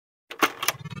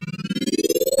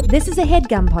This is a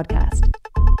HeadGum podcast.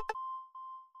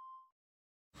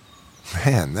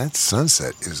 Man, that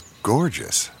sunset is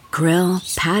gorgeous. Grill,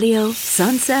 patio,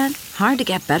 sunset. Hard to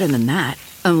get better than that.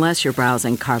 Unless you're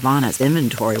browsing Carvana's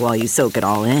inventory while you soak it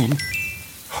all in.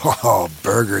 Oh,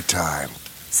 burger time.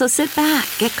 So sit back,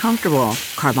 get comfortable.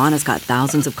 Carvana's got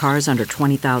thousands of cars under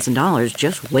 $20,000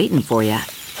 just waiting for you.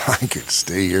 I could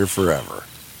stay here forever.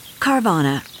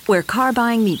 Carvana, where car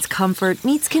buying meets comfort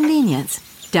meets convenience.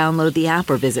 Download the app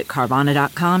or visit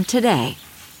Carvana.com today.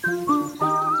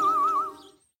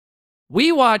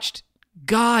 We watched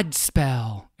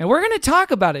Godspell, and we're going to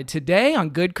talk about it today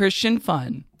on Good Christian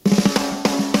Fun. Consider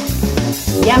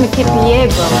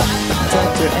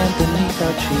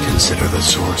Consider the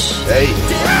source. Hey!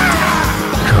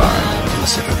 God,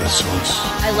 consider the source.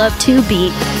 I love to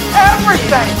beat.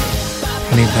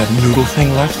 Any of that noodle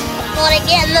thing left? Wanna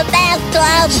get in the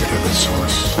bathtub? Consider the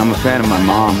source. I'm a fan of my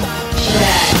mom.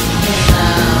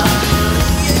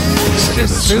 Consider the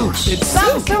source. It's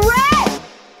soup.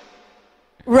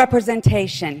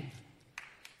 Representation.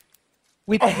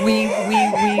 We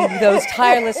those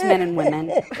tireless men and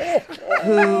women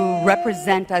who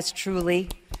represent us truly,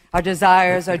 our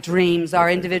desires, our dreams, our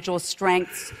individual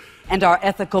strengths, and our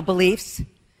ethical beliefs.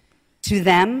 To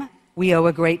them, we owe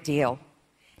a great deal.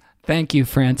 Thank you,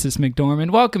 Frances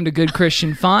McDormand. Welcome to Good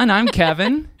Christian Fun. I'm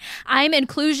Kevin. I'm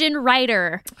inclusion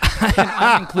writer.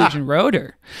 I'm inclusion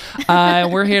roader.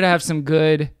 We're here to have some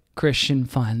good Christian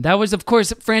fun. That was, of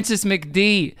course, Frances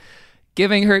McD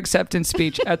giving her acceptance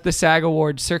speech at the SAG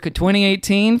Awards circa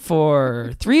 2018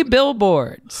 for 3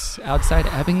 Billboards outside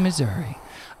Ebbing, Missouri.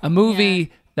 A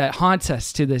movie that haunts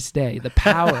us to this day. The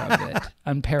power of it,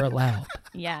 unparalleled.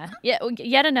 Yeah.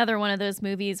 Yet another one of those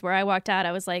movies where I walked out,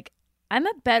 I was like, I'm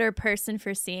a better person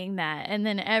for seeing that. And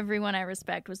then everyone I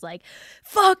respect was like,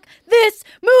 fuck this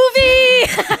movie!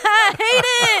 I hate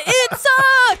it! It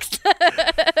sucks! Like,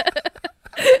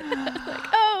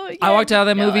 oh, yeah. I walked out of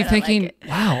that movie thinking,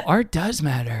 wow, art does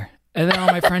matter. And then all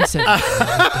my friends said, no, art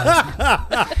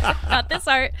doesn't. Not this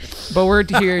art. But we're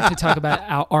here to talk about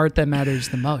our art that matters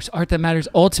the most. Art that matters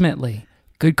ultimately.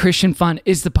 Good Christian Fun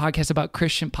is the podcast about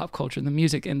Christian pop culture, the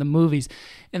music and the movies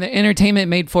and the entertainment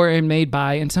made for and made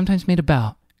by and sometimes made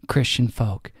about Christian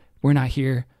folk. We're not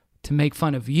here to make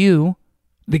fun of you,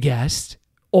 the guest,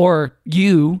 or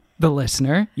you, the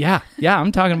listener. Yeah,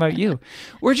 I'm talking about you.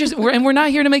 We're not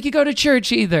here to make you go to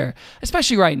church either,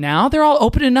 especially right now. They're all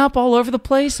opening up all over the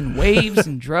place in waves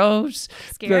and droves.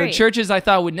 Scary. The churches I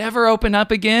thought would never open up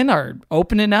again are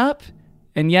opening up,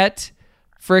 and yet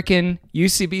frickin'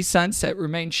 UCB Sunset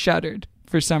remains shuttered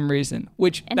for some reason,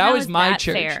 which And that how was is my that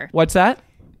church. fair? What's that?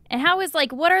 And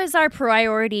what is our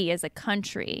priority as a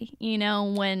country,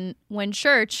 when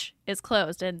church is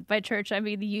closed? And by church, I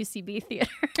mean the UCB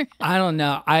theater. I don't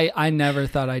know. I never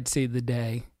thought I'd see the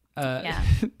day. Yeah.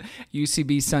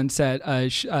 UCB Sunset. I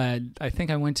think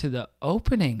I went to the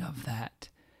opening of that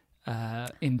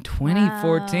in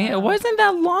 2014. Wow. It wasn't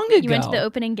that long ago. You went to the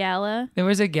opening gala? There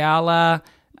was a gala.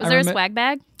 Was there a swag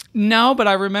bag? No, but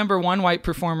I remember one white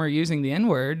performer using the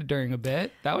N-word during a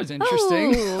bit. That was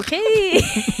interesting. Oh, okay.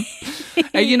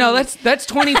 Hey, that's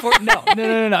 24. No.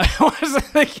 It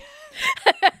wasn't like...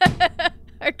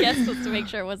 Our guest was to make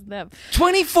sure it wasn't them.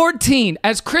 2014,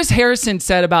 as Chris Harrison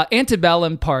said about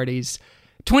antebellum parties,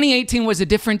 2018 was a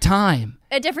different time.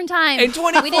 A different time. And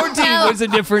 2014 was a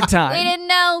different time. We didn't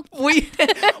know. We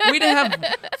didn't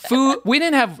have food. We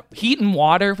didn't have heat and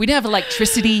water. We didn't have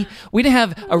electricity. We didn't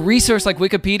have a resource like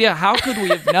Wikipedia. How could we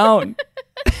have known?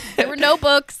 There were no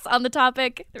books on the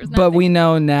topic. There was nothing. But we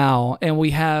know now, and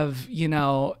we have, in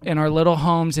our little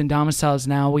homes and domiciles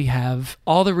now, we have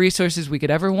all the resources we could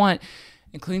ever want,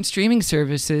 including streaming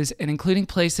services and including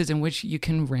places in which you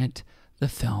can rent the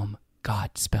film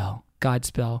Godspell.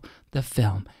 Godspell, the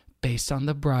film, based on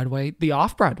the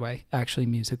off-Broadway, actually,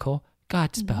 musical,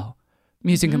 Godspell.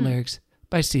 Music and lyrics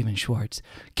by Stephen Schwartz.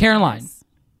 Caroline,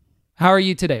 how are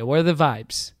you today? What are the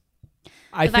vibes?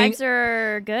 The vibes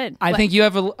are good. I think you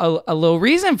have a little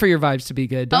reason for your vibes to be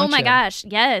good, don't you? Oh my gosh,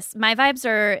 yes. My vibes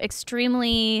are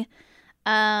extremely,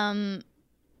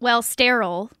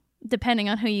 sterile, depending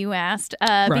on who you asked,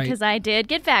 because I did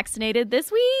get vaccinated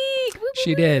this week. Woo,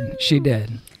 She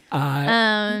did.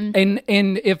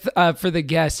 And if for the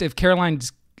guest, if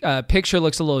Caroline's picture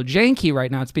looks a little janky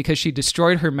right now, it's because she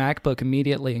destroyed her MacBook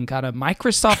immediately and got a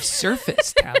Microsoft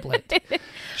Surface tablet.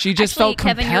 She just felt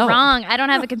compelled. Kevin, you're wrong. I don't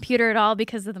have a computer at all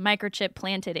because of the microchip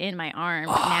planted in my arm.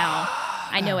 But now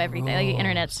I know everything. The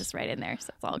internet's just right in there,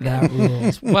 so it's all good. That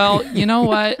rules. Well, you know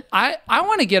what? I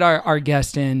want to get our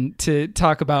guest in to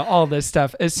talk about all this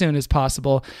stuff as soon as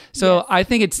possible. So I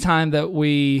think it's time that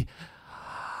we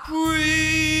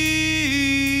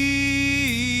breathe.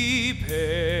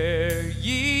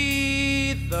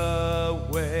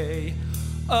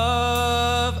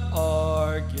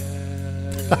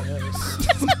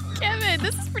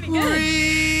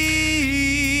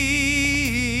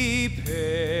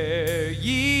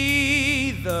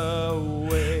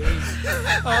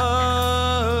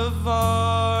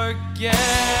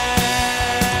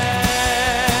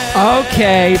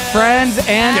 Okay, friends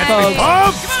and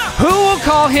folks, who will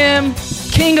call him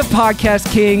King of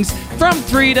Podcast Kings from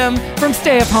Freedom, from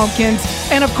Stay Up Tompkins,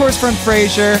 and of course from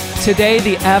Frasier. Today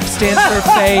the F stands for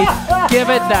faith. Give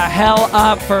it the hell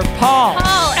up for Paul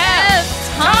F.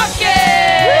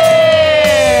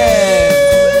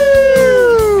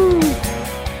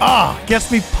 Tompkins!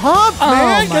 Gets me pumped,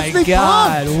 man. Oh my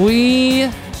God. Pumped. We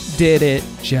did it,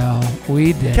 Joe.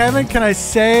 We did Kevin, it. can I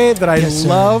say that I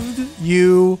loved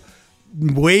you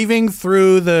waving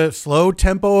through the slow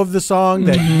tempo of the song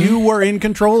that you were in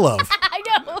control of? I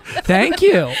know. Thank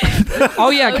you. Oh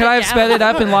yeah, could I have sped it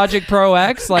up in Logic Pro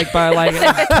X like by like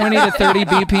 20 to 30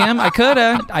 BPM? I could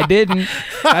have. I didn't.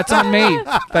 That's on me.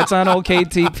 That's on old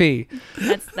KTP.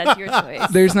 That's your choice.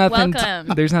 There's nothing.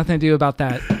 Welcome. There's nothing to do about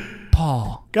that.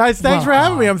 Paul. Guys, thanks for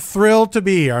having me. I'm thrilled to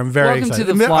be here. I'm very Welcome excited.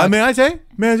 to the flock. May I say?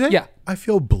 Yeah. I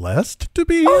feel blessed to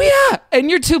be here. Oh yeah, and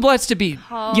you're too blessed to be,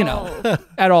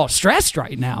 at all stressed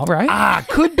right now, right?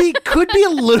 Could be a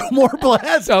little more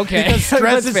blessed. Okay. Because stress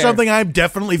That's is fair. something I'm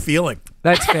definitely feeling.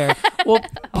 That's fair. Well,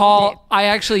 Paul, I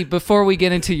actually, before we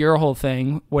get into your whole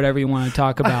thing, whatever you want to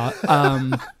talk about,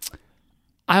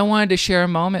 I wanted to share a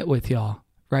moment with y'all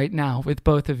right now, with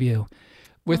both of you,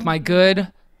 with my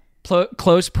good,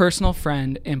 close personal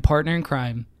friend and partner in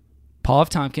crime, Paul F.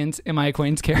 Tompkins, and my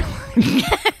acquaintance Caroline.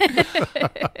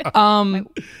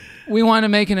 We want to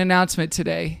make an announcement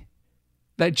today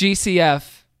that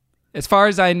GCF, as far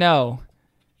as I know,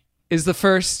 is the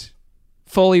first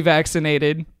fully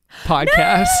vaccinated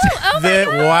podcast.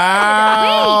 Wow.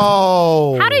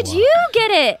 How did you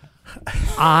get it?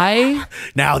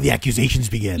 Now the accusations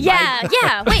begin.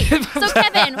 Yeah. Wait. So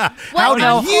Kevin, what How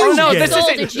did you get it? goal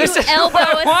did you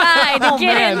elbow aside to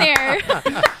get in there?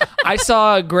 I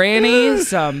saw a granny,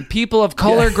 some people of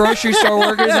color, grocery store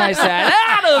workers, and I said,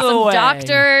 out of the way.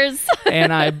 Doctors.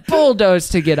 And I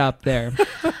bulldozed to get up there.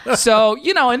 So,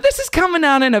 and this is coming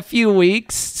out in a few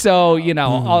weeks. So,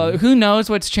 who knows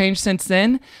what's changed since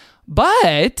then.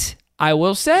 But I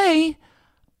will say,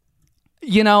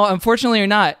 unfortunately or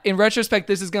not, in retrospect,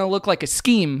 this is going to look like a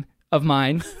scheme of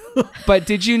mine. But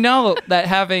did you know that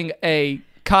having a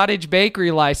cottage bakery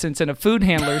license and a food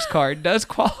handler's card does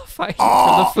qualify you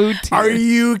for the food tier? Are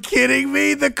you kidding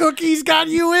me? The cookies got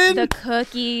you in? The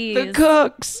cookies. The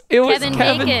cooks. It was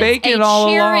Kevin Bacon a all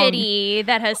charity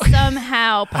that has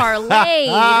somehow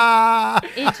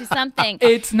parlayed into something.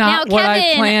 It's not now, what Kevin,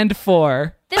 I planned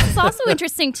for. This is also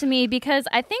interesting to me because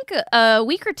I think a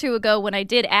week or two ago when I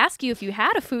did ask you if you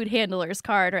had a food handler's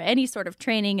card or any sort of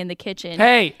training in the kitchen.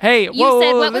 Hey, you whoa,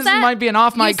 said, what was this that? might be an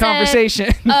off-mic conversation.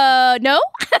 No.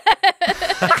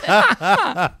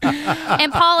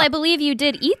 And Paul, I believe you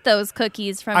did eat those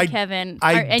cookies from Kevin.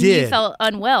 And did. you felt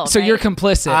unwell, So right? you're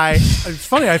complicit. It's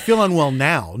funny. I feel unwell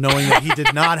now, knowing that he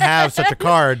did not have such a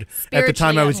card at the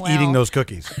time I was Spiritually eating unwell. those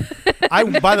cookies.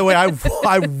 By the way,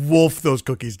 I wolfed those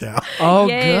cookies down. Oh,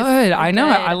 Yes, good. I know.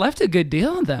 good. I left a good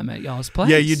deal of them at y'all's place.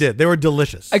 Yeah, you did. They were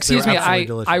delicious. Excuse They me. were absolutely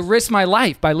delicious. I risked my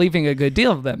life by leaving a good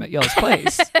deal of them at y'all's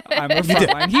place. I'm a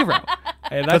frontline hero.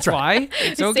 And that's right. why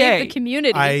it's You okay. saved the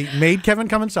community. I made Kevin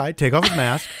come inside, take off his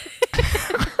mask.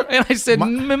 And I said,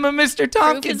 Mr. Prove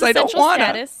Tompkins, his I don't essential want to.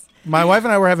 status. My wife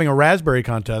and I were having a raspberry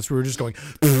contest. We were just going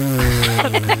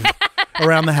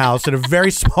around the house in a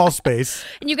very small space.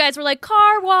 And you guys were like,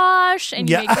 car wash. And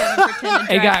you Yeah. made Kevin pretend to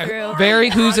Hey, drive guy, through. very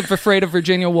Who's Afraid of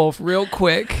Virginia Woolf, real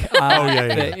quick. Oh,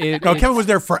 yeah. No, Kevin was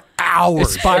there for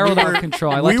hours. It spiraled out of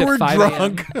control. I left we at were 5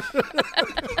 drunk.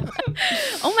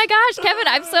 Oh my gosh, Kevin,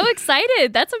 I'm so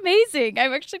excited. That's amazing.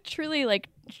 I'm actually truly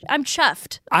I'm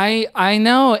chuffed. I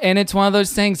know, and it's one of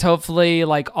those things. Hopefully,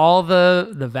 like all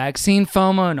the vaccine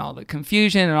FOMO and all the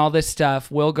confusion and all this stuff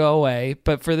will go away.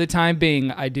 But for the time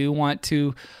being, I do want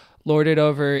to lord it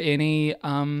over any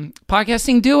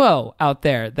podcasting duo out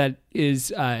there that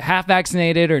is half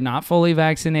vaccinated or not fully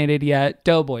vaccinated yet.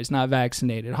 Doughboys not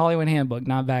vaccinated. Hollywood Handbook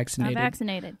not vaccinated. Not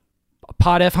vaccinated.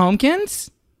 Pod F Homekins.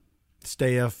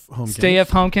 Stay F Homekins. Stay F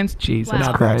Homekins. Jesus Wow.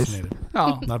 Not Christ. vaccinated.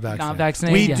 Oh, Not vaccinated. not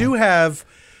vaccinated. We yet.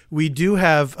 do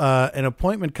have an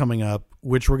appointment coming up,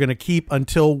 which we're going to keep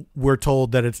until we're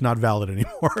told that it's not valid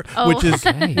anymore,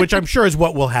 which I'm sure is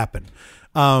what will happen.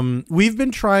 We've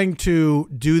been trying to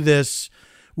do this.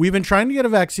 We've been trying to get a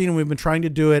vaccine, and we've been trying to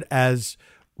do it as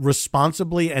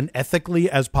responsibly and ethically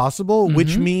as possible,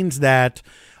 which means that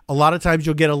a lot of times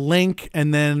you'll get a link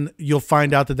and then you'll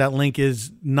find out that link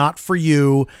is not for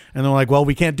you. And they're like, well,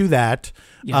 we can't do that.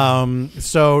 Yeah.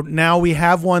 So now we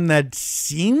have one that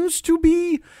seems to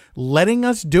be letting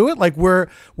us do it. Like we're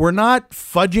not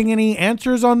fudging any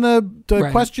answers on the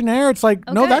questionnaire. It's like,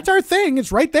 no, that's our thing.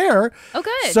 It's right there. Oh,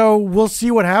 good. So we'll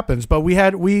see what happens. But we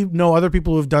know other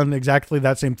people who've done exactly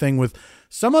that same thing with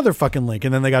some other fucking link,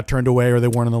 and then they got turned away or they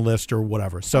weren't on the list or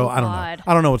whatever. So I don't know.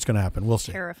 I don't know what's going to happen. We'll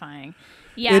see. Terrifying.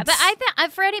 Yeah, but I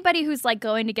think for anybody who's like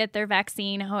going to get their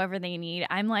vaccine, however they need,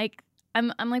 I'm like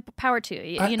power to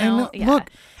you. You know. Look,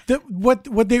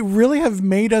 what they really have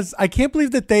made us. I can't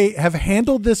believe that they have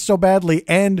handled this so badly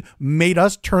and made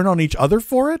us turn on each other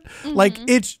for it. Mm-hmm. Like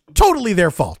it's totally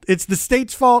their fault. It's the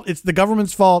state's fault. It's the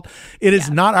government's fault. It is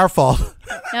not our fault.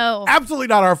 No, absolutely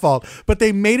not our fault. But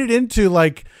they made it into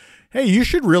like, hey, you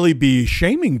should really be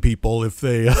shaming people if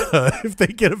they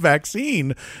get a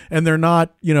vaccine and they're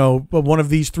not, one of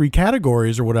these 3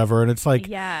 categories or whatever. And it's like,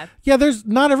 there's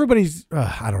not everybody's.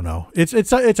 I don't know. It's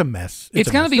a mess.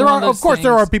 It's going to be. Of course,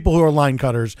 there are people who are line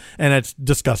cutters, and it's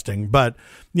disgusting. But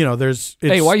there's.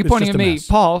 Hey, why are you pointing at me,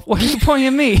 Paul? Why are you pointing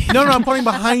at me? No, I'm pointing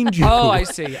behind you. Oh, I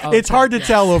see. Okay, it's hard to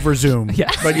tell over Zoom.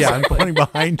 Yes. But I'm pointing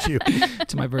behind you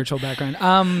to my virtual background.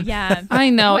 Yeah, I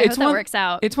know. I hope that works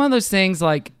out. It's one of those things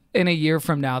like. In a year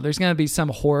from now, there's going to be some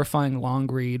horrifying long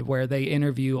read where they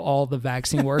interview all the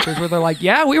vaccine workers where they're like,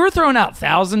 yeah, we were throwing out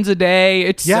thousands a day.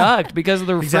 It sucked because of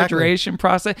the refrigeration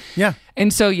process. Yeah.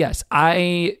 And so, yes.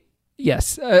 And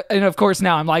of course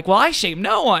now I'm like, well, I shame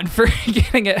no one for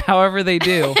getting it however they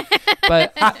do.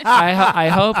 But I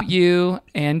hope you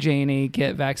and Janie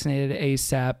get vaccinated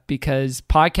ASAP because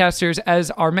podcasters,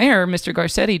 as our mayor, Mr.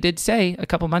 Garcetti, did say a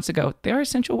couple months ago, they are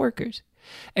essential workers.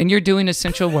 And you're doing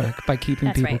essential work by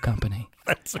keeping people company.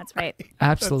 That's right.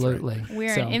 Absolutely. That's right.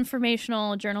 We're an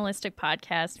informational, journalistic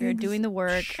podcast. We're doing the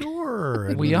work. Sure.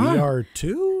 And we are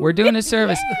too. We're doing a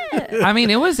service. I mean,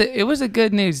 it was a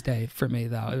good news day for me,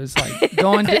 though. It was like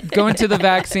going to the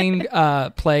vaccine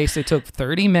place. It took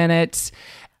 30 minutes.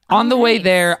 On the way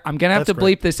there, I'm going to have to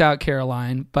bleep this out,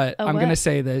 Caroline, but I'm going to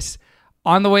say this.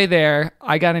 On the way there,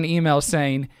 I got an email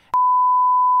saying...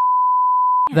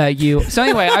 So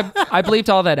anyway, I bleeped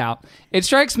all that out. It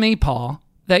strikes me, Paul,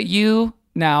 that you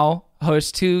now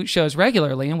host 2 shows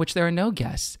regularly in which there are no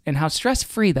guests, and how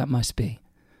stress-free that must be.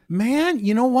 Man,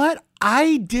 you know what?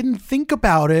 I didn't think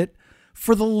about it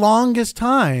for the longest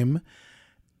time.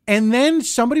 And then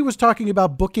somebody was talking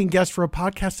about booking guests for a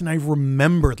podcast, and I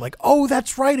remembered, like, oh,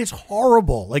 that's right. It's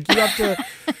horrible. Like, you have to,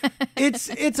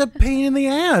 it's a pain in the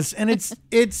ass. And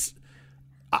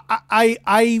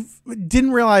I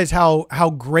didn't realize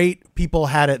how great people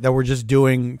had it that were just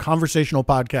doing conversational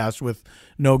podcasts with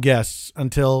no guests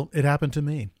until it happened to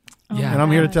me. Yeah. And I'm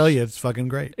here to tell you it's fucking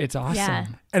great. It's awesome. Yeah.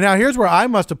 And now here's where I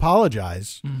must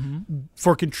apologize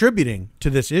for contributing to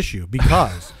this issue,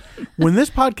 because when this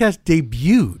podcast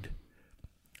debuted,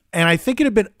 and I think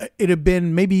it had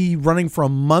been maybe running for a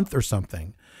month or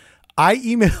something, I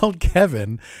emailed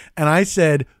Kevin and I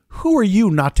said, who are you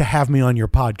not to have me on your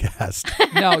podcast?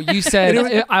 No, you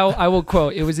said, I will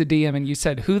quote, it was a DM, and you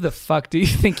said, who the fuck do you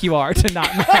think you are to not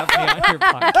have me on your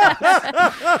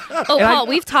podcast? Paul,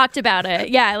 we've talked about it.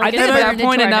 Yeah. Like, I think at that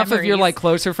point, enough of your like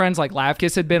closer friends, like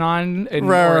Lafkiss had been on,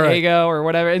 or Ego or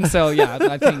whatever. And so,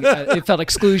 I think it felt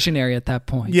exclusionary at that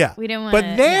point. Yeah. We didn't want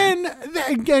But then,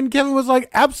 again, Kevin was like,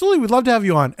 absolutely, we'd love to have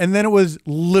you on. And then it was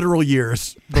literal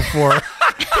years before...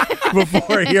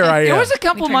 before here I am. It was a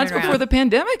couple months before the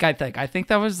pandemic, I think. I think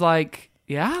that was like,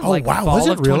 fall was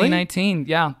it of really? 2019.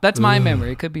 Yeah, that's my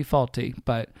memory. It could be faulty,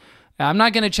 but I'm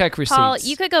not going to check receipts. Paul,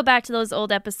 you could go back to those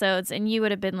old episodes and you would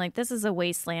have been like, this is a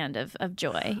wasteland of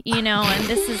joy, and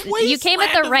this is, you came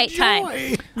at the right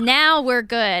time. Now we're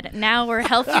good. Now we're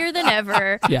healthier than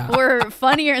ever. Yeah. We're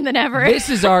funnier than ever. This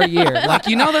is our year. Like,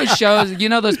 those shows,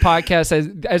 those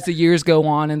podcasts as the years go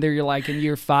on and you're like in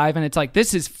year 5 and it's like,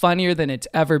 this is funnier than it's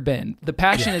ever been. The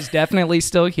passion is definitely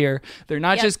still here. They're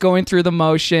not just going through the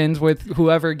motions with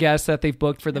whoever guests that they've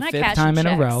booked for the 5th time in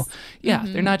a row. Yeah.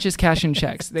 They're not just cashing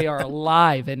checks. They are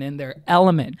alive and in their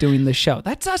element doing the show.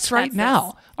 That's us right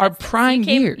now. Our prime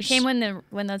years. You came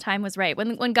when the time was right.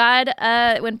 When God,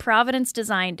 when Providence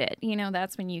designed it.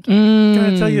 That's when you came.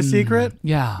 Can I tell you a secret?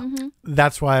 Yeah.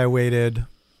 That's why I waited.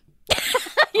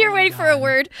 You're waiting for a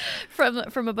word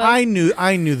from above. I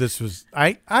knew this was.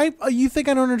 You think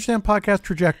I don't understand podcast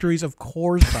trajectories? Of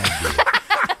course I do.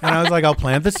 And I was like, I'll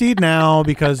plant the seed now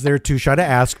because they're too shy to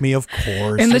ask me, of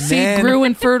course. And the seed grew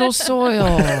in fertile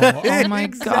soil. Oh, my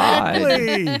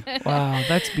God. Wow,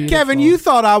 that's beautiful. Kevin, you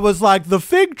thought I was like the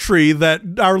fig tree that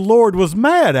our Lord was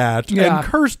mad at and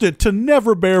cursed it to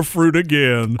never bear fruit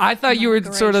again. I thought you were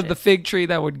sort of the fig tree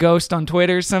that would ghost on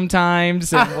Twitter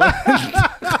sometimes.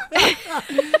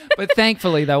 But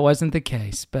thankfully, that wasn't the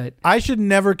case. But I should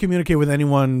never communicate with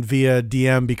anyone via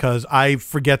DM because I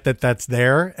forget that that's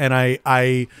there, and I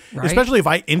Right. especially if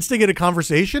I instigate a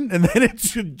conversation and then it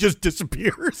just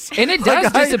disappears. And it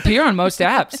does disappear on most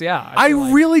apps. Yeah, I feel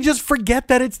like. really just forget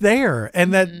that it's there,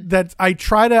 and that I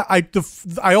try to.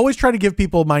 I always try to give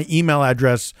people my email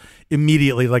address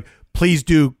immediately. Like, please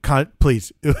do,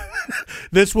 please.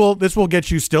 This will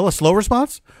get you still a slow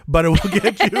response, but it will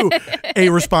get you a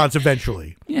response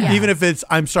eventually. Yeah. Even if it's,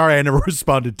 I'm sorry, I never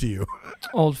responded to you.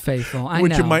 Old Faithful. I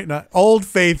Which know. you might not. Old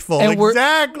Faithful. And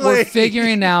exactly. We're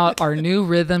figuring out our new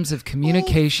rhythms of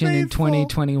communication in Faithful.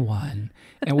 2021.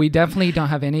 And we definitely don't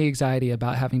have any anxiety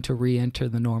about having to re-enter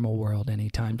the normal world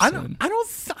anytime soon. I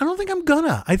don't think I'm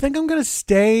gonna. I think I'm gonna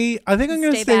stay. I think I'm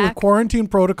gonna stay with back. quarantine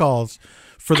protocols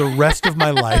for the rest of my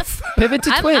life. Pivot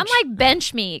to Twitch. I'm like,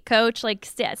 bench me, coach. Like,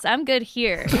 yes, I'm good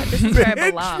here. This is where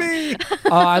I belong. Me.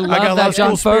 Oh, I love got a lot that of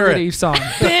John school spirit. Fogerty song.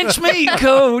 Bench me,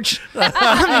 coach.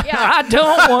 I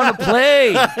don't want to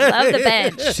play. Love the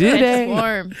bench. Today. Bench is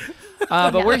warm.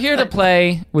 But we're here to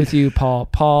play with you, Paul.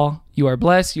 Paul, you are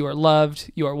blessed. You are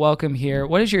loved. You are welcome here.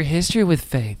 What is your history with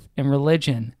faith and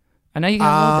religion? I know you got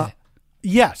a little bit.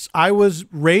 Yes, I was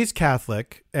raised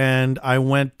Catholic, and I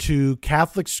went to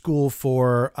Catholic school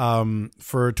for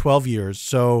 12 years.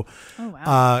 So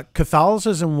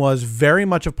Catholicism was very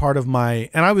much a part of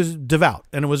my, and I was devout,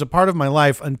 and it was a part of my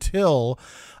life until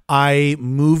I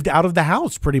moved out of the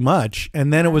house, pretty much,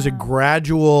 and then it was a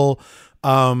gradual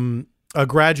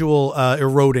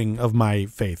eroding of my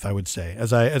faith, I would say,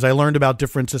 as I learned about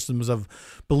different systems of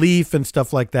belief and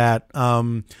stuff like that.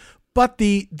 But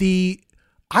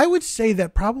I would say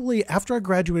that probably after I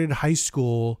graduated high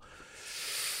school,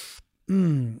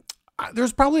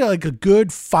 there's probably like a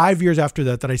good 5 years after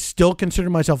that I still considered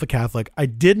myself a Catholic. I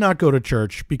did not go to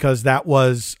church because that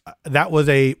was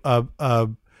a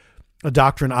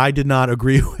doctrine I did not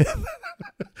agree with.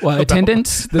 Well,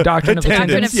 attendance, the doctrine of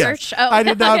attendance. Doctrine of church? Oh. I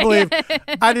did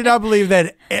not believe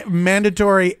that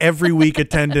mandatory every week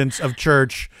attendance of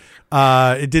church.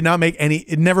 It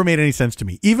never made any sense to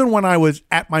me. Even when I was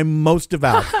at my most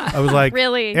devout, I was like,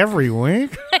 Really? every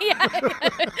week?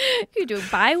 You do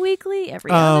it bi-weekly,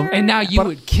 every other. And now you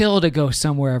would kill to go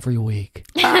somewhere every week.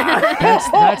 That's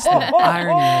the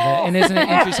irony of it. And isn't it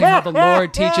interesting how the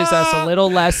Lord teaches us a little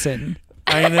lesson?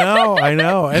 I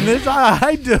know. And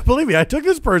this, believe me, I took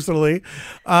this personally.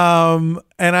 And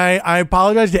I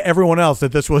apologize to everyone else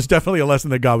that this was definitely a lesson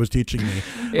that God was teaching me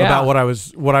about what I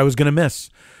was going to miss.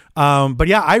 But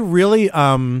yeah, I really,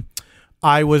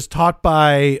 I was taught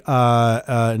by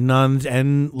nuns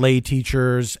and lay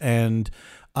teachers, and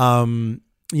I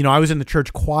was in the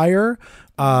church choir,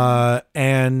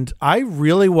 and I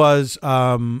really was.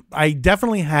 I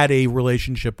definitely had a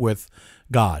relationship with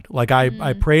God. Like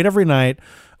I prayed every night.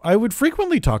 I would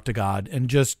frequently talk to God and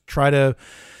just try to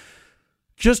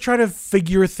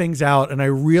figure things out, and I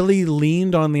really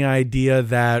leaned on the idea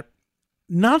that.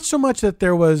 Not so much that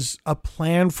there was a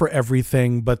plan for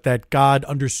everything, but that God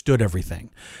understood everything.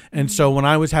 And so when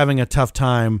I was having a tough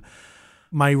time,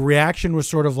 my reaction was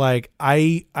sort of like,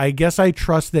 I guess I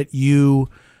trust that you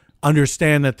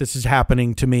understand that this is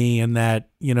happening to me, and that,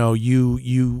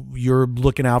 you're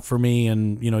looking out for me,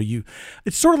 and,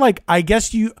 it's sort of like, I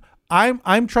guess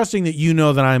I'm trusting that you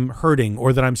know that I'm hurting,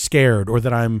 or that I'm scared, or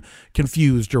that I'm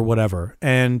confused, or whatever.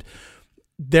 And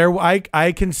there,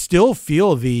 I can still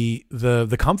feel the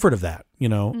comfort of that,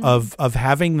 of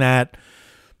having that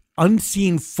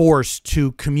unseen force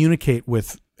to communicate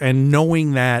with, and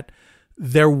knowing that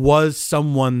there was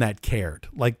someone that cared.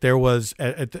 Like there was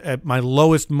at my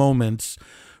lowest moments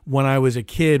when I was a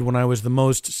kid, when I was the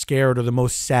most scared or the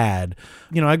most sad.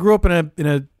 I grew up in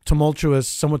a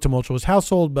somewhat tumultuous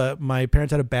household, but my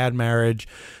parents had a bad marriage.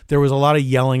 There was a lot of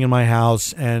yelling in my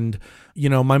house, and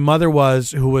my mother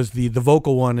who was the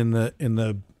vocal one in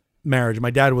the marriage.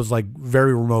 My dad was like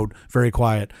very remote, very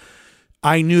quiet.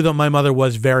 I knew that my mother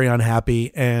was very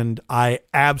unhappy, and I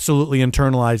absolutely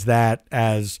internalized that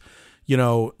as,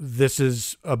 this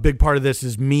is a big part of this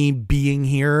is me being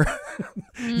here,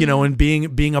 and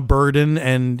being a burden,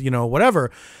 and,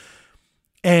 whatever.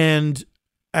 And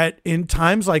in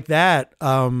times like that,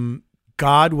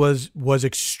 God was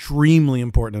extremely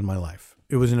important in my life.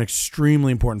 It was an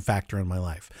extremely important factor in my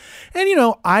life.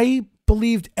 And, I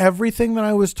believed everything that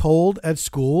I was told at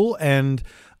school, and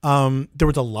there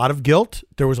was a lot of guilt.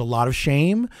 There was a lot of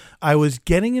shame. I was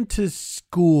getting into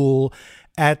school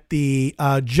at the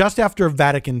just after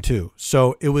Vatican II.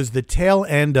 So it was the tail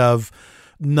end of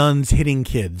nuns hitting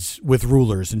kids with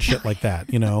rulers and shit like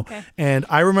that, Okay. And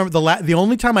I remember the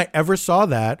only time I ever saw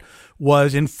that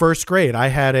was in first grade. I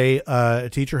had a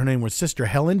teacher, her name was Sister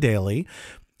Helen Daly.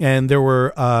 and there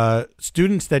were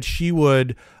students that she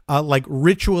would like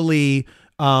ritually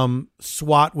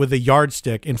swat with a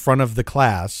yardstick in front of the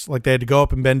class. Like they had to go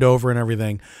up and bend over and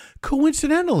everything.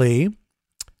 Coincidentally,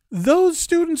 those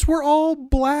students were all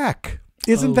black.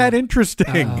 Isn't that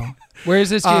interesting? Oh. Where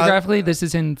is this geographically? This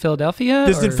is in Philadelphia?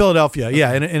 This is in Philadelphia,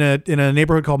 yeah, in a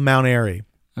neighborhood called Mount Airy.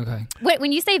 Okay. Wait,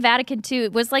 when you say Vatican II,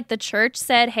 was like the church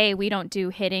said, "Hey, we don't do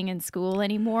hitting in school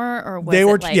anymore," or was They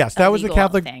were it like yes, a that was the legal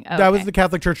Catholic. thing? That was the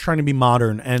Catholic Church trying to be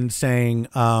modern and saying,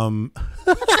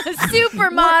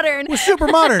 super modern. "We're super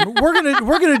modern.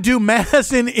 We're gonna do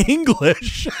mass in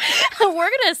English." We're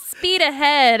gonna speed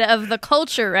ahead of the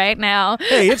culture right now.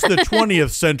 Hey, it's the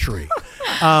 20th century.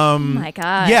 Oh my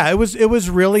God. Yeah, it was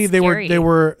really Scary.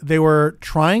 they were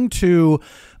trying to.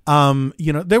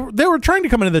 They were trying to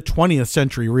come into the 20th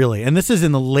century, really, and this is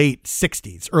in the late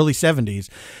 60s, early 70s,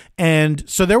 and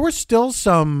so there were still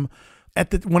some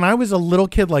when I was a little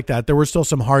kid like that. There were still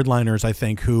some hardliners, I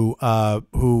think, who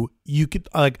you could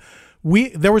like.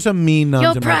 There was some mean nuns.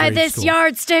 You'll in my pry grade this school.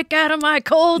 yardstick out of my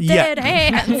cold dead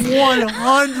hands.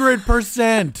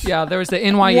 100%. Yeah, there was the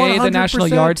NYA, the 100%. National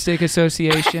Yardstick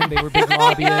Association. They were big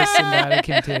lobbyists in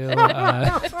Vatican too.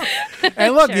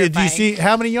 And look, do you Terrifying. see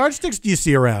how many yardsticks do you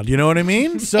see around? You know what I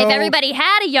mean? So If everybody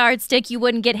had a yardstick, you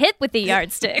wouldn't get hit with the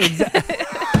yardstick.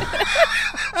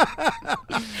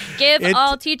 Give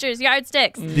all teachers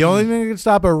yardsticks. the only thing that can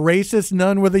stop a racist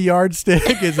nun with a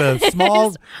yardstick is a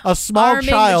small Arming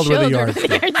child with a children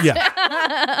with yardstick.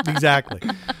 Yeah, exactly.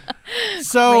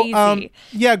 So, Crazy.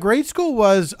 yeah, grade school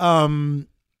was,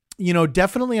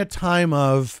 definitely a time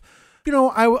of,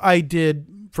 I did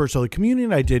First Holy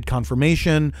Communion, I did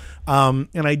confirmation, and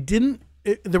I didn't.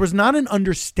 There was not an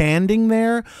understanding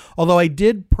there, although I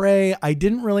did pray. I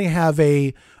didn't really have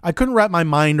I couldn't wrap my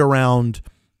mind around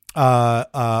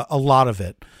a lot of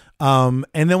it. And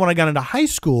then when I got into high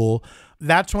school,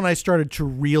 that's when I started to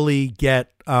really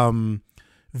get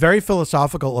very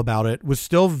philosophical about it. Was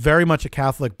still very much a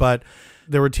Catholic, but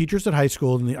there were teachers at high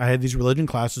school, and I had these religion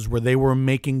classes where they were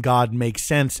making God make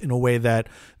sense in a way that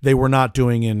they were not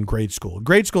doing in grade school.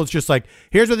 Grade school, it's just like,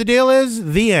 here's what the deal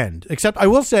is, the end. Except I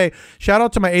will say, shout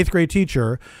out to my 8th grade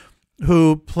teacher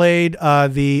who played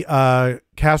the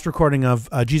cast recording of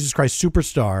Jesus Christ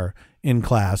Superstar in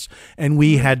class, and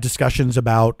we had discussions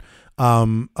about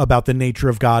the nature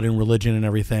of God and religion and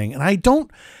everything. And I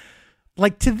don't,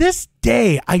 like, to this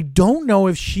day, I don't know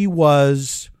if she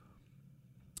wasn't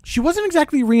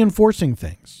exactly reinforcing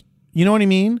things. You know what I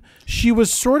mean? She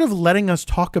was sort of letting us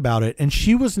talk about it, and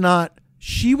she was not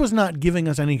giving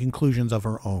us any conclusions of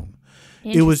her own.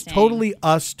 It was totally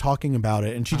us talking about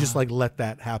it, and she just like let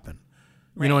that happen.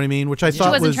 You know what I mean? Which I thought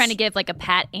She wasn't trying to give like a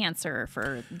pat answer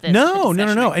for this. No.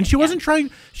 And she wasn't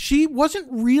wasn't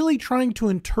really trying to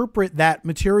interpret that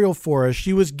material for us.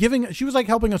 She was like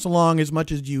helping us along as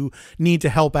much as you need to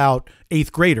help out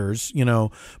 8th graders,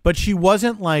 but she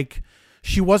wasn't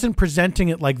presenting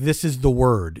it like this is the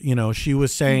word, she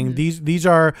was saying these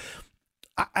are,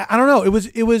 I don't know.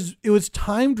 It was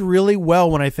timed really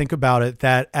well when I think about it,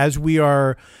 that as we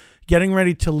are getting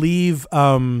ready to leave,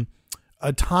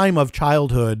 a time of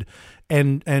childhood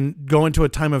and go into a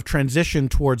time of transition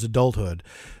towards adulthood,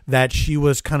 that she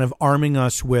was kind of arming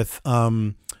us with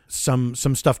some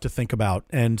stuff to think about,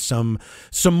 and some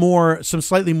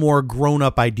slightly more grown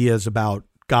up ideas about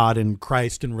God and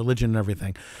Christ and religion and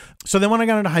everything. So then when I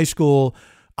got into high school,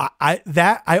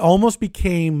 I almost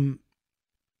became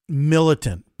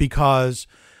militant, because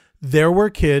there were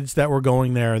kids that were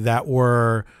going there that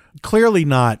were clearly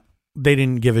not, they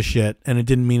didn't give a shit, and it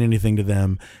didn't mean anything to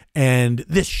them. And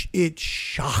it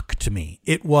shocked me.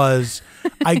 It was,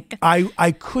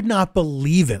 I could not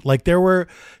believe it. Like there were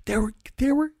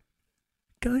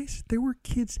guys, there were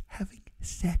kids having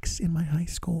sex in my high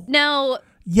school. No.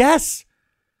 Yes.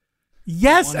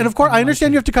 And of course, I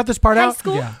understand you have to cut this part High out.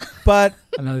 school? Yeah. But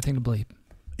Another thing to bleep.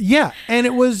 yeah. And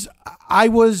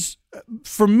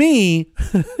for me,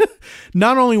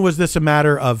 not only was this a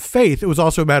matter of faith, it was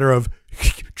also a matter of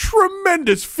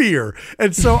tremendous fear.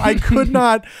 And so I could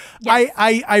not, Yes.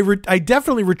 I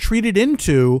definitely retreated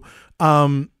into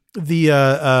the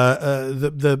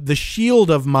shield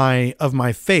of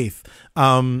my faith,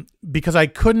 because I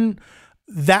couldn't,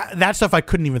 that stuff I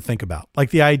couldn't even think about.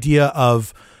 Like the idea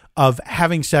of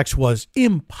having sex was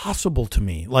impossible to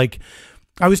me. Like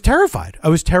I was terrified.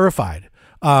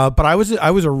 But I was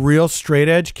a real straight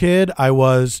edge kid. I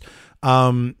was,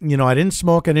 I didn't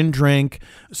smoke, I didn't drink,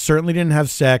 certainly didn't have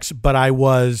sex, but I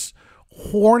was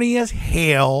horny as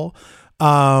hell.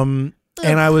 And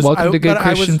I was Welcome to good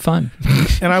Christian fun.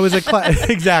 And I was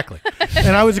exactly.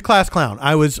 And I was a class clown.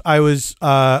 I was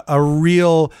a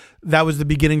real the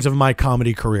beginnings of my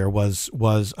comedy career.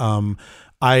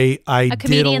 I a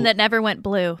comedian that never went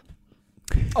blue.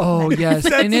 Oh yes,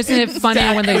 and isn't it funny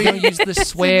when they don't use the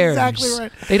swears? Exactly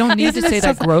right. They don't need to say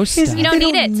that gross stuff. You don't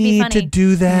need it to be funny. to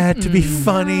do that to be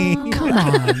funny. No. Come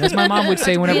on, as my mom would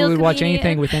say whenever Real we would watch comedian.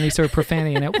 anything with any sort of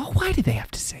profanity in it. Well, why do they have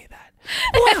to say that?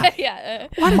 Why? Yeah.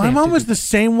 My mom was the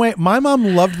same way. My mom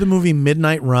loved the movie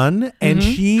Midnight Run, and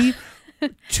she,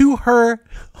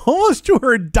 almost to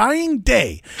her dying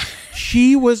day,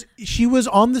 she was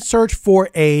on the search for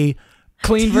a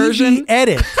Clean TV version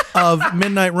edit of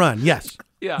Midnight Run. Yes.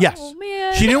 Yeah. Yes. Oh,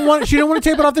 man. She didn't want to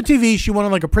tape it off the TV. She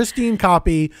wanted like a pristine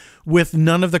copy with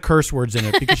none of the curse words in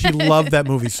it because she loved that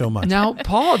movie so much. Now,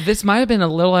 Paul, this might have been a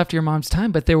little after your mom's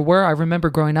time, but I remember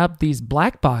growing up, these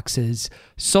black boxes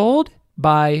sold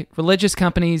by religious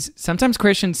companies, sometimes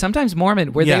Christian, sometimes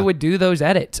Mormon, where they would do those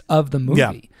edits of the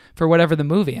movie for whatever the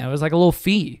movie. And it was like a little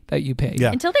fee that you paid.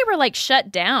 Yeah. Until they were like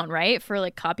shut down, right? For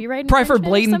like copyright. Probably for infringement or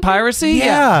blatant something? piracy.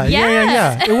 Yeah.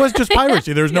 Yes. It was just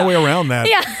piracy. There's no way around that.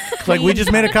 Yeah. It's like we just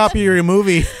made a copy of your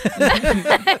movie.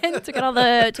 And took out all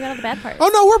the bad parts. Oh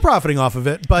no, we're profiting off of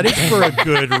it, but it's for a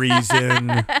good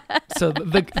reason. So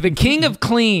the king of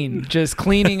clean, just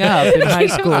cleaning up in high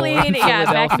school. Clean, yeah,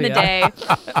 back in the day.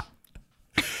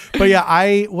 But yeah,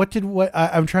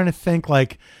 I'm trying to think,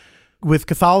 like, with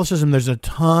Catholicism, there's a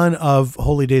ton of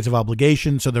holy days of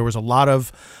obligation. So there was a lot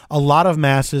of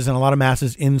masses and a lot of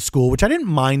masses in school, which I didn't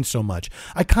mind so much.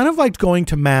 I kind of liked going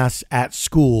to mass at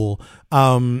school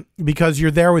because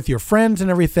you're there with your friends and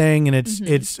everything, and it's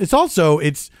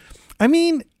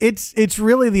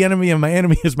really the enemy of my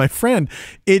enemy is my friend.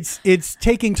 It's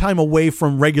taking time away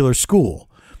from regular school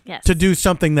to do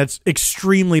something that's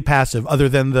extremely passive, other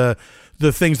than the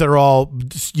things that are all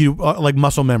like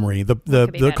muscle memory,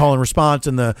 the call and response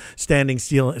and the standing,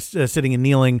 sitting and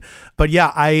kneeling. But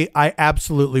yeah, I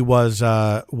absolutely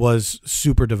was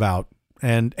super devout,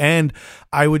 and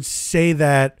I would say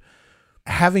that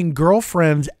having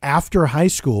girlfriends after high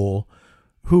school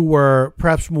who were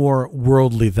perhaps more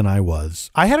worldly than I was.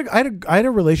 I had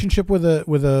a relationship with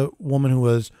a woman who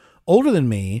was older than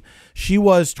me. She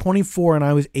was 24 and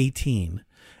I was 18.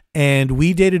 And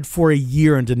we dated for a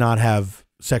year and did not have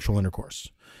sexual intercourse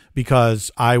because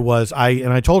I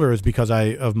told her it was because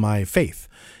of my faith.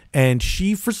 And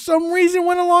she, for some reason,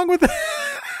 went along with it.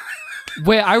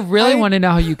 Wait, I really want to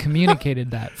know how you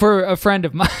communicated that for a friend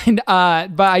of mine.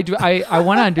 But I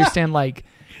want to understand, like,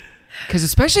 because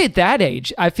especially at that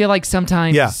age, I feel like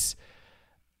sometimes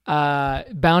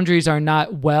boundaries are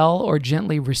not well or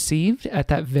gently received at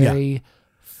that very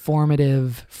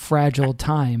formative, fragile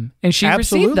time. And she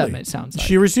received them, it sounds like.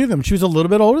 She received them. She was a little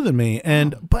bit older than me.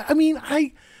 But I mean,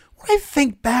 when I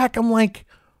think back, I'm like,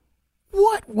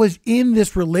 what was in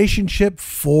this relationship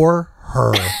for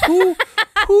her?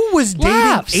 Who was dating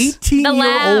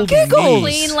 18-year-old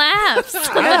clean laughs.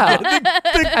 Yeah.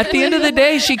 At the end of the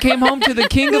day, she came home to the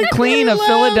king of clean of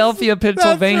Philadelphia,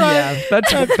 Pennsylvania.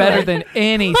 That's better than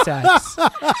any sex.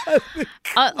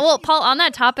 Well, Paul, on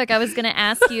that topic, I was going to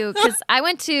ask you, because I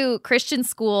went to Christian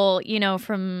school,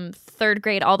 from third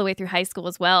grade all the way through high school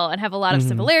as well, and have a lot of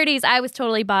similarities. I was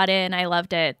totally bought in. I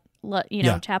loved it.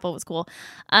 Chapel was cool.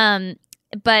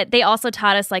 But they also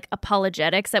taught us like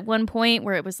apologetics at one point,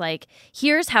 where it was like,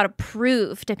 here's how to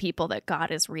prove to people that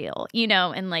God is real,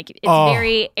 and like it's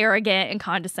very arrogant and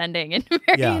condescending and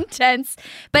very intense.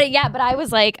 But I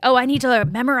was like, I need to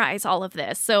memorize all of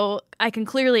this so I can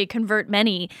clearly convert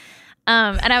many.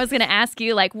 And I was going to ask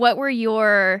you, like, what were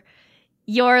your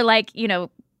like,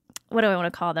 what do I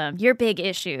want to call them? Your big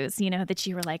issues, that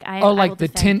you were like, I like will the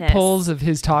defend tent poles of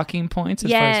his talking points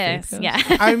as far as faith goes?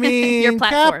 Yeah. I mean, Your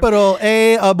platform. capital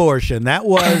A abortion. That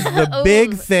was the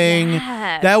big thing.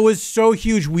 Yes. That was so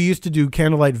huge. We used to do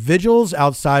candlelight vigils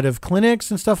outside of clinics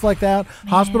and stuff like that.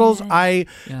 Hospitals.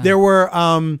 There were,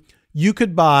 you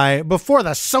could buy, before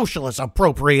the socialists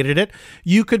appropriated it,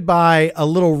 you could buy a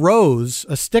little rose,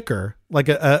 a sticker, like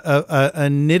a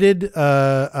knitted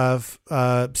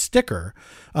sticker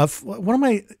of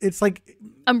it's like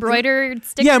embroidered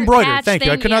sticker. Yeah, embroidered. Patch Thank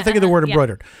you. I thing. could not think of the word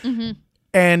embroidered. Mm-hmm.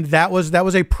 And that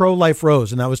was a pro-life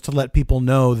rose, and that was to let people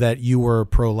know that you were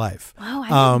pro-life. Wow,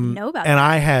 I didn't know about and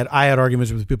that. I had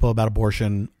arguments with people about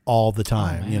abortion all the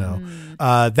time.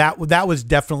 That was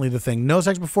definitely the thing. No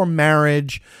sex before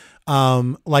marriage.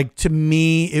 Like, to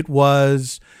me, it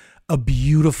was a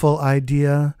beautiful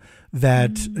idea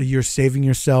that you're saving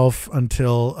yourself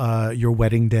until your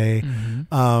wedding day.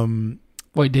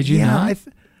 Wait, did you know?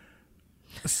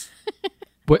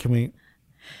 What can we?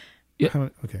 Yeah.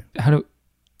 Okay. How do?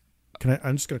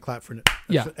 I'm just gonna clap for an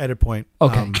edit point.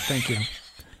 Okay. Thank you.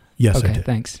 Yes, okay. I did.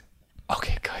 Thanks.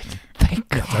 Okay. Good. Thank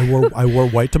Yes, I wore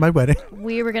white to my wedding.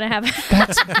 We were gonna have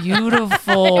That's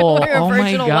beautiful. We were Oh my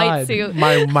virginal white God. suit.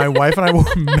 My wife and I wore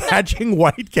matching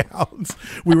white gowns.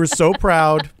 We were so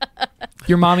proud.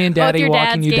 Your mommy and daddy your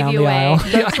walking dads you gave down you the away. aisle.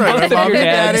 That's right. Both of Mom your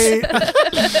and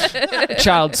dads. daddy.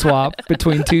 Child swap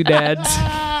between two dads.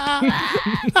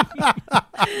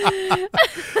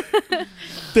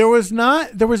 There was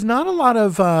not a lot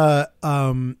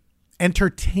of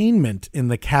entertainment in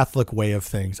the Catholic way of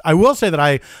things. I will say that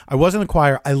I was in the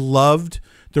choir.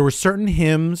 There were certain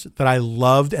hymns that I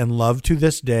loved and love to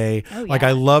this day. Oh, yeah. Like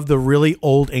I love the really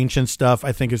old ancient stuff.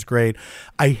 I think is great.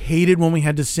 I hated when we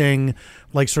had to sing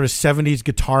like sort of 70s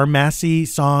guitar massy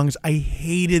songs. I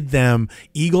hated them.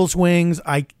 Eagles Wings,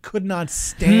 I could not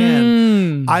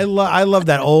stand. I love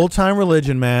that old time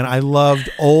religion, man. I loved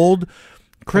old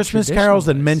Christmas carols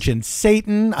that mentioned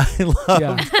Satan. I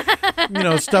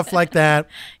loved stuff like that.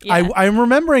 Yeah. I'm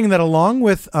remembering that along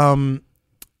with I'm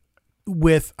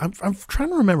trying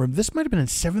to remember. This might have been in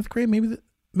 7th grade, maybe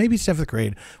 7th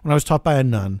grade, when I was taught by a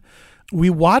nun. We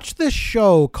watched this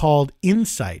show called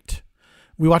Insight.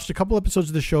 We watched a couple episodes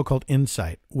of the show called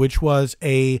Insight, which was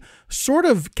a sort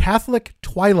of Catholic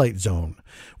Twilight Zone,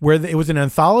 where it was an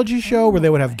anthology show where they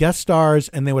would have guest stars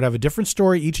and they would have a different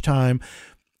story each time,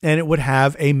 and it would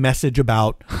have a message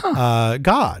about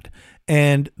God.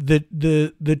 And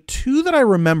the two that I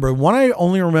remember, one I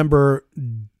only remember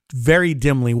very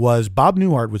dimly was Bob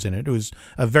Newhart was in it. It was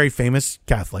a very famous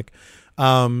Catholic.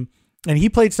 And he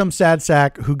played some sad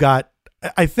sack who got,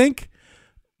 I think,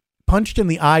 punched in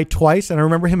the eye twice. And I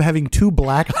remember him having 2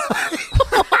 black eyes.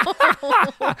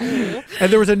 And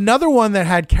there was another one that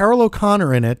had Carol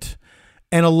O'Connor in it.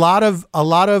 And a lot of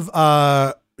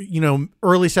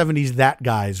early 70s that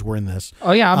guys were in this.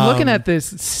 Oh yeah, I'm looking at this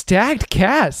stacked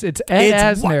cast. It's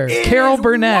Ed Asner, Carol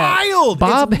Burnett, wild.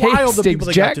 Bob It's wild the Hastings, people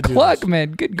that Jack got to do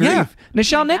Klugman. Good grief. Yeah.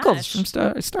 Nichelle Nichols gosh.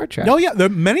 from Star Trek. Oh yeah,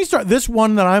 this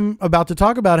one that I'm about to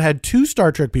talk about had 2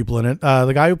 Star Trek people in it.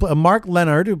 The guy who played Mark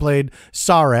Leonard, who played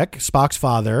Sarek, Spock's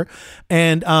father,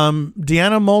 and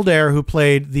Deanna Muldaur, who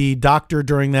played the Doctor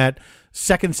during that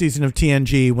 2nd season of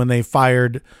TNG when they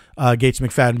fired Gates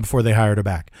McFadden before they hired her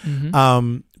back.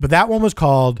 Mm-hmm. But that one was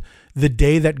called The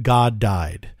Day That God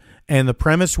Died. And the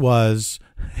premise was,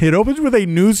 it opens with a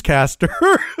newscaster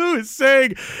who is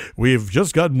saying, we've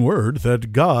just gotten word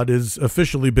that God has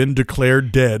officially been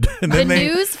declared dead. And The then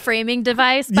news framing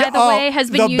device, by Yeah, the way,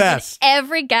 has been the used best. in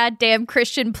every goddamn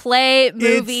Christian play,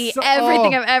 movie,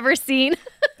 everything I've ever seen.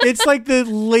 It's like the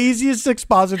laziest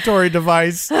expository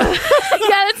device. Yeah,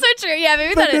 that's so true. Yeah,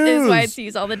 maybe that is why news. it's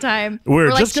used all the time. We're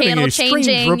or like just getting channel a strange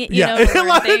changing, yeah, or a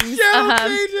lot of things. channel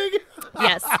changing.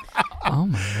 Yes. Oh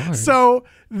my Lord. So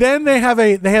then they have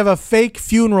a fake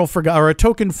funeral for God, or a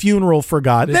token funeral for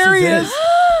God. There he is.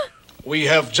 We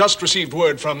have just received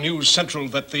word from News Central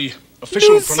that the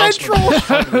official News pronouncement Central. has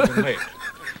finally been made.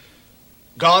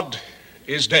 God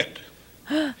is dead.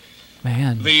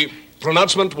 Man. The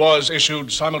pronouncement was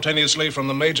issued simultaneously from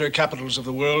the major capitals of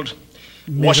the world: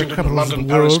 Washington, capitals of London,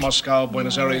 the Paris, world. Moscow,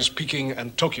 Buenos Aires, Peking,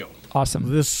 and Tokyo.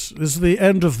 Awesome. This is the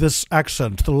end of this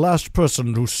accent. The last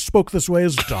person who spoke this way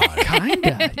has died.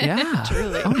 Kinda. Yeah.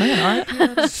 Truly. Oh man. All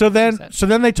right. So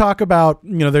then they talk about,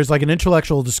 there's like an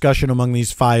intellectual discussion among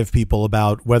these 5 people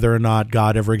about whether or not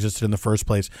God ever existed in the first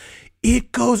place.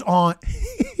 It goes on.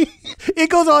 It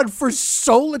goes on for it's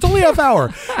only half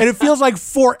hour, and it feels like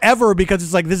forever because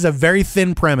it's like this is a very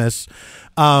thin premise.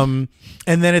 And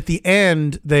then at the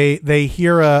end, they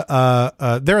hear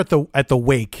they're at the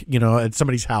wake, at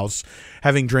somebody's house,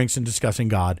 having drinks and discussing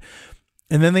God,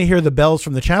 and then they hear the bells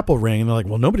from the chapel ring, and they're like,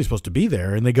 "Well, nobody's supposed to be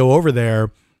there," and they go over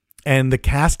there, and the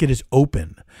casket is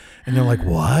open, and they're like,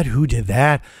 "What? Who did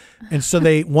that?" And so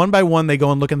they one by one they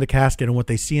go and look in the casket, and what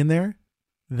they see in there,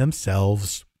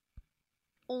 themselves.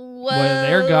 Whoa. What,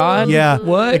 their God? Yeah.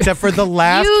 What? Except for the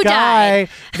last You guy,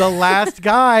 the last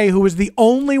guy who was the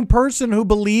only person who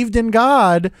believed in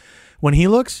God. When he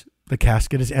looks, the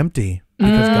casket is empty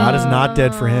because God is not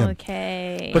dead for him.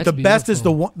 Okay. But That's the best is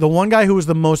the one guy who was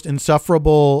the most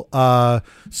insufferable,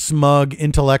 smug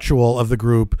intellectual of the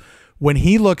group. When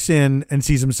he looks in and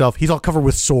sees himself, he's all covered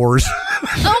with sores.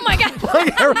 Oh my God.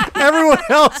 Like everyone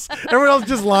else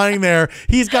just lying there.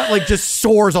 He's got like just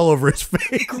sores all over his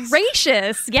face.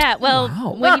 Gracious. Yeah. Well,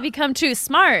 Wow. when you become too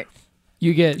smart,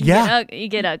 You get you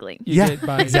get ugly. you Yeah, get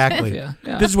by exactly. Yeah.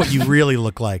 Yeah. This is what you really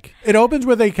look like. It opens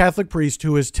with a Catholic priest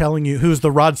who is telling you, who's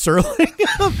the Rod Serling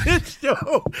of this show,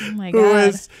 Oh my who God.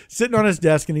 is sitting on his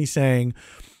desk and he's saying,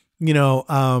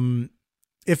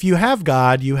 if you have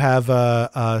God, you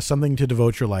have something to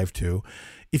devote your life to.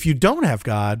 If you don't have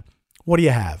God, what do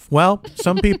you have? Well,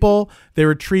 some people, they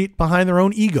retreat behind their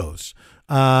own egos.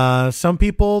 Some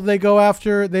people, they go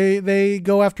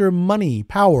after money,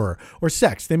 power, or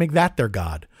sex. They make that their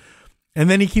God. And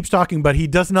then he keeps talking, but he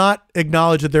does not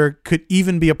acknowledge that there could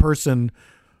even be a person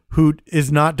who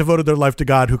is not devoted their life to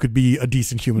God who could be a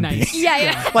decent human being.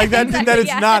 Yeah. Like that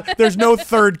it's not, there's no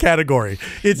third category.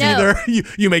 It's either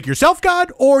you make yourself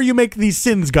God or you make these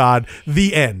sins God,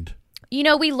 the end. You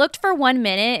know, we looked for 1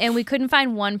 minute and we couldn't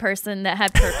find one person that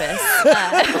had purpose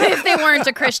if they weren't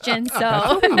a Christian. So That's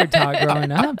what we were taught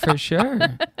growing up, for sure.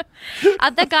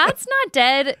 The God's not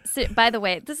dead. So, by the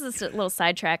way, this is a little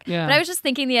sidetrack. Yeah. But I was just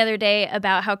thinking the other day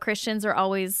about how Christians are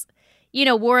always,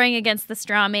 warring against the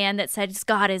straw man that says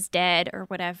God is dead or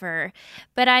whatever.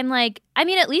 But I'm like, I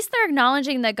mean, at least they're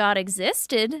acknowledging that God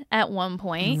existed at one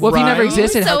point. Well, if he never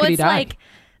existed, how could he die? Like,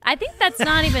 I think that's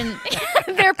not even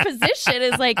their position.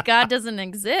 Is like God doesn't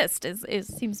exist. It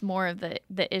seems more of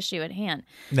the issue at hand.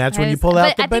 And that's when you pull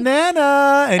out the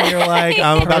banana and you're like,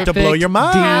 I'm about to blow your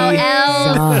mind.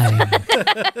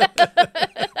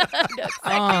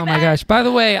 Oh my gosh! By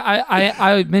the way,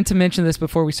 I meant to mention this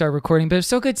before we started recording, but it was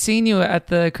so good seeing you at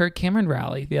the Kirk Cameron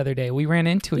rally the other day. We ran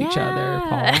into each other,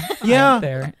 Paul. Yeah.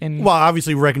 There. And well,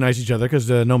 obviously we recognize each other because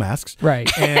no masks.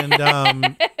 Right.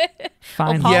 And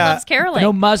Paul loves caroling.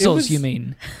 No muzzles, you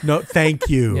mean? No, thank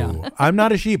you. Yeah. I'm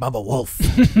not a sheep. I'm a wolf.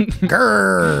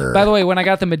 Grrr. By the way, when I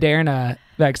got the Moderna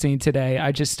vaccine today,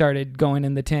 I just started going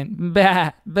in the tent,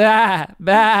 bah, bah,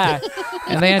 bah,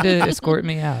 and they had to escort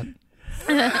me out.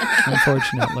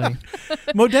 Unfortunately,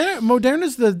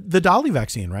 Moderna's the Dolly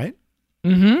vaccine, right?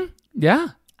 Mm-hmm. Yeah,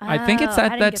 I think it's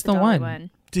that. That's the one.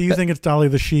 Do you think it's Dolly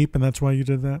the sheep, and that's why you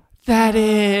did that? That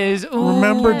is. Ooh,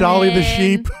 remember Dolly the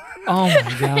sheep? Oh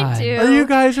my god! I do. Are you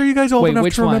guys old enough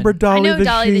to remember Dolly the sheep? I know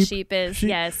Dolly the sheep is.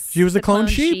 Yes, she was the clone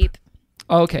sheep.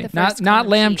 Okay, not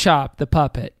Lamb Chop, the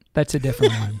puppet. That's a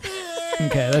different one.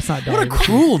 Okay, that's not Dolly. What a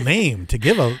cruel name to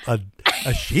give a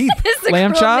sheep.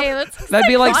 Lamb Chop? That'd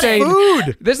be like saying,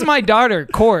 food. This is my daughter,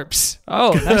 Corpse.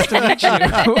 Oh, nice to meet you.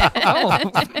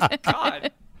 Oh,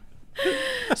 God.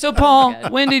 So, Paul,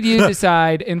 when did you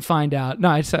decide and find out?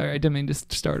 No, sorry, I didn't mean to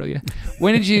startle you.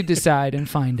 When did you decide and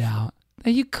find out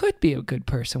that you could be a good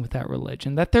person without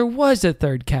religion, that there was a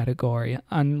third category,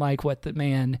 unlike what the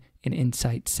man in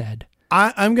Insight said?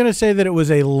 I'm going to say that it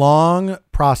was a long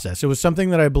process. It was something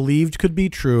that I believed could be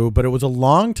true, but it was a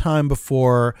long time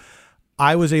before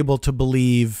I was able to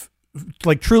believe,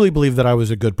 like truly believe that I was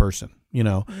a good person,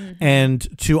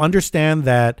 and to understand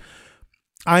that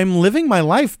I'm living my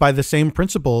life by the same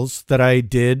principles that I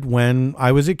did when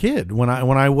I was a kid.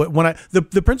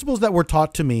 The principles that were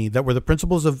taught to me, that were the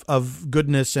principles of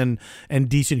goodness and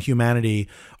decent humanity,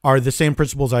 are the same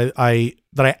principles that I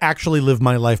actually live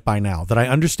my life by now. That I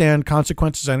understand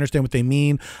consequences, I understand what they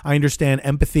mean, I understand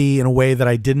empathy in a way that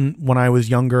I didn't when I was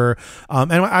younger.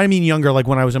 And I mean younger, like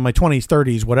when I was in my 20s,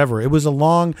 30s, whatever. It was a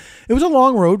long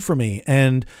road for me,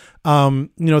 and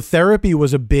therapy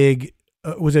was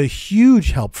was a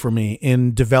huge help for me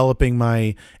in developing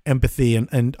my empathy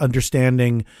and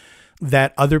understanding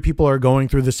that other people are going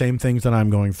through the same things that I'm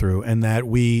going through, and that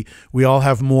we all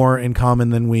have more in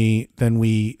common than we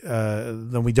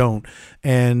don't,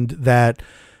 and that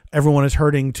everyone is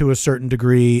hurting to a certain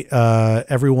degree.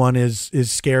 Everyone is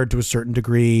scared to a certain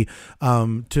degree,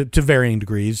 to varying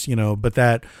degrees, but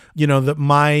that, that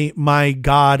my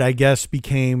God, I guess,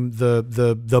 became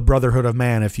the brotherhood of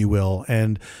man, if you will,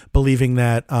 and believing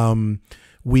that,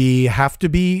 we have to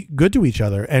be good to each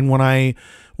other. And when I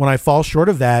fall short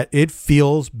of that, it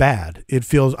feels bad.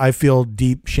 I feel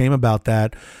deep shame about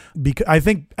that. Because I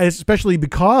think, especially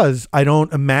because I no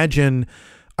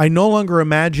longer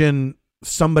imagine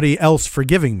somebody else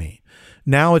forgiving me.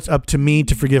 Now it's up to me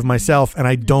to forgive myself, and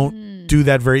I don't do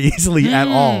that very easily at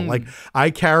all. Like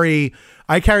I carry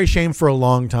shame for a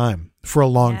long time,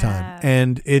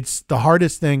 and it's the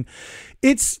hardest thing.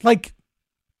 It's like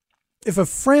if a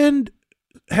friend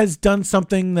has done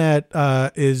something that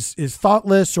is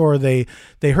thoughtless, or they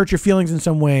hurt your feelings in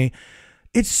some way,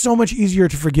 it's so much easier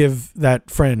to forgive that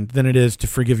friend than it is to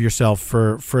forgive yourself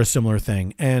for a similar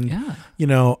thing. And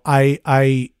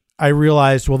I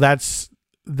realized, well, that's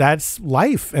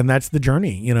life, and that's the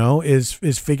journey,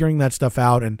 is figuring that stuff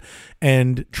out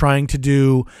and trying to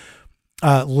do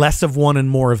less of one and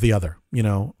more of the other,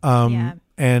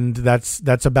 and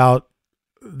that's about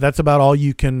all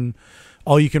you can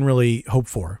really hope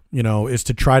for, is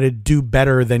to try to do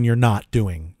better than you're not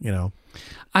doing,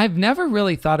 I've never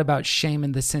really thought about shame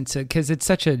in the sense of, because it's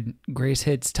such a Grace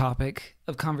Hits topic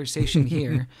of conversation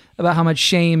here about how much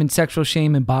shame and sexual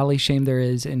shame and bodily shame there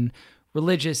is in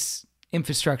religious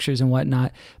infrastructures and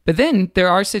whatnot. But then there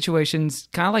are situations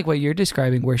kind of like what you're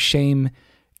describing where shame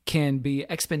can be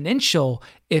exponential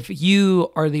if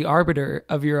you are the arbiter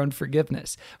of your own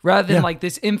forgiveness, rather than like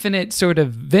this infinite sort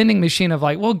of vending machine of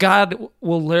like, well, God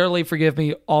will literally forgive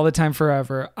me all the time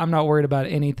forever. I'm not worried about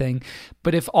anything.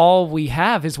 But if all we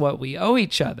have is what we owe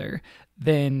each other,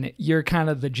 then you're kind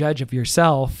of the judge of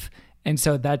yourself. And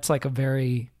so that's like a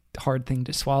very hard thing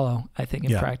to swallow, I think,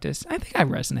 in practice. I think I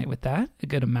resonate with that a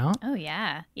good amount. Oh,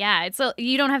 yeah. Yeah.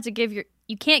 You don't have to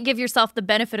you can't give yourself the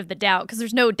benefit of the doubt because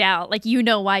there's no doubt. Like, you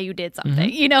know why you did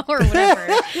something, or whatever.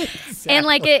 Exactly. And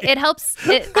like, it helps.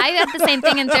 I had the same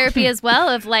thing in therapy as well,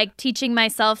 of like teaching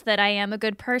myself that I am a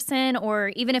good person, or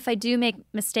even if I do make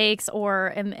mistakes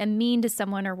or am mean to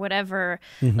someone or whatever,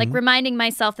 like reminding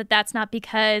myself that that's not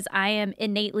because I am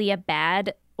innately a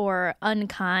bad or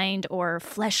unkind or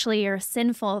fleshly or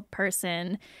sinful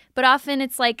person, but often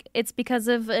it's because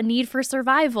of a need for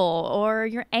survival, or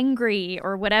you're angry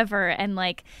or whatever, and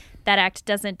like that act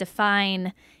doesn't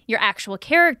define your actual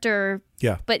character.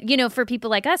 Yeah. But for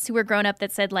people like us who were grown up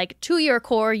that said like to your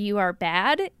core you are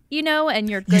bad, and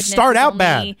your goodness you start out only,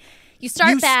 bad. You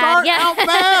start bad. Out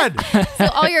bad. So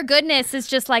all your goodness is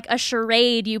just like a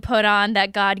charade you put on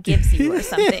that God gives you or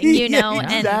something,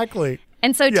 Exactly.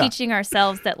 And so teaching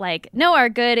ourselves that like, no, our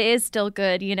good is still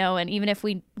good, and even if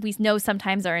we know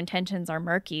sometimes our intentions are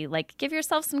murky, like give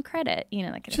yourself some credit, that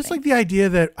kind of just thing. like the idea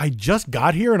that I just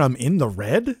got here and I'm in the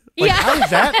red. Like, how is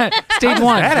that? Stage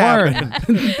one. That happen?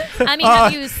 I mean,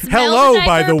 have you smelled hello, the diaper,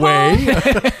 by the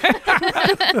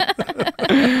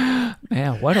Paul? way.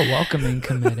 Man, what a welcoming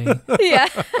committee. Yeah.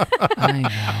 I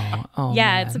know. Oh,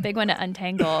 yeah, man. it's a big one to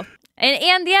untangle.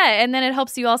 And then it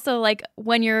helps you also, like,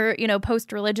 when you're,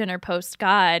 post-religion or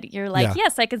post-God, you're like,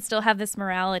 yes, I can still have this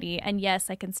morality, and yes,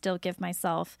 I can still give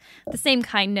myself the same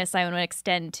kindness I want to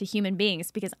extend to human beings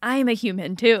because I'm a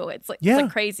human too. It's like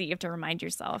crazy. You have to remind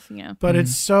yourself, But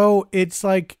it's just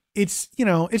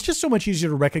so much easier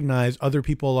to recognize other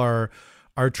people are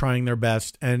trying their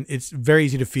best, and it's very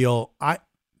easy to feel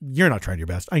you're not trying your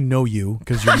best. I know you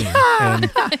because you're me,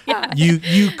 and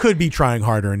you could be trying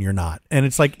harder and you're not. And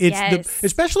it's like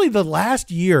especially the last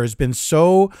year has been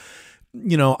so.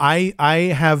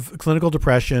 I have clinical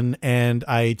depression and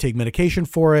I take medication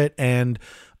for it, and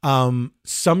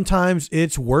sometimes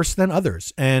it's worse than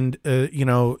others. And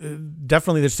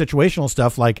definitely there's situational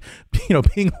stuff like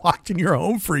being locked in your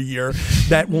home for a year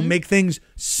that will make things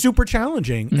super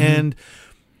challenging. And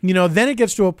then it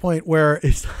gets to a point where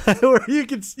it's where you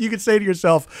could say to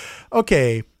yourself,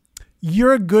 okay,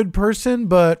 you're a good person,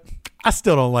 but I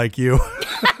still don't like you.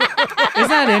 Isn't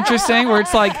that interesting? Where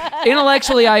it's like,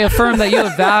 intellectually, I affirm that you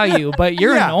have value, but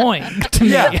you're annoying to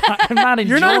me. I'm not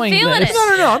enjoying this.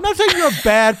 No. I'm not saying you're a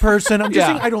bad person. I'm just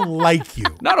saying I don't like you.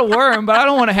 Not a worm, but I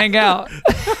don't want to hang out.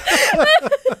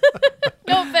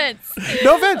 No offense.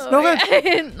 No offense. None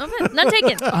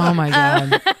taken. Oh my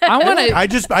God. I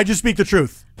just speak the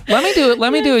truth.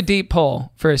 Let me do a deep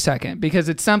poll for a second, because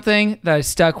it's something that has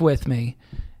stuck with me,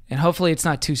 and hopefully it's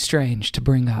not too strange to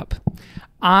bring up.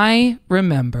 I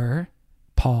remember,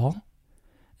 Paul,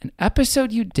 an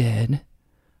episode you did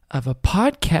of a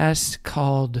podcast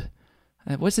called,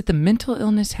 was it the Mental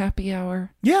Illness Happy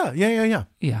Hour? Yeah.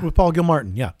 With Paul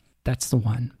Gilmartin. Yeah. That's the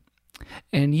one.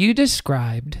 And you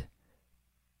described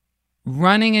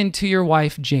running into your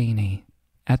wife, Janie,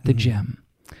 at the gym.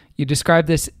 You described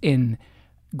this in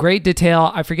great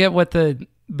detail. I forget what the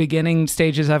beginning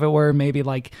stages of it were. Maybe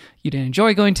like you didn't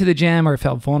enjoy going to the gym or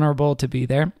felt vulnerable to be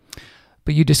there.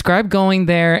 But you described going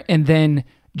there and then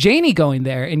Janie going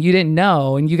there, and you didn't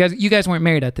know. And you guys weren't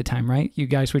married at the time, right? You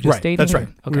guys were just dating? That's right.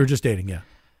 Okay. We were just dating, yeah.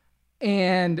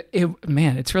 And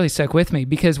it's really stuck with me,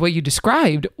 because what you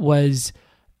described was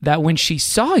that when she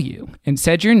saw you and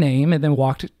said your name and then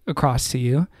walked across to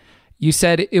you, you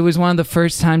said it was one of the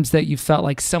first times that you felt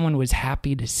like someone was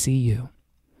happy to see you.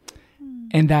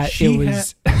 And that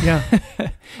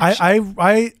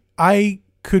I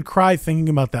could cry thinking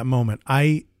about that moment.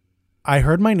 I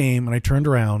heard my name and I turned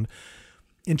around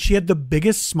and she had the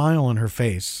biggest smile on her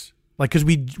face, like, because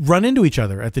we'd run into each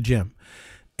other at the gym.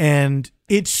 And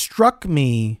it struck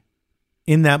me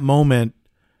in that moment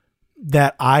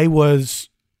that I was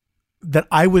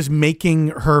making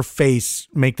her face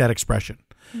make that expression.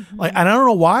 Mm-hmm. Like, and I don't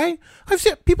know why. I've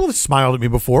seen people have smiled at me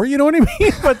before, you know what I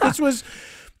mean? But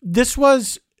this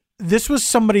was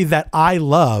somebody that I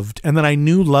loved and that I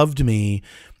knew loved me.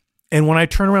 And when I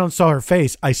turned around and saw her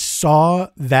face, I saw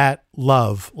that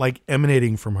love like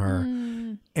emanating from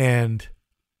her. And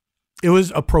it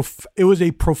was a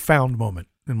profound moment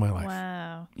in my life.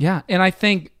 Wow. Yeah. And I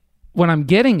think what I'm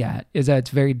getting at is that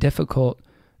it's very difficult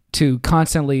to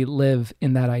constantly live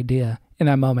in that idea. in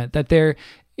that moment. That there,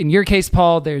 in your case,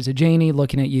 Paul, there's a Janie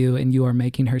looking at you and you are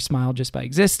making her smile just by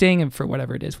existing, and for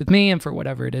whatever it is with me and for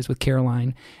whatever it is with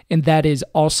Caroline. And that is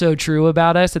also true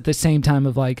about us at the same time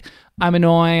of like, I'm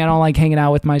annoying, I don't like hanging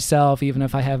out with myself, even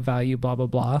if I have value, blah, blah,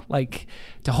 blah. Like,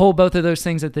 to hold both of those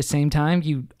things at the same time,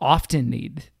 you often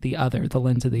need the other, the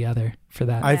lens of the other for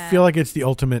that. I feel like it's the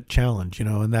ultimate challenge,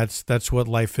 and that's what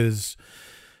life is.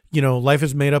 Life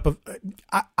is made up of.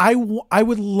 I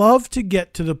would love to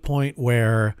get to the point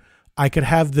where I could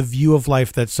have the view of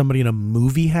life that somebody in a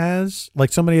movie has,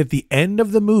 like somebody at the end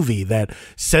of the movie that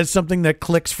says something that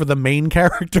clicks for the main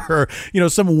character.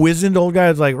 Some wizened old guy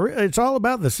is like, it's all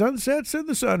about the sunsets and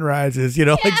the sunrises,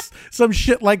 like some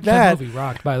shit like that. That movie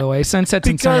rocked, by the way. Sunsets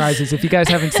and Sunrises. If you guys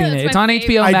haven't seen it, it's on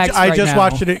HBO Max. I right just now.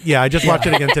 watched it. Yeah, I just watched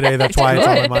it again today. That's why it's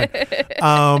on my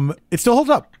mind. It still holds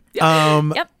up.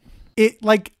 It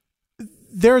like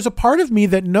there's a part of me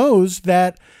that knows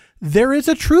that there is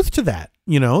a truth to that.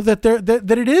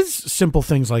 That it is simple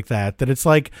things like that. That it's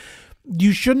like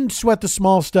you shouldn't sweat the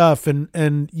small stuff,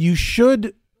 and you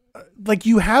should, like,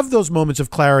 you have those moments of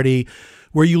clarity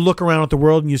where you look around at the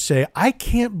world and you say, I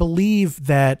can't believe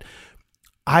that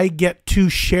I get to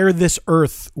share this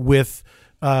earth with,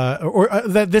 or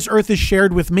that this earth is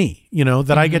shared with me.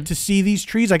 That I get to see these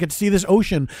trees, I get to see this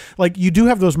ocean. Like, you do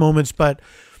have those moments, but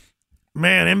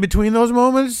man, in between those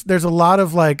moments, there's a lot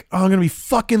of like, oh, I'm going to be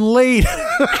fucking late.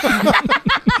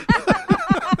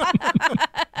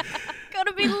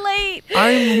 Gonna be late.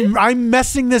 I'm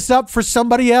messing this up for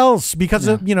somebody else because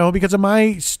of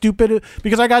my stupid,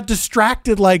 because I got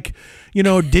distracted, like,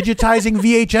 digitizing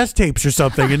VHS tapes or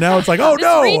something. And now it's like, oh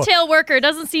no. This retail worker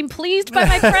doesn't seem pleased by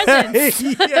my presence.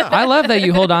 Yeah. I love that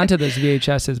you hold on to those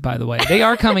VHSs, by the way. They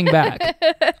are coming back.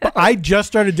 I just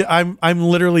started, I'm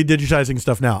literally digitizing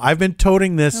stuff now. I've been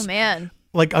toting this. Oh man.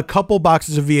 Like a couple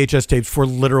boxes of VHS tapes for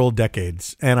literal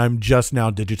decades, and I'm just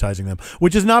now digitizing them,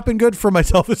 which has not been good for my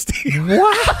self-esteem.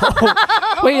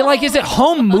 Wow. Wait, like, is it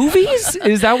home movies?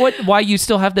 Is that why you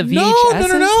still have the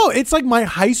VHS? No. It's like my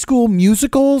high school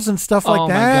musicals and stuff like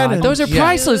that. God. And those are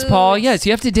priceless, Paul. Yes,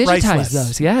 you have to digitize priceless.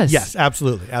 those. Yes. Yes,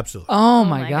 absolutely. Oh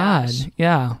my God. Gosh.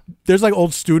 Yeah. There's like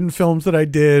old student films that I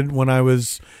did when I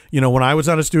was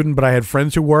not a student, but I had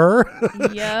friends who were.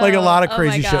 Like a lot of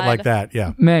crazy shit like that.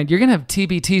 Yeah. Man, you're going to have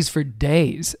TBTs for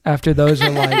days after those are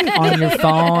like on your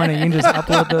phone and you can just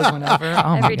upload those whenever.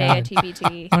 Oh Every my day God. a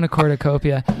TBT. On a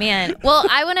cornucopia. Man, well,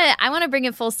 I want to bring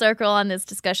it full circle on this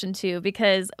discussion too,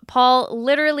 because Paul,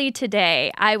 literally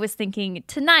today, I was thinking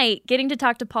tonight, getting to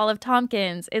talk to Paul of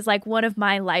Tompkins is like one of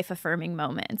my life affirming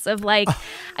moments of like,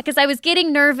 because I was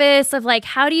getting nervous of like,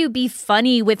 how do you be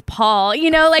funny with Paul?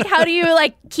 Like how do you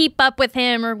like keep up with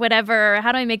him or whatever?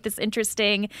 How do I make this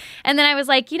interesting? And then I was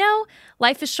like,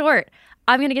 life is short.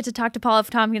 I'm going to get to talk to Paul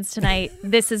of Tompkins tonight.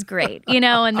 This is great,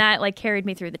 and that like carried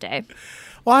me through the day.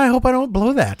 Well, I hope I don't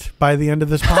blow that by the end of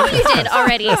this podcast. You did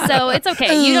already, so it's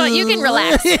okay. You can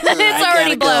relax. It's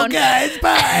already blown. Guys,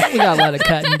 bye. We got a lot of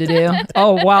cutting to do.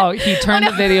 Oh, wow. He turned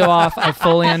the video off. I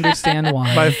fully understand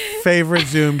why. My favorite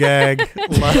Zoom gag.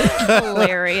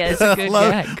 Hilarious. Good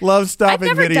gag. Love stopping I've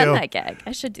never video. done that gag.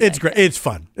 I should do It's that great. gag. It's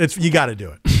fun. You got to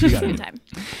do it. You got to do it. Time.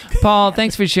 Paul,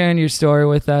 thanks for sharing your story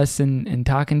with us and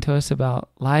talking to us about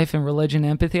life and religion,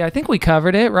 empathy. I think we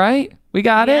covered it, right? We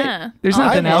got Yeah. it. There's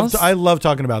nothing else. I love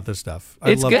talking about this stuff. I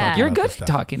It's love good. talking You're about good this at stuff.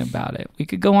 talking about it. We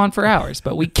could go on for hours,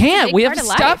 but we can't. Big We have part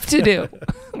of stuff to do.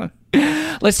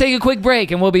 Let's take a quick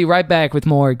break, and we'll be right back with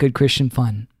more Good Christian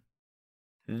Fun.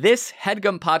 This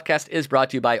HeadGum podcast is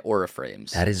brought to you by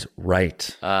Auraframes. That is right.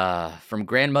 From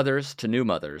grandmothers to new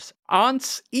mothers,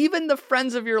 aunts, even the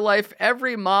friends of your life,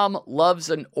 every mom loves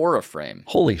an Auraframe.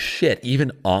 Holy shit,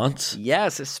 even aunts?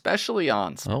 Yes, especially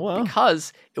aunts. Oh, wow.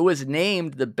 Because it was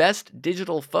named the best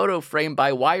digital photo frame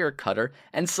by Wirecutter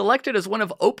and selected as one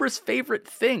of Oprah's favorite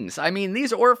things. I mean,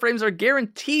 these Auraframes are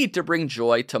guaranteed to bring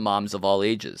joy to moms of all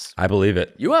ages. I believe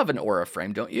it. You have an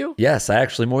Auraframe, don't you? Yes, I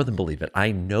actually more than believe it.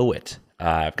 I know it.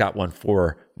 I've got one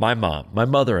for my mom, my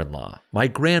mother-in-law, my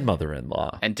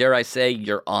grandmother-in-law. And dare I say,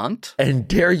 your aunt? And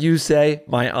dare you say,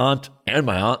 my aunt and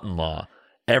my aunt-in-law.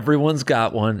 Everyone's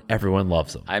got one. Everyone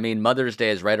loves them. I mean, Mother's Day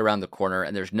is right around the corner,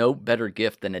 and there's no better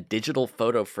gift than a digital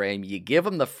photo frame. You give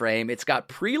them the frame. It's got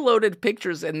preloaded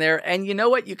pictures in there, and you know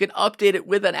what? You can update it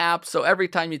with an app, so every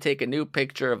time you take a new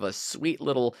picture of a sweet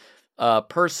little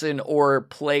person or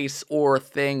place or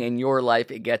thing in your life,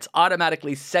 it gets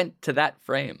automatically sent to that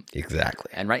frame.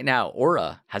 Exactly. And right now,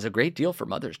 Aura has a great deal for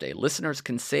Mother's Day. Listeners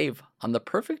can save on the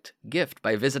perfect gift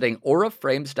by visiting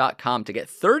auraframes.com to get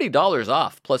 $30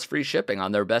 off plus free shipping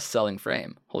on their best-selling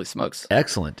frame. Holy smokes.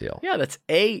 Excellent deal. Yeah, that's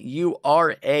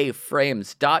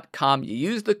auraframes.com. You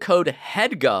use the code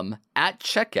HEADGUM at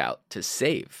checkout to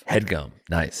save. Headgum.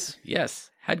 Nice.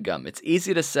 Yes. HEADGUM. It's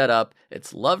easy to set up.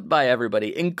 It's loved by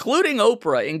everybody, including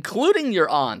Oprah, including your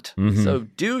aunt. Mm-hmm. So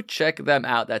do check them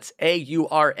out. That's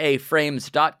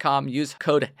auraframes.com. Use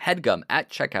code HEADGUM at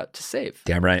checkout to save.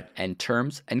 Damn right. And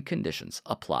terms and conditions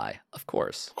apply, of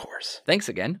course. Of course. Thanks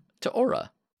again to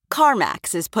Aura.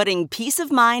 CarMax is putting peace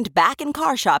of mind back in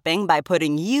car shopping by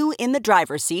putting you in the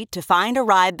driver's seat to find a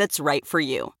ride that's right for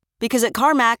you. Because at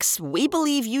CarMax, we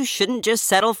believe you shouldn't just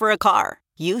settle for a car.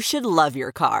 You should love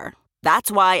your car.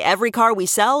 That's why every car we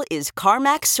sell is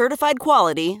CarMax certified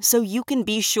quality, so you can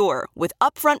be sure with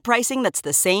upfront pricing that's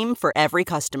the same for every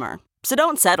customer. So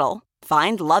don't settle.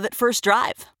 Find love at first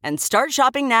drive and start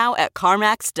shopping now at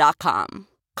CarMax.com.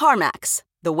 CarMax,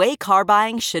 the way car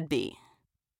buying should be.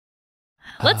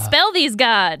 Let's spell these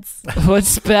gods. Let's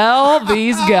spell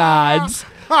these gods.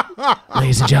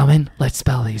 Ladies and gentlemen, let's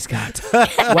spell these gods.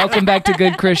 Welcome back to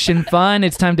Good Christian Fun.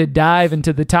 It's time to dive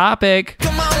into the topic.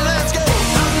 Come on, let's go.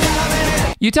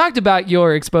 You talked about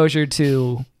your exposure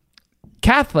to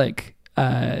Catholic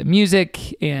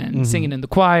music and singing in the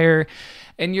choir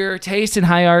and your taste in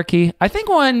hierarchy. I think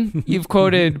one you've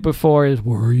quoted before is,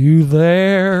 "Were you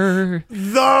there?"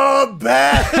 The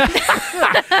best.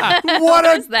 What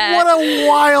a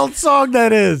wild song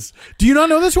that is. Do you not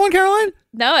know this one, Caroline?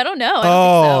 No, I don't know. I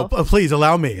don't think so. Please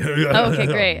allow me. Okay,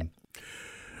 great.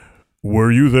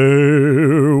 Were you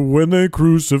there when they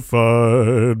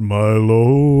crucified my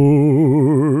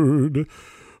Lord?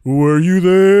 Were you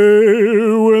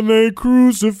there when they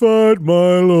crucified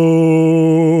my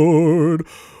Lord?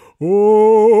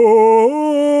 Oh,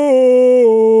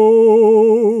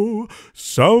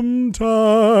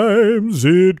 sometimes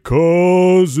it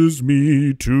causes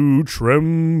me to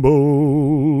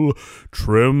tremble,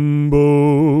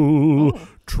 tremble,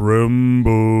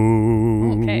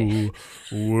 tremble. Okay.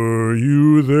 Were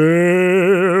you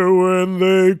there when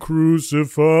they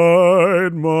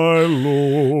crucified my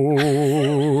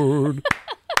Lord?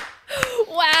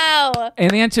 Wow.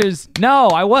 And the answer is no,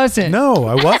 I wasn't. No,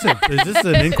 I wasn't. Is this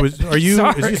an inquisition? Are you?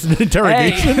 Sorry. Is this an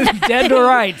interrogation? Hey, dead to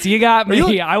rights. You got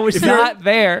me. I was not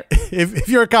there. If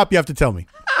you're a cop, you have to tell me.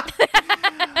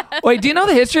 Wait, do you know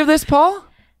the history of this, Paul?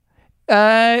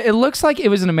 It looks like it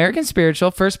was an American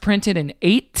spiritual, first printed in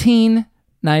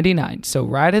 1899. So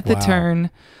right at the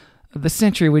turn of the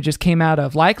century we just came out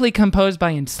of. Likely composed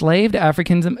by enslaved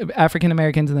African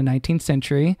Americans in the 19th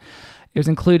century. It was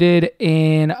included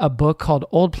in a book called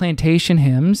Old Plantation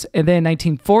Hymns. And then in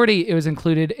 1940, it was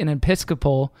included in an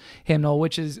Episcopal hymnal,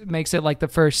 which makes it like the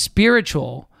first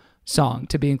spiritual song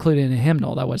to be included in a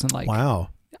hymnal. That wasn't like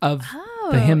of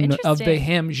the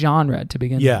hymn genre to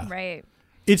begin with. Right.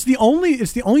 It's the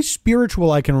only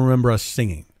spiritual I can remember us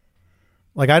singing.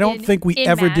 Like I don't think we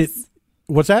ever Mass. did.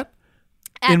 What's that?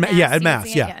 At Mass. At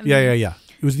Mass. Yeah.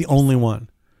 It was the only one.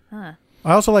 Huh.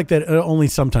 I also like that it only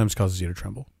sometimes causes you to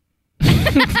tremble.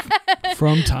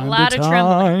 From time A lot to of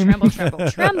time.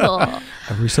 tremble.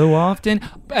 Every so often.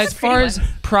 As far as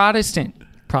Protestant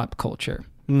pop culture,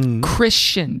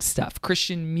 Christian stuff,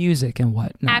 Christian music and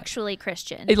whatnot. Actually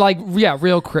Christian.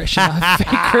 Real Christian. Not fake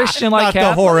Christian like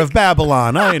Not the whore of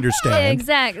Babylon, I understand.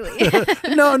 Exactly.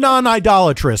 No,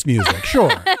 non-idolatrous music,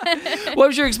 sure. What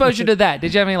was your exposure to that?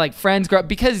 Did you have any like friends grow up?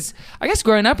 Because I guess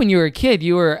growing up when you were a kid,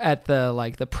 you were at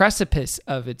the precipice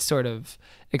of its sort of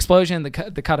explosion, the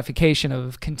codification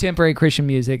of contemporary Christian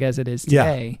music as it is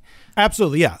today. Yeah.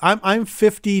 Absolutely, yeah. I'm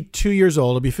 52 years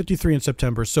old. I'll be 53 in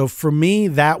September. So for me,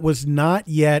 that was not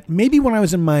yet. Maybe when I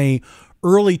was in my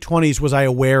early 20s was I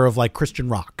aware of like Christian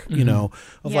rock, you know,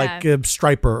 of like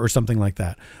Striper or something like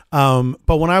that.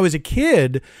 But when I was a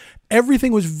kid,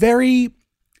 everything was very,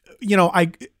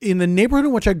 in the neighborhood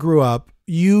in which I grew up,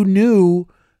 you knew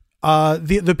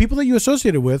the people that you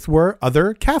associated with were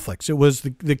other Catholics. It was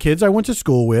the kids I went to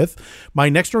school with. My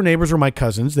next door neighbors were my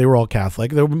cousins. They were all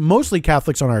Catholic. They were mostly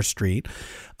Catholics on our street.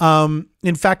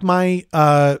 In fact,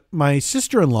 my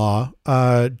sister-in-law,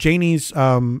 Janie's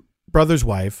brother's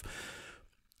wife,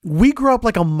 we grew up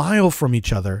like a mile from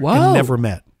each other and never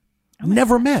met.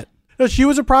 Never met. She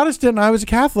was a Protestant and I was a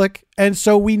Catholic, and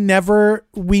so we never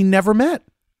met.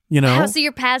 Wow, so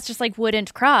your paths just like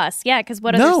wouldn't cross. Yeah, because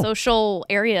what other social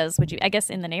areas would you, I guess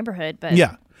in the neighborhood, but.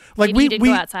 Yeah. Like maybe you did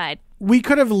go outside. We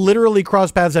could have literally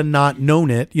crossed paths and not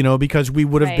known it, because we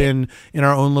would have been in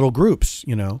our own little groups,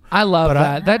 I love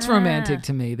that. That's romantic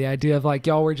to me. The idea of like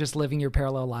y'all were just living your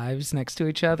parallel lives next to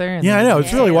each other. And I know.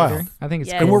 It's really wild. I think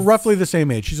it's cool. And we're roughly the same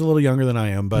age. She's a little younger than I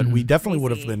am, but we definitely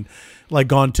would have been like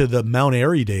gone to the Mount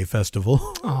Airy Day Festival.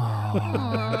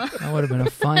 That would have been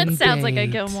a fun That sounds like a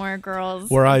date. Gilmore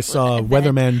Girls. Where I saw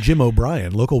weatherman Jim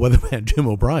O'Brien, local weatherman Jim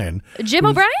O'Brien. Jim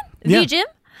O'Brien? Yeah. The Jim?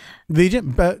 The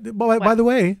Jim. By the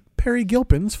way, Perry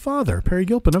Gilpin's father, Perry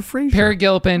Gilpin of Frasier. Perry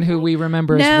Gilpin, who we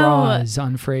remember as Roz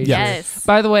on Frasier. Yes.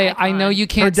 By the way, I know you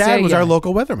can't say Her dad was yet. our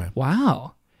local weatherman.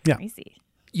 Wow. Yeah. Crazy.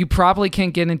 You probably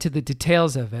can't get into the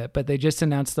details of it, but they just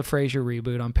announced the Frasier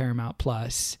reboot on Paramount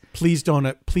Plus. Please don't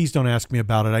ask me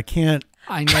about it. I can't.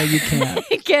 I know you can't.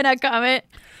 I cannot comment.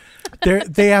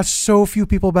 They asked so few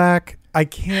people back. I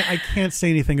can't say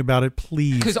anything about it,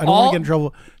 please. Because I don't want to get in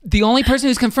trouble. The only person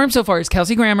who's confirmed so far is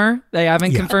Kelsey Grammer. They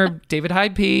haven't confirmed David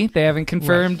Hyde P. They haven't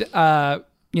confirmed,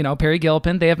 Perry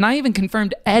Gilpin. They have not even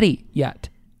confirmed Eddie yet,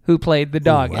 who played the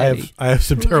dog. Eddie. I have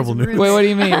some terrible news. Wait, what do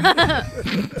you mean?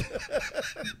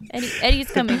 Eddie's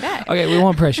coming back. Okay, we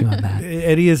won't press you on that.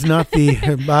 Eddie is not the.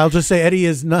 I'll just say Eddie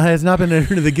has not been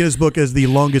entered into the Guinness Book as the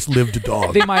longest lived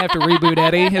dog. They might have to reboot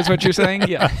Eddie, is what you're saying?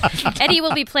 Yeah. Eddie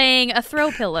will be playing a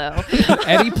throw pillow.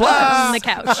 Eddie Plus on the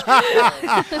couch.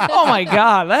 Oh my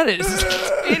God, that is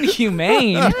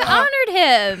inhumane. You honored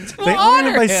him. They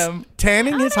honored him by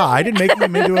tanning his hide and making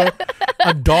him into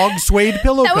a dog suede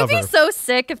pillow That cover. would be so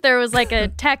sick if there was like a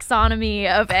taxonomy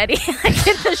of Eddie like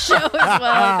in the show as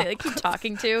well. They keep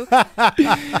talking to.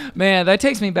 Man, that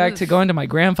takes me back to going to my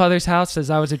grandfather's house as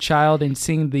I was a child and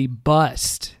seeing the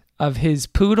bust of his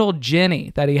poodle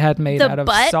Jenny that he had made out of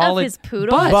butt solid of his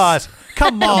poodle? Bust.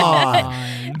 Come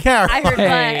on. Carol. I heard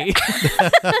Hey.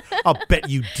 I'll bet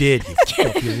you did, you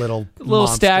filthy little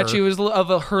monster. statue was of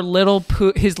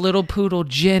his little poodle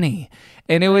Jenny.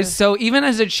 And it was so, even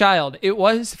as a child, it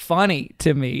was funny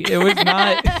to me. It was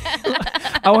not.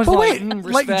 I was But like,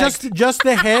 wait, like just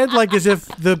the head, like as if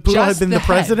the poodle had been the head.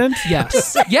 president?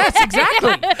 Yes. Yes,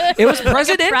 exactly. It was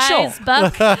presidential. Prize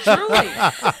buck. Truly.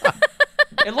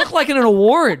 It looked like an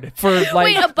award for like.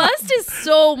 Wait, a bust is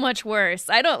so much worse.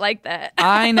 I don't like that.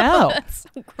 I know. That's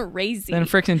so crazy. Than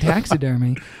frickin'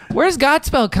 taxidermy. Where's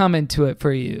Godspell come into it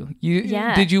for you?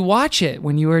 Did you watch it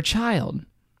when you were a child?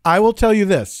 I will tell you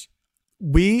this.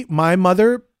 My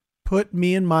mother put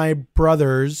me and my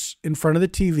brothers in front of the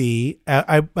TV.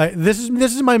 This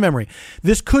is my memory.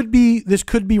 This could be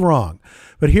wrong,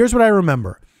 but here's what I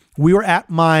remember. We were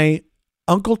at my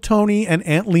Uncle Tony and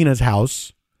Aunt Lena's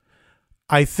house.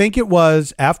 I think it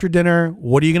was after dinner.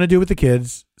 What are you going to do with the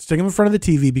kids? Stick them in front of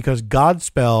the TV because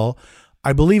Godspell,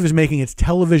 I believe, is making its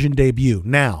television debut.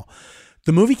 Now,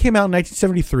 the movie came out in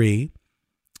 1973.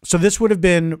 So this would have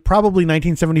been probably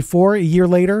 1974, a year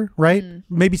later, right?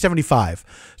 Maybe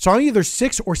 75. So I'm either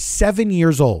 6 or 7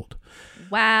 years old.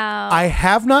 Wow. I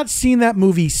have not seen that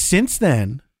movie since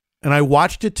then, and I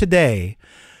watched it today.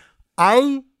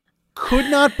 I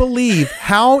could not believe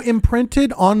how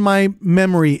imprinted on my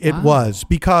memory it was,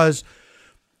 because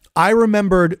I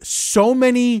remembered so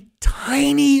many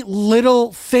tiny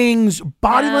little things,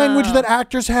 body language that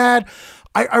actors had.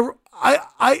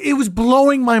 It was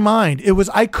blowing my mind.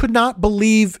 I could not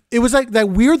believe, it was like that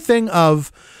weird thing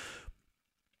of,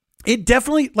 it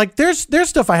definitely, like there's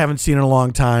stuff I haven't seen in a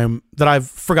long time that I've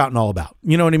forgotten all about.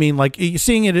 You know what I mean? Like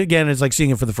seeing it again is like seeing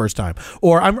it for the first time.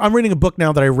 Or I'm reading a book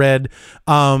now that I read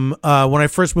when I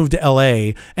first moved to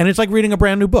LA, and it's like reading a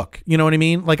brand new book. You know what I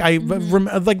mean? Like like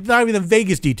not even the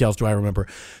vaguest details do I remember.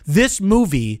 This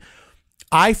movie,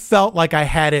 I felt like I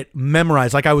had it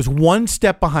memorized, like I was one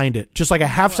step behind it, just like a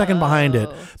half second behind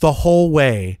it the whole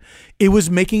way. It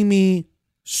was making me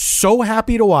so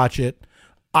happy to watch it.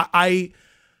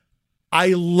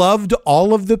 I loved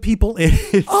all of the people in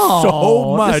it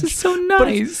so much. This is so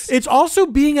nice. But it's also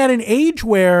being at an age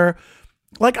where,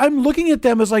 like, I'm looking at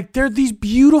them as like they're these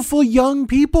beautiful young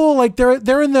people, like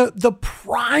they're in the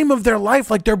prime of their life,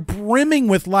 like they're brimming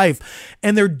with life,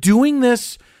 and they're doing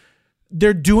this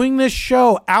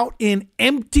show out in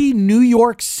empty New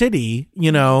York City,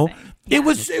 you know. Yeah. It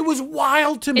was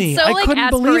wild to me. It's so I like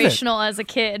couldn't believe it. aspirational as a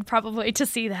kid, probably, to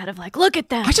see that of like, look at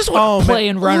them. I just want to play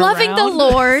and run loving around. the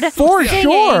Lord, for singing.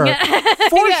 sure,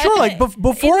 for sure. Like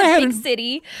before in I had the big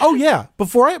city. Oh yeah,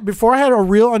 before I had a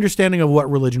real understanding of what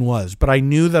religion was, but I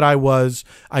knew that I was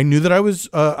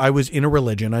in a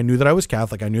religion. I knew that I was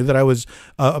Catholic. I knew that I was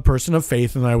a person of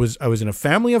faith, and I was in a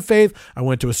family of faith. I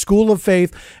went to a school of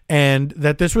faith, and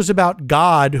that this was about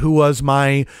God, who was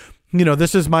my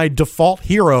this is my default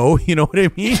hero. You know what I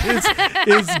mean?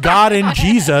 Is God and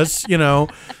Jesus, that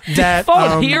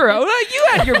default hero. You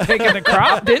had your pick in the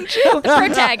crop, didn't you?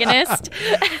 Protagonist.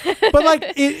 But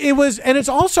like it was, and it's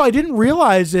also, I didn't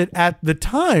realize it at the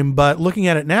time, but looking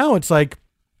at it now, it's like,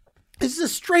 this is a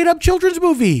straight up children's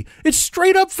movie. It's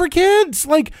straight up for kids,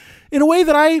 like in a way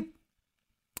that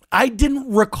I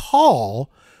didn't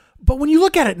recall. But when you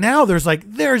look at it now, this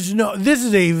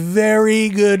is a very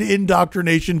good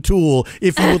indoctrination tool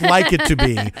if you would like it to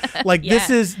be. Like this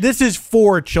is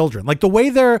for children. Like the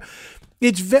way they're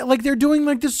doing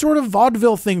like this sort of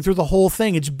vaudeville thing through the whole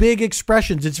thing. It's big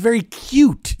expressions. It's very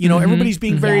cute. Everybody's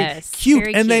being very cute.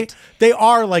 Very and cute. they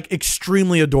are like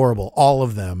extremely adorable, all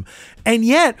of them. And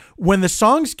yet when the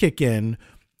songs kick in,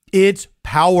 it's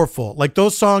powerful. Like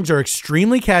those songs are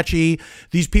extremely catchy.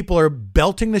 These people are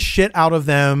belting the shit out of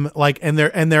them. Like, and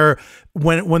they're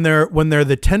when they're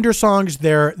the tender songs,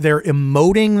 they're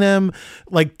emoting them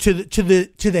like to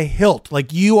the hilt.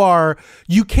 Like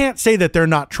you can't say that they're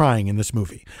not trying in this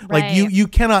movie. Right. Like you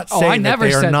cannot say I that never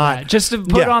they are said not. that. Just to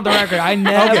put it on the record, I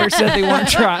never said they weren't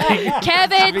trying.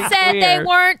 Kevin said they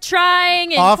weren't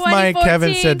trying in Off mic, 2014.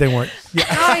 Kevin said they weren't.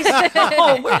 Yeah.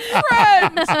 Oh, we're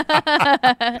friends.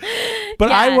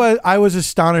 But I was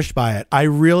astonished by it.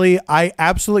 I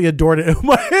absolutely adored it.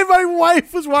 My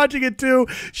wife was watching it too.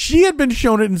 She had been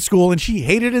shown it in school and she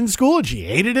hated it in school and she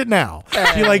hated it now.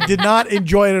 She did not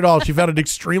enjoy it at all. She found it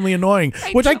extremely annoying,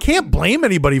 which I can't blame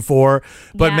anybody for.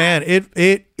 But man,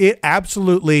 it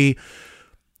absolutely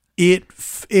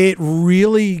it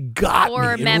really got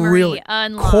Core me. memory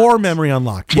unlocked. Core memory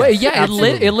unlocked. Yes, Well, yeah,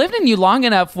 absolutely. it lived in you long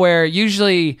enough where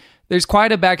usually there's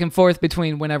quite a back and forth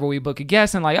between whenever we book a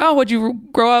guest and like, oh, what'd you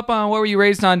grow up on? What were you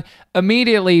raised on?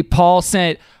 Immediately, Paul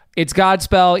sent, it's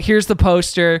Godspell. Here's the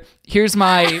poster. Here's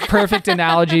my perfect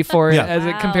analogy for it as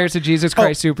it compares to Jesus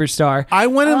Christ Superstar. I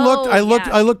went and looked.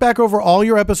 I looked back over all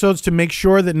your episodes to make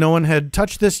sure that no one had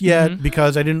touched this yet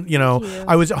because I didn't.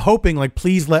 I was hoping like,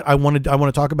 please I want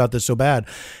to talk about this so bad,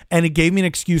 and it gave me an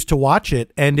excuse to watch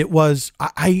it, and it was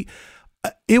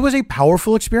it was a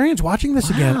powerful experience watching this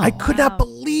again. I could not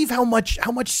believe how much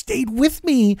stayed with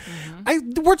me.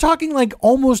 We're talking like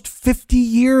almost 50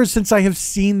 years since I have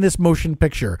seen this motion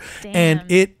picture. Damn. And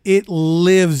it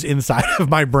lives inside of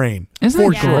my brain. Isn't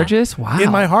that gorgeous? Wow.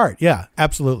 In my heart. Yeah,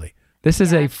 absolutely. This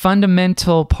is a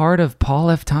fundamental part of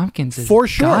Paul F. Tompkins' For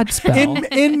sure. Godspell.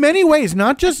 In many ways,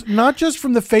 not just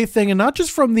from the faith thing and not just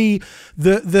from the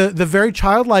very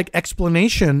childlike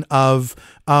explanation of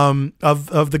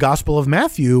the Gospel of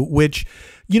Matthew, which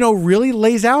really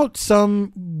lays out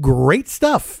some great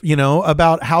stuff,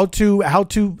 about how to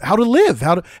live,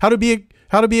 how to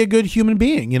be a good human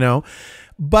being,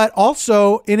 But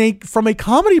also from a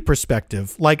comedy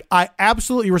perspective, like I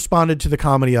absolutely responded to the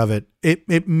comedy of it.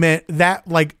 It meant that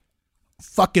like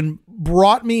fucking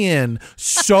brought me in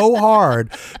so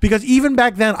hard because even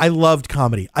back then I loved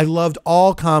comedy. I loved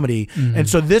all comedy. And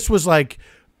so this was like,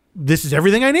 this is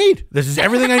everything I need. This is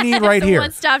everything I need right here.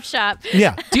 One-stop shop.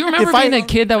 Yeah. Do you remember being a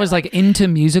kid that was like into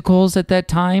musicals at that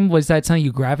time? Was that something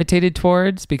you gravitated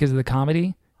towards because of the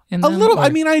comedy? A little. I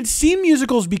mean, I'd seen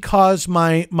musicals because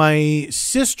my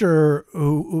sister,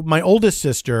 my oldest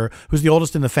sister, who's the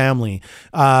oldest in the family,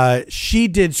 she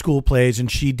did school plays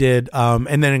and she did,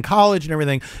 and then in college and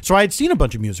everything. So I'd seen a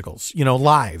bunch of musicals,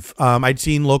 live. I'd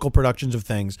seen local productions of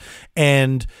things,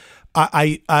 and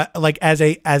I like as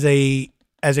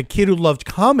a kid who loved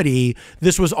comedy,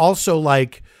 this was also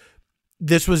like.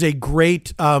 This was a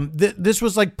great. This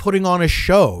was like putting on a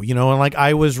show, and like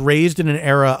I was raised in an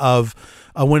era of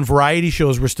when variety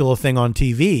shows were still a thing on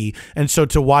TV, and so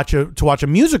to watch a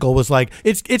musical was like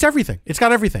it's everything. It's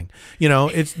got everything,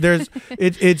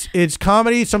 It's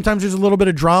comedy. Sometimes there's a little bit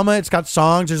of drama. It's got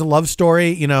songs. There's a love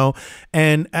story,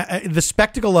 and the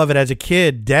spectacle of it as a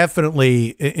kid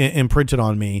definitely imprinted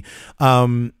on me.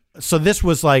 So this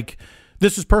was like.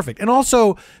 This is perfect. And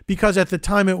also because at the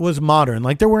time it was modern,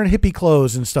 like they're wearing hippie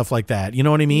clothes and stuff like that. You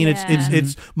know what I mean? Yeah.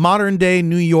 It's modern day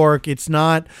New York. It's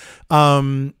not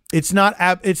as,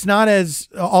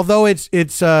 although it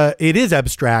is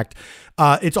abstract.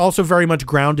 It's also very much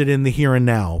grounded in the here and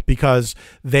now because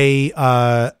they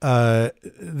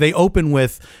open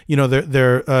with,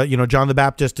 John the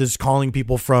Baptist is calling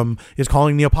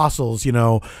the apostles,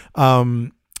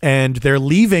 and they're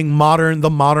leaving the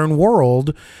modern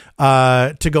world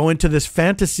to go into this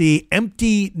fantasy,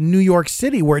 empty New York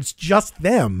City where it's just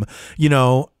them.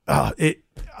 I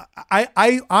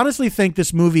honestly think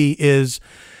this movie is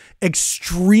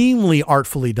extremely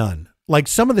artfully done. Like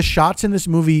some of the shots in this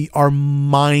movie are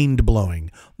mind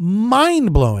blowing.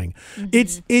 Mm-hmm.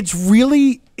 It's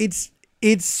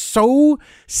so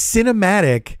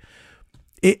cinematic.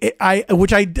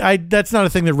 that's not a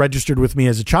thing that registered with me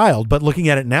as a child, but looking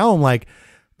at it now, I'm like,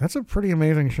 that's a pretty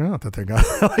amazing shot that they got.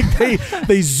 Like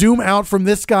they zoom out from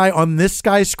this guy on this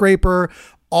skyscraper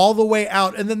all the way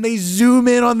out, and then they zoom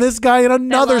in on this guy in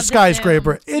another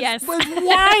skyscraper. It was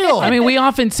wild. I mean, we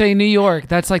often say New York.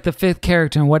 That's like the fifth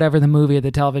character in whatever the movie or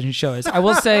the television show is. I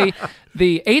will say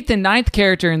the 8th and 9th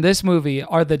character in this movie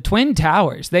are the Twin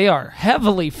Towers. They are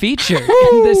heavily featured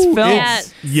in this film.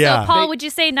 Yeah. So, Paul, would you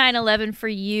say 9/11 for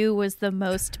you was the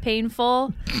most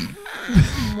painful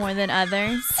more than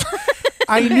others?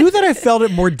 I knew that I felt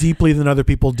it more deeply than other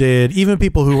people did, even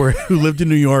people who lived in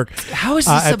New York. How is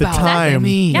this at the about time?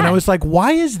 me? And I was like,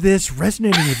 why is this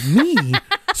resonating with me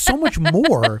so much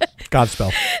more?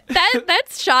 Godspell. That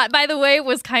shot, by the way,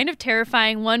 was kind of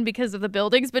terrifying. One, because of the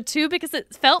buildings, but two, because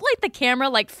it felt like the camera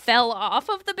like fell off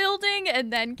of the building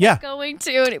and then kept going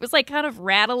too, and it was like kind of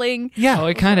rattling. Yeah,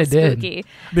 it kind of did. Spooky.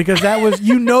 Because that was,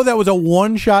 that was a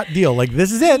one-shot deal. Like,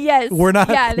 this is it. Yes. We're not.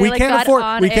 Yeah, we can't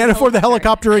afford the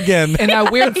helicopter again. And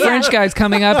that weird French guy's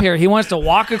coming up here. He wants to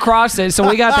walk across it, so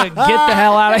we got to get the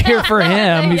hell out of here for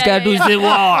him. He's got to do the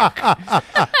walk.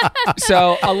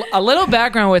 So a little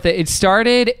background with it. It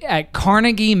started at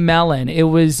Carnegie Mellon. It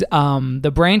was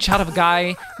the brainchild of a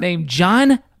guy named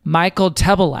John Michael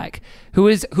Tebelek, who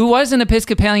was an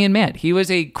Episcopalian man. He was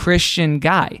a Christian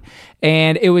guy.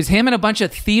 And it was him and a bunch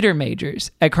of theater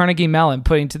majors at Carnegie Mellon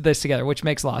putting this together, which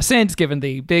makes a lot of sense given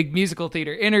the big musical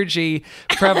theater energy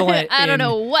prevalent. I don't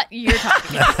know what you're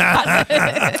talking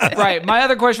about. Right. My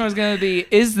other question was going to be,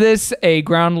 is this a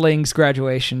groundlings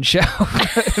graduation show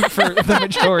for the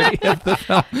majority of the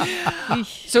film?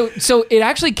 So it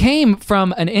actually came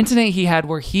from an incident he had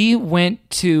where he went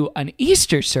to an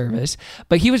Easter service,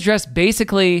 but he was dressed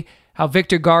basically how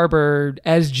Victor Garber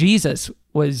as Jesus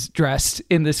was dressed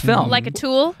in this film. Like a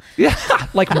tool? Yeah,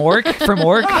 like Mork from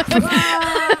Mork.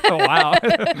 Oh, wow.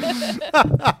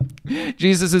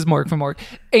 Jesus is Mork from Mork.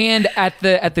 And at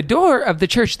the door of the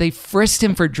church, they frisked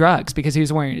him for drugs because he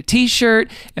was wearing a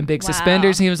t-shirt and big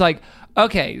suspenders. And he was like,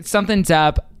 okay, something's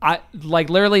up.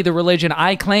 Literally the religion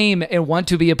I claim and want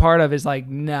to be a part of is like,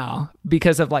 no,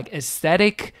 because of like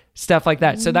aesthetic stuff like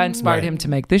that. So that inspired him to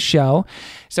make this show.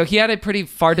 So he had it pretty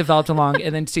far developed along.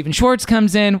 And then Stephen Schwartz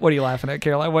comes in. What are you laughing at,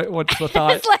 Caroline? What's the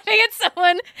thought? I was laughing at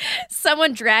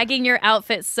someone dragging your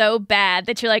outfit so bad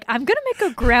that you're like, I'm going to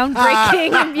make a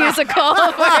groundbreaking musical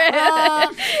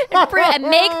for it and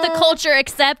make the culture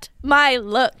accept my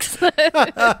looks.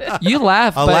 You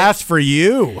laugh. Alas for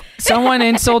you. Someone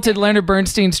insulted Leonard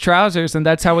Bernstein's trousers, and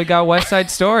that's how we got West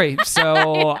Side Story.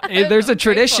 So there's a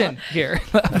tradition here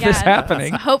of this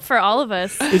happening. Hope for all of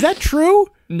us. Is that true?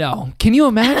 No. Can you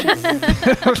imagine?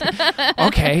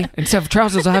 Okay, instead of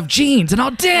trousers, I'll have jeans, and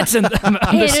I'll dance on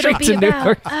the streets of New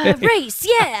York City. Race,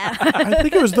 yeah. I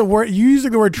think it was the word, you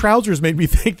using the word trousers made me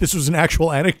think this was an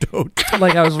actual anecdote.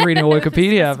 Like I was reading a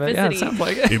Wikipedia of it. Yeah, it sounds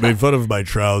like it. He made fun of my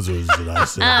trousers, and I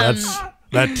said,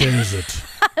 that tins it.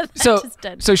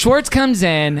 So Schwartz comes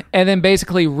in and then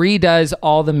basically redoes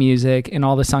all the music and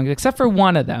all the songs except for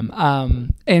one of them.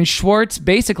 And Schwartz,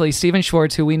 basically Stephen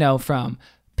Schwartz, who we know from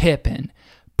Pippin,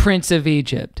 Prince of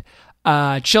Egypt,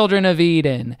 Children of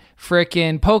Eden,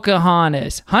 frickin'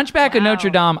 Pocahontas, Hunchback of Notre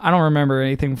Dame. I don't remember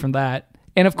anything from that.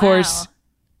 And of course,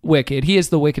 Wicked. He is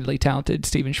the wickedly talented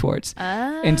Stephen Schwartz.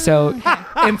 And so,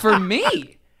 and for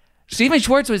me, Stephen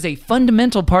Schwartz was a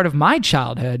fundamental part of my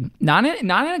childhood, not in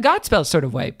a Godspell sort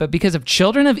of way, but because of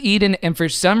Children of Eden, and for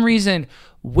some reason,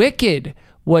 Wicked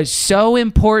was so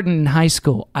important in high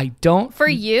school. For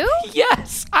you?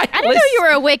 Yes. I didn't know you were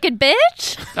a wicked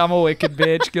bitch. I'm a wicked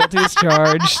bitch. Guilty as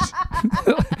charged.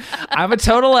 I'm a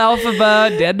total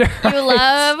alphaba, dead to rights. You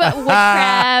love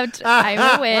witchcraft.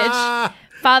 I'm a witch.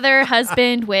 Father,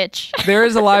 husband, witch. There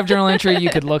is a live journal entry you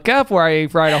could look up where I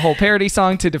write a whole parody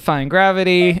song to Define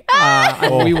Gravity.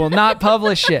 We will not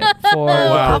publish it for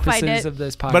purposes of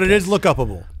this podcast. But it is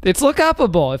look-upable. It's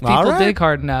look-upable if people dig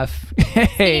hard enough.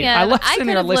 Hey, I love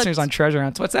sending our listeners on treasure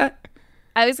hunts. What's that?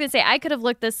 I was going to say, I could have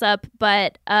looked this up,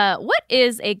 but what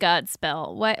is a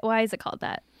Godspell? Why is it called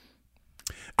that?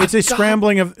 It's a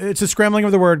scrambling of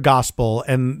the word gospel,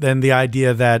 and then the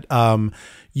idea that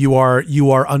you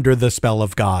are under the spell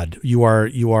of God. You are.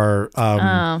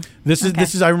 This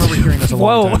is. I remember hearing this a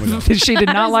long time ago. She did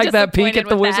not like that peek at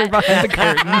the wizard behind the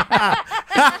curtain.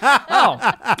 Oh,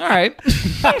 all right.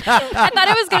 I thought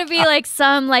it was going to be like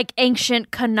some like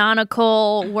ancient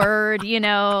canonical word,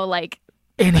 like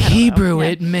in Hebrew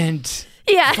it meant.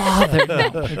 Yeah. Father.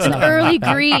 No, in early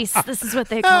Greece, this is what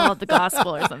they called the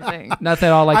gospel or something. Not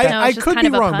at all like that. I could be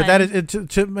wrong, but that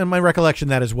is, in my recollection,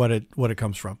 that is what it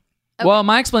comes from. Well,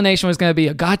 my explanation was going to be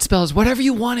a Godspell is whatever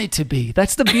you want it to be.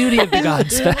 That's the beauty of the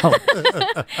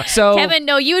Godspell. So, Kevin,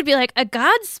 no, you would be like, a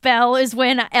Godspell is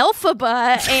when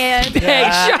Elphaba and Hey,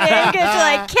 shut they get to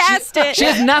like cast it. she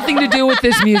has nothing to do with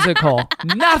this musical.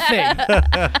 Nothing.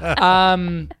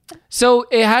 So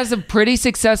it has a pretty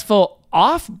successful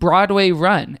off-Broadway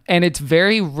run, and it's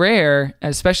very rare,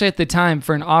 especially at the time,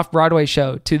 for an off-Broadway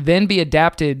show to then be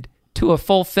adapted to a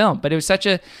full film. But it was such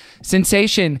a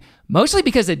sensation, mostly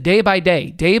because of Day by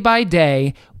Day. Day by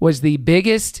Day was the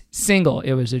biggest single.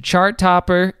 It was a chart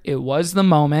topper. It was the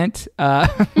moment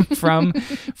from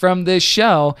this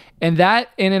show, and that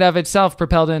in and of itself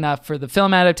propelled enough for the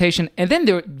film adaptation. And then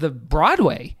the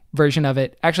Broadway version of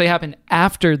it actually happened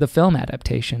after the film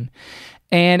adaptation.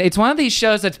 And it's one of these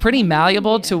shows that's pretty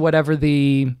malleable to whoever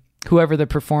the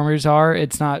performers are.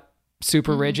 It's not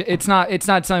super rigid. It's not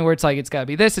something where it's like, it's got to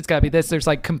be this, it's got to be this. There's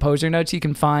like composer notes you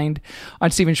can find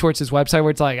on Stephen Schwartz's website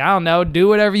where it's like, I don't know, do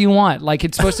whatever you want. Like,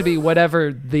 it's supposed to be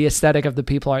whatever the aesthetic of the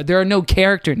people are. There are no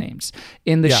character names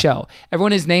in the show.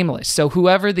 Everyone is nameless. So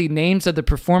whoever the names of the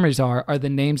performers are the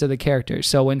names of the characters.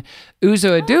 So when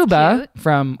Uzo Aduba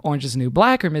from Orange is the New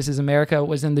Black or Mrs. America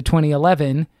was in the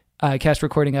 2011 cast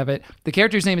recording of it, the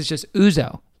character's name is just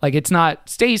Uzo. Like, it's not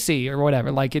Stacy or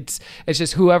whatever. Like, it's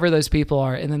just whoever those people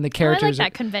are, and then the characters. I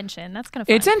like that convention. That's kind of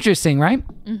fun. It's interesting, right?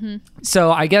 Mm-hmm.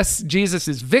 So I guess Jesus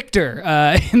is Victor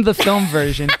in the film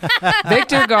version.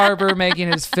 Victor Garber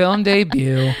making his film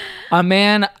debut. A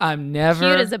man I'm never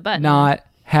Cute as a button. not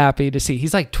happy to see.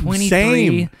 He's like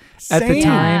 23 at the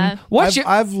time.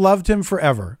 I've loved him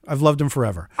forever.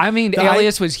 I mean,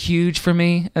 Alias was huge for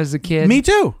me as a kid. Me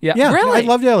too. Yeah. Really? I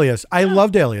loved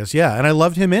Alias. Yeah, and I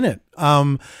loved him in it.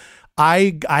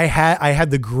 I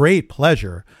had the great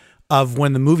pleasure of,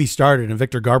 when the movie started and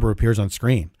Victor Garber appears on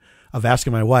screen, of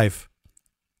asking my wife,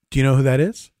 "Do you know who that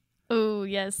is?" Oh,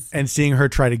 yes. And seeing her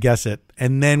try to guess it,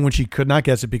 and then when she could not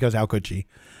guess it, because how could she?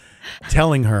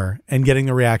 Telling her and getting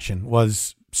the reaction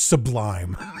was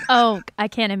sublime. Oh, I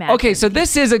can't imagine. Okay, so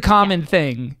this is a common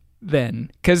thing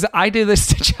then, because I do this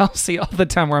to Chelsea all the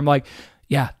time where I'm like,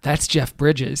 yeah, that's Jeff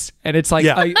Bridges. And it's like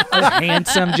a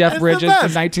handsome Jeff Bridges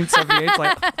from 1978. It's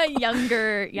like,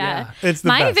 younger, yeah. It's the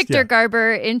My best, Victor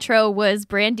Garber intro was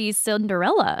Brandy's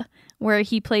Cinderella, where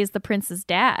he plays the prince's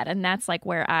dad. And that's like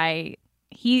where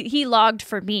he logged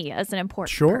for me as an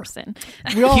important person.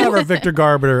 We all have our Victor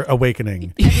Garber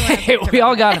awakening. We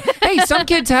all got him. Hey, some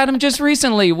kids had him just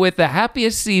recently with The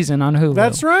Happiest Season on Hulu.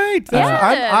 That's right.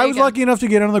 I was lucky enough to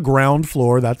get on the ground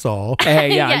floor. That's all.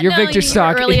 Hey, your Victor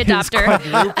stock early is adopter.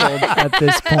 quadrupled at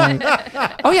this point.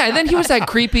 Oh yeah, and then he was that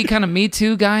creepy kind of Me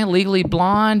Too guy, Legally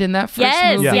Blonde, in that first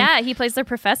movie. Yeah, he plays the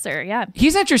professor. Yeah,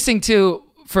 he's interesting too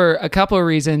for a couple of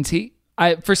reasons.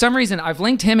 For some reason, I've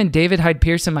linked him and David Hyde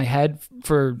Pierce in my head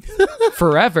for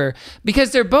forever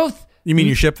because they're both. You mean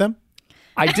you ship them?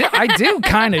 I do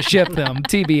kind of ship them,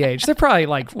 TBH. They're probably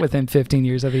like within 15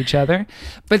 years of each other,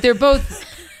 but they're both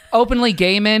openly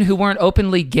gay men who weren't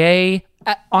openly gay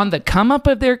on the come up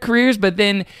of their careers, but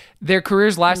then their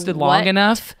careers lasted long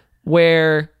enough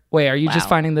where. Wait, are you just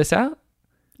finding this out?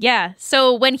 Yeah.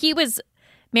 So when he was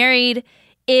married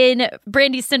in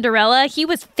Brandy's Cinderella, he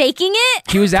was faking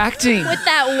it. He was acting with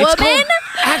that woman.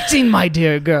 Acting, my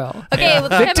dear girl. Okay, well,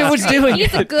 Victor was doing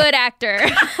He's a good actor.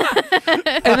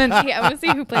 And then I want to see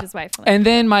who played his wife. And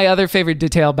then my other favorite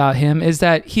detail about him is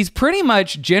that he's pretty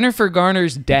much Jennifer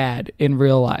Garner's dad in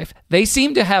real life. They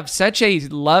seem to have such a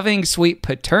loving, sweet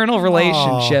paternal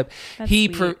relationship.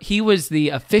 He was the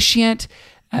officiant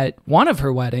at one of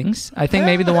her weddings. I think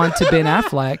maybe the one to Ben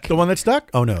Affleck. The one that stuck?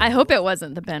 Oh, no. I hope it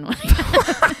wasn't the Ben one.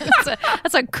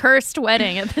 That's a cursed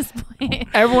wedding at this point.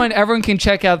 Everyone can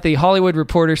check out the Hollywood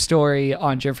Reporter story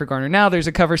on Jennifer Garner Now. There's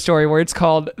a cover story where it's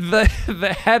called,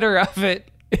 the header of it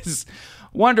is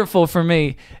wonderful for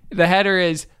me. The header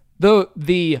is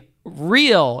the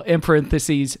real, in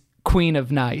parentheses, Queen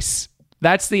of Nice.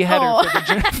 That's the header for the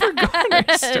Jennifer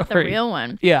Garner story. The real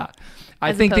one. Yeah.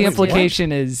 I think the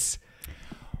implication is...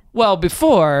 Well,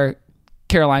 before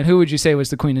Caroline, who would you say was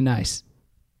the Queen of Nice?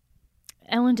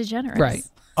 Ellen DeGeneres. Right.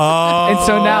 Oh. And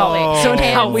so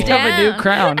now we have a new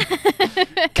crown.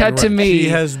 Cut to me. She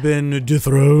has been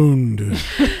dethroned.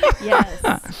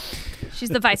 Yes. She's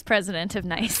the vice president of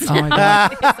Nice. Oh my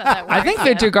God. I think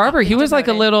Victor Garber, he was like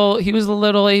a little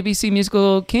ABC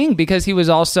musical king because he was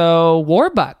also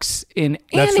Warbucks in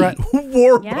Annie. That's right.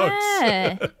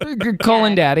 Warbucks. Yeah.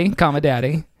 Colin Daddy, comma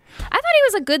Daddy. I thought he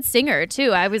was a good singer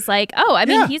too. I was like,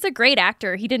 he's a great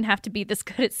actor. He didn't have to be this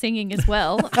good at singing as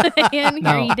well. And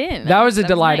here he did. That was a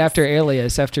delight after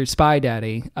Alias, after Spy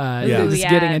Daddy.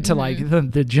 Getting into like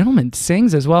the gentleman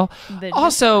sings as well.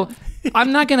 Also,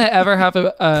 I'm not going to ever have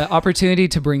an opportunity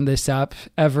to bring this up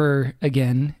ever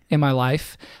again in my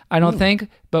life, I don't think.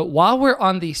 But while we're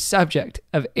on the subject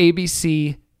of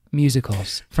ABC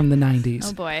musicals from the 90s,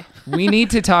 oh boy, we need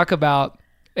to talk about,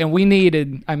 and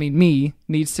me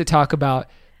needs to talk about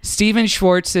Stephen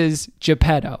Schwartz's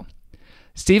Geppetto.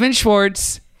 Stephen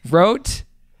Schwartz wrote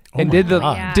and did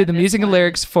the music and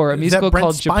lyrics for a musical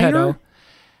called Geppetto.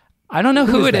 I don't know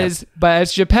who it is, but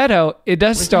as Geppetto, it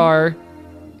does star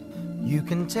You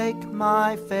can take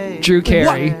my face. Drew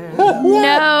Carey.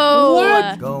 No.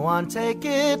 What? Go on, take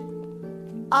it.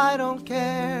 I don't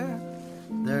care.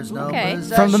 There's no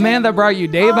possession. From the man that brought you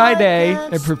day by day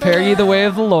and prepare you the way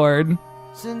of the Lord,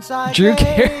 Drew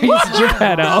Carey's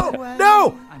Geppetto.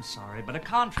 No! I'm sorry, but a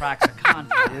contract's a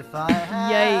contract. If I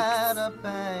had a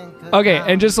bank account. Okay,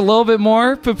 and just a little bit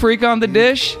more paprika on the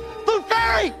dish. Blue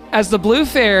Fairy! As the Blue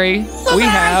Fairy, we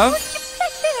have...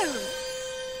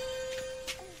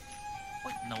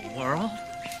 What in the world?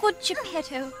 Good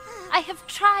Geppetto, I have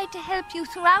tried to help you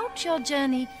throughout your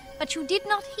journey, but you did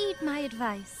not heed my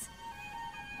advice.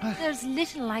 There's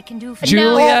little I can do for you.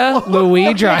 Julia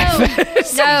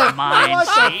Louis-Dreyfus. No. Mine,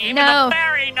 see? Even No. the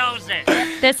fairy knows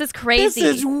it. This is crazy.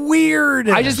 This is weird.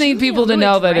 I just need people to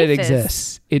know that it Louis-Dreyfus.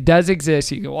 exists. It does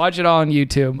exist. You can watch it all on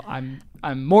YouTube.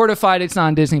 I'm mortified it's not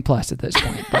on Disney Plus at this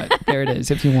point, but there it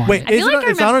is if you want Wait, it.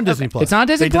 it's not on Disney Plus. It's not on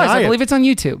Disney They Plus. deny I it. believe it's on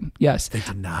YouTube. Yes. They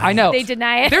deny I know. They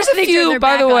deny it. There's a They turn few, their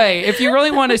by back the on way, it. if you really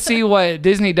want to see what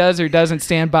Disney does or doesn't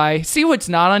stand by, see what's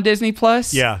not on Disney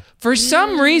Plus. Yeah. For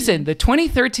some reason, the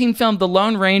 2013 film The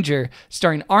Lone Ranger,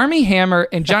 starring Armie Hammer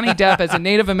and Johnny Depp as a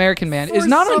Native American man, is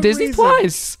not on Disney reason.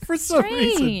 Plus. For some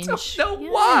reason. Strange. Don't know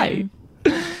why.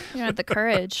 You don't have the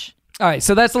courage. All right,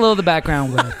 so that's a little of the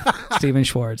background with Stephen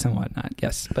Schwartz and whatnot.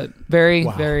 Yes, but very,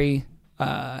 very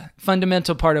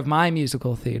fundamental part of my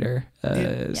musical theater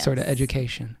sort of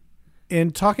education.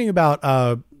 In talking about,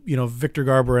 Victor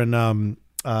Garber and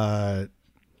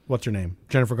what's her name?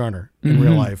 Jennifer Garner in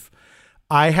real life.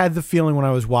 I had the feeling when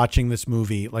I was watching this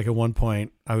movie, like at one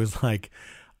point, I was like,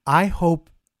 I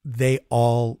hope they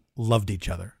all loved each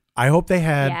other. I hope they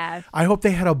had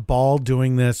a ball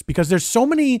doing this because there's so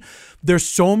many bits. There's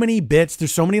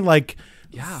so many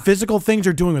physical things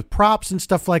they're doing with props and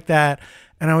stuff like that.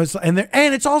 And it's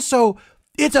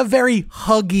a very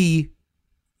huggy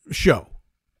show.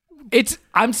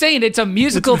 I'm saying it's a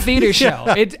musical theater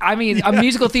show. A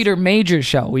musical theater major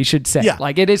show, we should say. Yeah.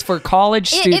 Like it is for college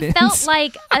students. It felt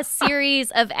like a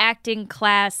series of acting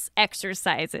class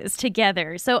exercises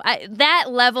together. So that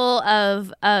level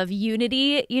of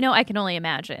unity, I can only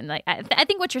imagine. Like I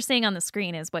think what you're seeing on the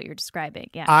screen is what you're describing.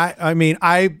 Yeah.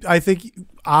 I think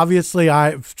obviously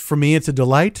for me it's a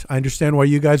delight. I understand why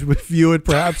you guys would view it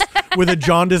perhaps with a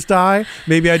jaundiced eye.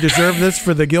 Maybe I deserve this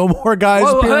for the Gilmore guys.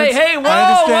 Whoa, appearance. hey, whoa,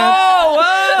 I understand. Whoa.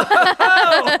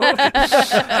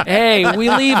 Hey,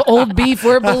 we leave old beef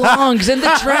where it belongs, in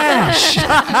the trash.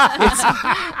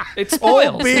 It's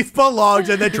spoiled. Old beef belongs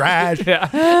in the trash. Yeah.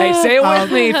 Hey, say it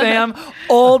with me, fam.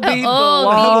 Old beef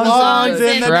belongs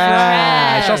in the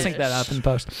trash. I'll sync that up in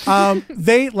post.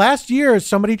 Last year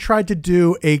somebody tried to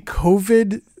do a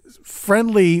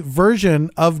COVID-friendly version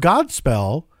of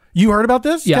Godspell. You heard about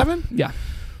this, Kevin? Yeah.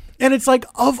 And it's like,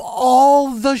 of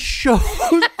all the shows,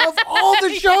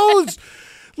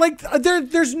 like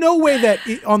there's no way that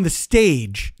on the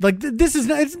stage, like there's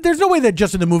no way that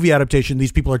just in the movie adaptation,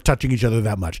 these people are touching each other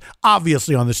that much.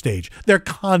 Obviously on the stage, they're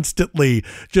constantly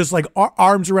just like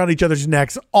arms around each other's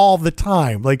necks all the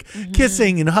time, like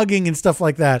kissing and hugging and stuff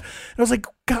like that. And I was like,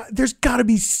 God, there's got to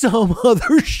be some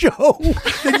other show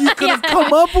that you could have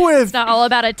come up with. It's not all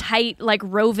about a tight,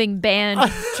 roving band, a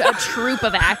troupe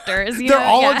of actors. They're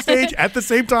all on stage at the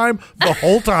same time, the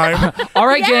whole time. All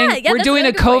right, gang, we're that's doing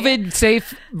a good point.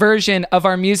 COVID-safe version of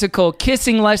our musical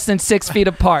Kissing Less Than 6 Feet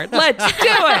Apart. Let's do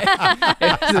it.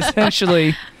 It's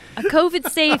essentially... A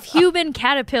COVID-safe human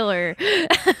caterpillar.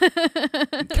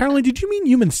 Caroline, did you mean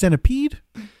human centipede?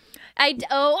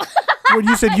 When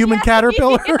you said human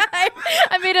caterpillar?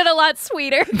 I made it a lot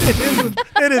sweeter.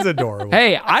 It is adorable.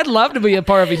 Hey, I'd love to be a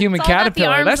part of a human It's all about the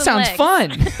caterpillar. That arms sounds and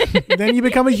fun. Then you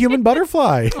become a human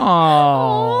butterfly.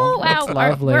 Oh, Wow, that's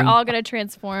lovely. we're all going to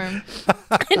transform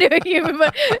into a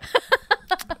human.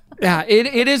 Yeah,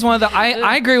 it is one of the.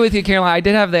 I agree with you, Caroline. I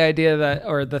did have the idea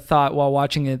the thought while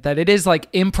watching it that it is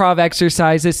like improv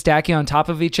exercises stacking on top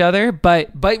of each other. But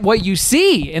what you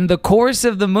see in the course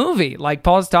of the movie, like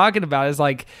Paul's talking about, is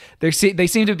like they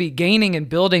seem to be gaining and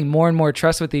building more and more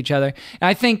trust with each other. And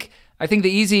I think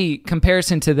the easy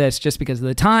comparison to this, just because of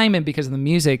the time and because of the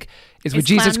music, is with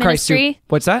Jesus Christ. Ministry?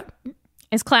 What's that?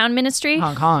 Is clown ministry?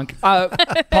 Honk honk.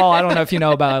 Paul, I don't know if you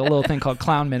know about a little thing called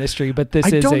clown ministry, but this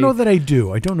is I don't know that I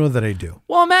do.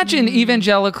 Well, imagine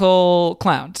evangelical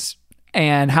clowns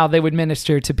and how they would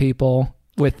minister to people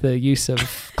with the use of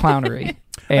clownery.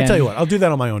 I tell you what, I'll do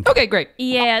that on my own. Okay, great.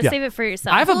 Yeah, save it for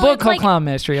yourself. I have a book called Clown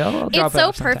Ministry. I'll drop it's it so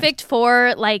off sometime. perfect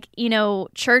for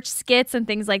church skits and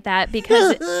things like that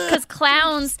because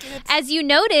clowns, as you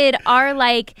noted, are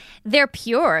they're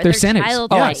pure. They're sinners.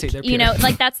 Childlike. Oh, I see. They're pure.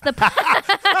 That's the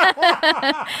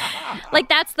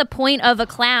that's the point of a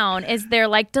clown is they're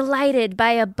delighted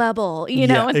by a bubble,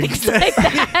 and things like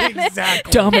that.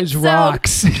 Exactly. Dumb as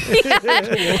rocks. And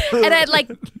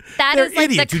that They're is the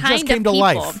idiots who kind just came of to people.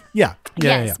 life. Yeah.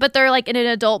 Yes, but they're in an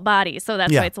adult body, so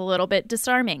that's Yeah. why it's a little bit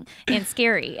disarming and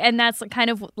scary. And that's kind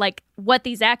of what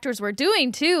these actors were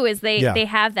doing too, is they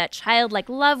have that childlike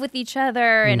love with each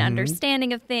other and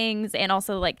understanding of things, and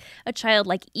also a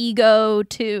childlike ego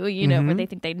too, where they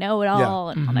think they know it all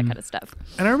and all that kind of stuff.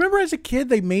 And I remember as a kid,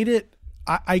 they made it.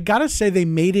 I gotta say, they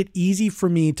made it easy for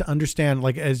me to understand.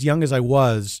 As young as I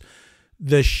was,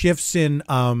 the shifts in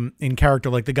character,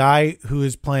 the guy who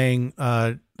is playing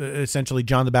essentially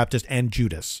John the Baptist and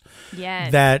Judas.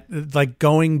 Yes. That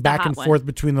going back and forth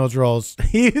between those roles.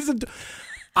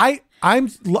 I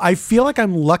feel like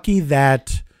I'm lucky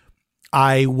that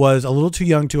I was a little too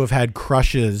young to have had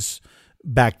crushes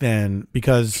back then,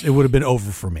 because it would have been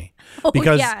over for me.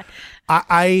 Because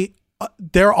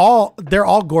they're all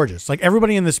gorgeous.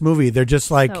 Everybody in this movie, they're just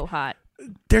so hot.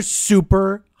 They're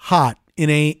super hot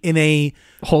in a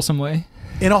wholesome way.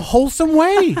 In a wholesome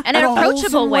way. And an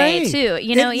approachable way too.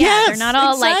 They're not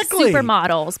all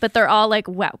supermodels, but they're all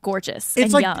wow, gorgeous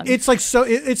and young. It's like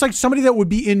somebody that would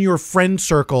be in your friend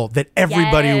circle that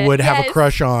everybody would have a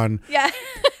crush on. Yeah.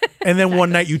 And then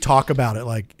one night you talk about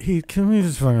it can we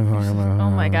just fucking talk about it?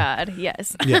 Oh my God,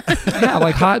 yes. Yeah.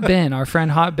 Yeah, Hot Ben, our friend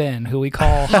Hot Ben, who we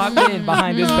call Hot Ben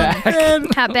behind his back.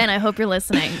 Hot Ben, I hope you're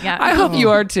listening. Yeah. I hope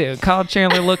you are too. Kyle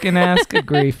Chandler looking ass. Good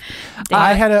grief.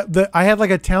 I had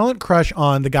a talent crush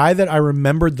on the guy that I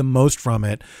remembered the most from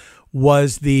it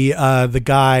was the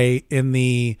guy in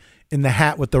the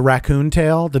hat with the raccoon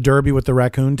tail, the derby with the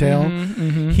raccoon tail.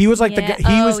 He was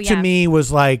to me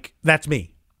was that's me.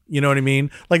 You know what I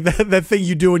mean? That thing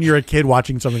you do when you're a kid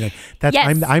watching something that.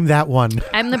 Yes. I'm that one.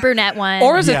 I'm the brunette one.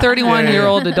 Or as a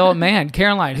 31-year-old adult man,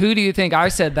 Caroline, who do you think I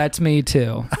said that's me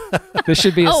too? This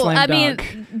should be a slam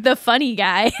dunk. Mean, the funny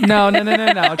guy. No.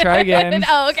 Try again.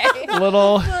 Oh, okay.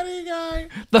 Little funny guy.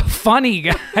 The funny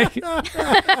guy.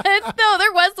 No,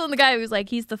 there was the guy who was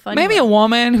he's the funny Maybe one. a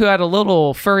woman who had a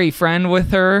little furry friend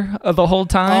with her the whole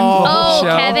time. Oh,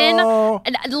 Kevin.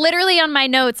 Literally on my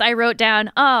notes, I wrote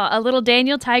down, a little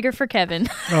Daniel Tiger for Kevin.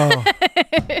 Oh.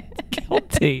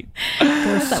 Guilty.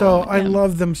 I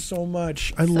love them so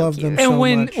much. I love them so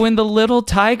much. And when the little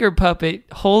tiger puppet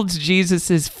holds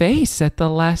Jesus's face at the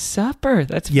Last Supper,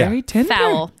 that's very tender.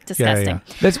 Foul. Disgusting.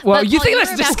 You think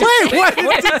that's disgusting?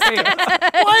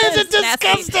 Why is it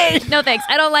disgusting? No thanks.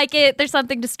 I don't like it. There's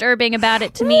something disturbing about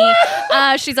it to me.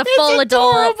 She's a full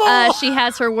adult. She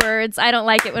has her words. I don't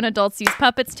like it when adults use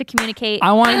puppets to communicate.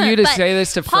 I want you to say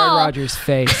this to Fred Rogers'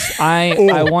 face.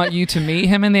 I want you to meet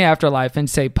him in the afterlife and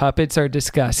say puppets are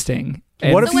disgusting.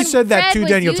 And what if you said that to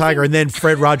Daniel Tiger and then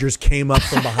Fred Rogers came up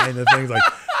from behind the things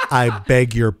I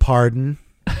beg your pardon?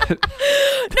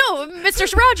 No,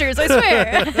 Mr. Rogers, I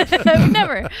swear.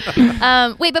 Never.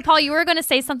 Wait, but Paul, you were going to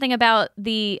say something about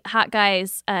the hot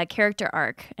guy's character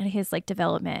arc and his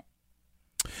development.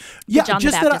 Yeah,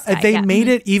 just that they made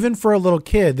it, even for a little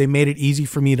kid, they made it easy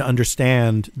for me to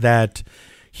understand that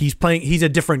he's a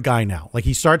different guy now.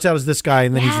 He starts out as this guy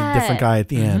and then he's a different guy at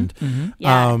the end.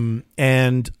 Yeah.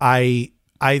 And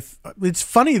it's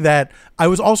funny that I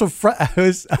was also I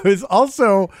was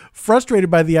also frustrated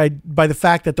by the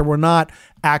fact that there were not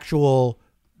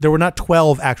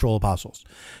 12 actual apostles,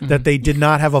 that they did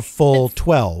not have a full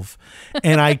 12.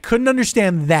 And I couldn't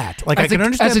understand that. I can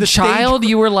understand as a child,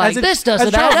 you were this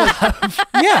doesn't add up.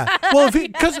 Yeah. Well,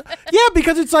 because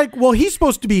it's he's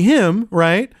supposed to be him,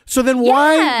 right? So then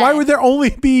why would there only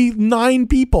be 9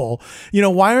 people?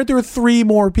 Why aren't there 3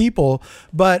 more people?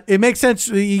 But it makes sense.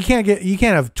 You can't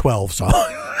have 12 songs.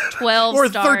 12 or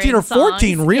 13 or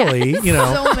 14 songs. Really,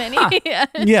 So many.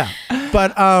 Yeah.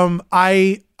 But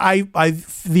I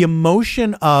the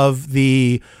emotion of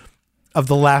the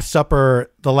Last Supper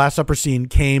scene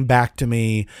came back to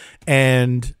me,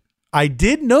 and I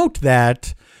did note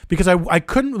that because I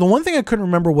couldn't. The one thing I couldn't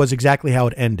remember was exactly how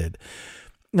it ended,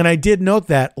 and I did note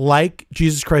that, like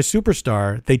Jesus Christ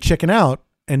Superstar, they chicken out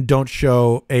and don't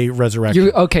show a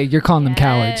resurrection. You're calling them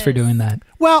cowards for doing that.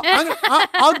 Well,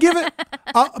 I'll give it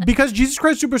because Jesus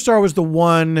Christ Superstar was the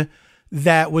one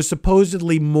that was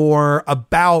supposedly more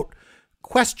about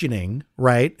questioning,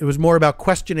 right? It was more about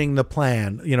questioning the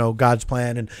plan, God's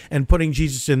plan, and putting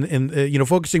Jesus in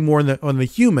focusing more on the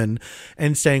human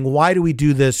and saying, why do we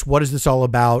do this? What is this all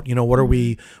about?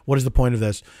 What is the point of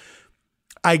this?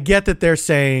 I get that they're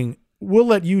saying, we'll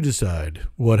let you decide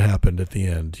what happened at the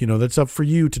end. That's up for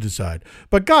you to decide.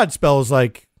 But Godspell is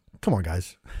like, come on,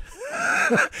 guys.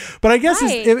 But I guess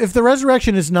if the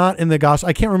resurrection is not in the gospel,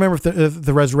 I can't remember if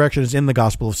the resurrection is in the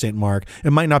Gospel of St. Mark.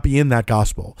 It might not be in that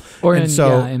gospel. Or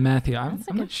in Matthew. I'm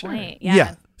not sure.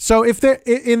 Yeah. So if they're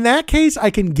in that case, I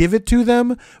can give it to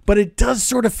them, but it does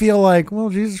sort of feel like, well,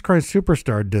 Jesus Christ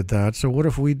Superstar did that. So what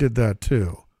if we did that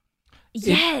too?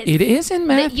 Yes. It is in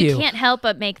Matthew. You can't help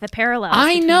but make the parallels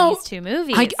between these two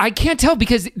movies. I can't tell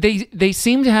because they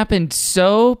seem to happen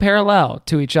so parallel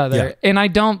to each other. Yeah. And I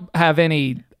don't have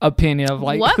any opinion of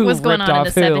what who was going ripped on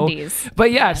off in the who. 70s.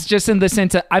 But yes, just in the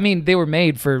sense of, they were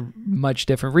made for much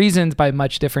different reasons by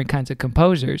much different kinds of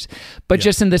composers. But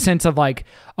just in the sense of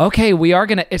okay, we are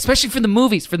going to, especially for the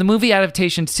movie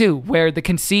adaptations too, where the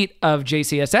conceit of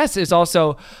JCSS is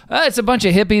also, it's a bunch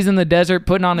of hippies in the desert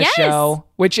putting on a show,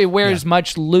 which it wears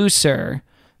much looser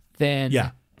than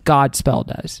Godspell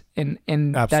does. And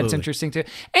that's interesting too.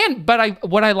 But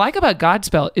what I like about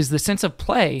Godspell is the sense of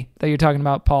play that you're talking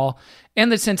about, Paul, and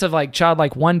the sense of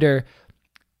childlike wonder,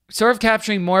 sort of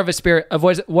capturing more of a spirit of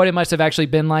what it must have actually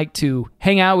been like to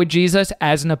hang out with Jesus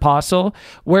as an apostle.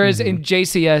 Whereas in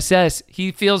JCSS,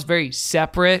 he feels very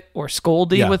separate or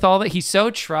scoldy with all that. He's so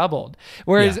troubled.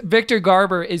 Whereas Victor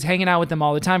Garber is hanging out with them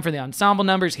all the time for the ensemble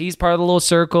numbers. He's part of the little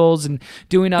circles and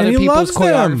doing other people's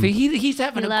choreography. He's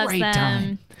having a great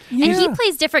time. Yeah. And he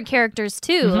plays different characters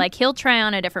too. Like he'll try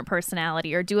on a different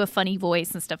personality or do a funny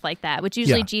voice and stuff like that, which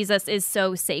usually Jesus is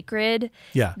so sacred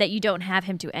that you don't have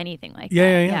him do anything like that.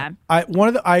 Yeah. I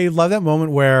love that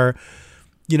moment where,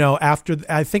 after,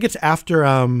 I think it's after,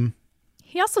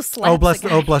 he also slaps bless the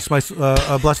Lord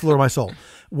of my soul,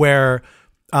 where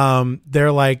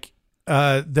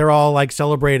they're all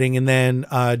celebrating, and then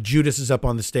Judas is up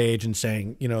on the stage and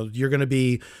saying, you're going to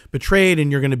be betrayed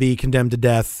and you're going to be condemned to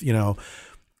death,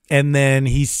 and then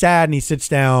he's sad and he sits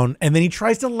down and then he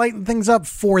tries to lighten things up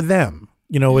for them,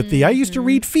 with the, I used to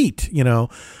read feet, and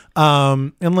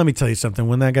let me tell you something,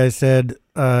 when that guy said,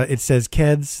 it says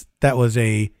kids, that was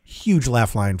a huge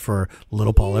laugh line for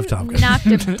little Paul F. Tompkins. Knocked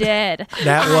him dead.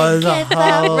 That was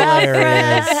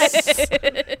hilarious.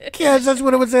 Kids, that's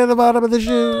what it would say at the bottom of the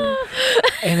shoe.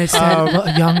 And it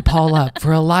said, young Paul up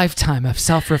for a lifetime of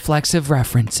self-reflexive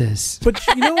references. But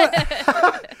you know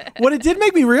what? What it did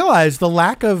make me realize, the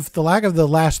lack of the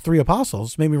last three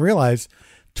apostles made me realize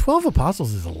 12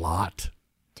 apostles is a lot.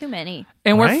 Too many.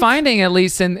 And we're finding, at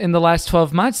least in the last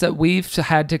 12 months, that we've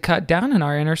had to cut down in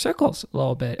our inner circles a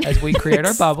little bit as we create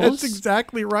our bubbles. That's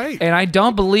exactly right. And I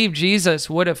don't believe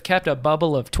Jesus would have kept a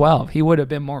bubble of 12. He would have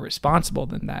been more responsible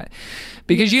than that.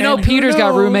 Because Peter's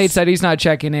got roommates that he's not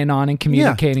checking in on and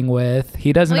communicating with.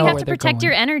 He doesn't know where they're going. You have to protect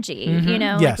your energy,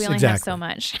 Yes, we only have so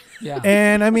much. Yeah.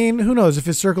 And who knows, if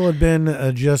his circle had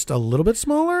been just a little bit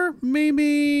smaller,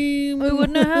 maybe we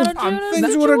wouldn't have had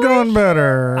things would have gone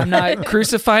better. I'm not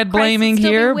crucified blaming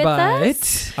here,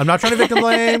 but I'm not trying to victim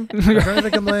blame.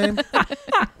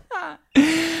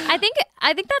 I think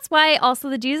that's why also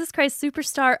the Jesus Christ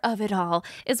Superstar of it all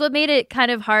is what made it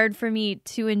kind of hard for me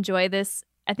to enjoy this,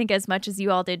 I think, as much as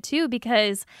you all did too,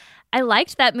 because I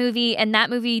liked that movie, and that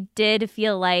movie did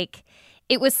feel like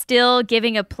it was still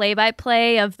giving a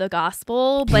play-by-play of the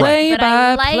gospel, but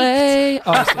I liked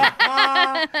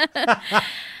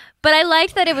But I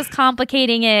liked that it was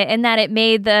complicating it, and that it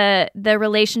made the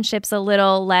relationships a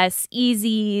little less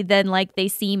easy than they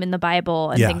seem in the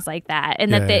Bible and things like that.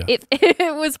 And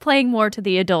it was playing more to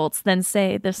the adults than,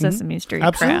 say, the Sesame Street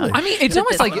crowd. I mean, it's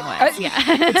almost like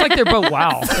it's like they're both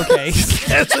okay.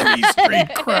 Sesame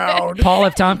Street crowd. Paul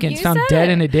F. Tompkins found dead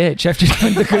in a ditch after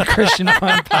doing the Good Christian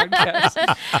Fun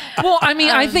podcast. Well, I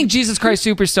mean, I think Jesus Christ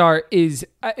Superstar is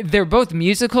they're both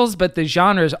musicals, but the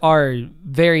genres are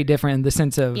very different in the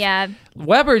sense of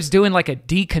Weber's doing a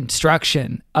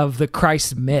deconstruction of the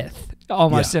Christ myth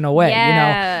almost in a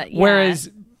way, whereas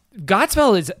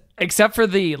Godspell is, except for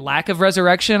the lack of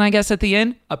resurrection, I guess, at the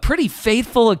end, a pretty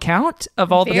faithful account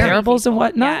of all the parables and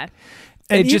whatnot.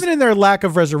 And even in their lack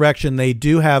of resurrection, they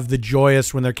do have the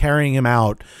joyous when they're carrying him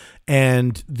out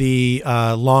and the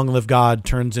long live God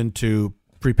turns into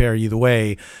prepare you the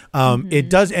way. It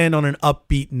does end on an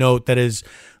upbeat note that is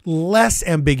less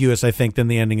ambiguous, I think, than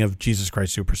the ending of Jesus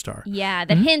Christ Superstar. Yeah,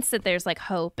 that hints that there's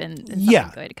hope and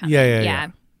something good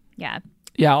coming. Yeah,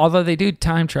 although they do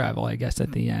time travel, I guess,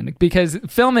 at the end. Because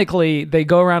filmically, they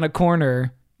go around a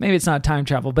corner maybe it's not time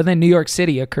travel, but then New York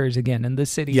City occurs again, and the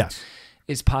city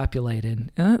is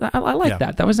populated. I like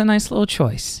that. That was a nice little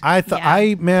choice. I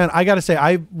gotta say,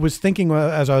 I was thinking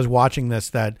as I was watching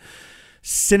this that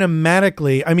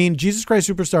cinematically, I mean, Jesus Christ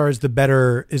Superstar is the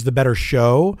better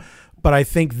show, but I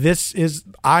think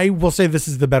I will say this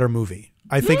is the better movie.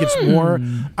 I think it's more.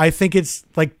 I think it's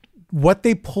like what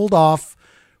they pulled off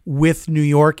with New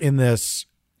York in this.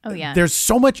 Oh yeah, there's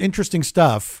so much interesting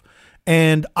stuff.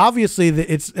 And obviously,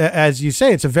 it's, as you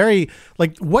say, it's a very,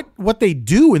 like, what they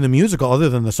do in the musical, other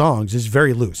than the songs, is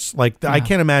very loose. Like, I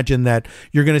can't imagine that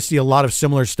you're going to see a lot of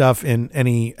similar stuff in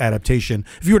any adaptation.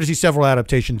 If you were to see several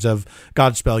adaptations of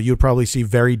Godspell, you would probably see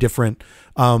very different,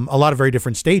 a lot of very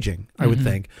different staging, I would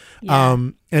think. Yeah.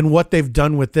 And what they've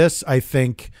done with this, I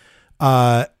think,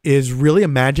 is really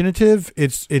imaginative.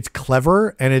 It's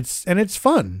clever, and it's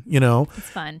fun. You know,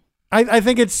 it's fun. I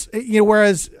think it's, you know,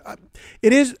 whereas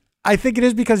it is. I think it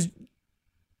is because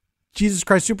Jesus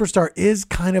Christ Superstar is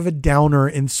kind of a downer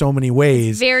in so many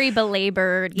ways. It's very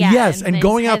belabored. Yeah. Yes, and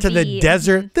going out to the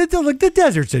desert. The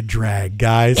desert's a drag,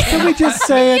 guys. Can we just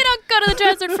say it? You don't go to the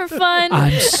desert for fun.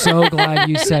 I'm so glad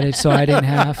you said it so I didn't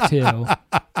have to.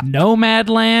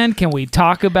 Nomadland, can we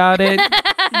talk about it?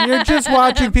 You're just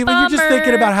watching people. You're just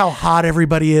thinking about how hot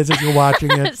everybody is as you're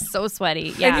watching it. It's so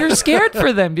sweaty. Yeah. And you're scared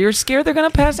for them. You're scared they're going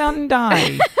to pass out and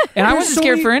die. And I wasn't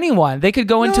scared for anyone. They could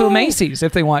go into a Macy's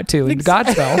if they want to in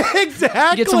Godspell.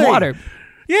 Exactly. Get some water.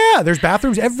 Yeah, there's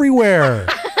bathrooms everywhere.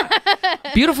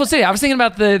 Beautiful City. I was thinking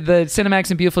about the Cinemax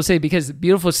and Beautiful City because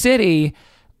Beautiful City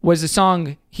was a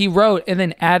song he wrote and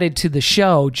then added to the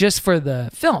show just for the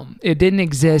film. It didn't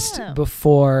exist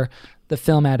before the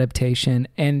film adaptation,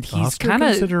 and he's kind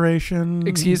of consideration.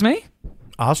 Excuse me?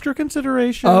 Oscar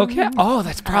consideration. Okay. Oh,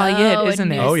 that's probably it,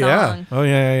 isn't it? Oh yeah. Oh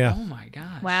yeah. Oh my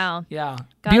gosh. Wow. Yeah.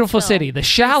 Godspell. Beautiful City, the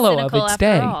shallow of its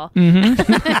day.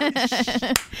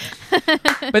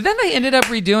 But then they ended up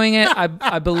redoing it.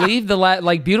 I believe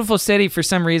like Beautiful City for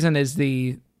some reason is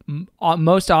the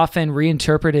most often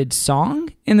reinterpreted song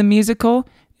in the musical.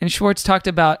 And Schwartz talked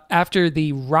about after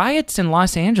the riots in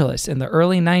Los Angeles in the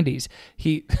early 90s,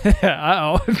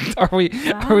 are we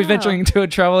venturing into a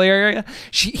trouble area?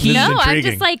 No, I'm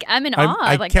just like, I'm in awe.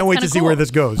 I can't wait to see where this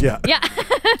goes. Yeah. Yeah.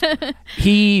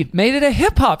 He made it a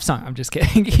hip hop song. I'm just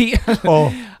kidding. He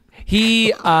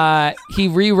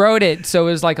rewrote it so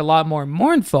it was like a lot more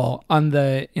mournful. In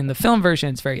the film version,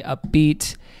 it's very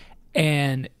upbeat,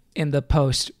 and in the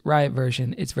post riot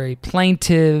version, it's very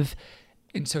plaintive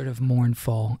and sort of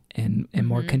mournful and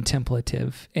more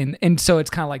contemplative. And so it's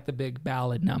kind of like the big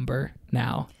ballad number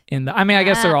now. I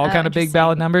guess they're all kind of big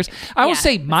ballad numbers. I will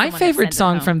say my favorite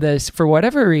song from this, for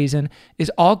whatever reason,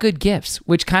 is All Good Gifts,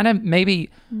 which kind of maybe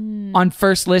on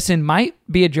first listen might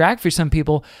be a drag for some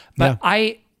people. But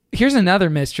here's another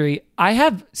mystery. I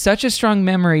have such a strong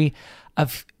memory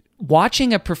of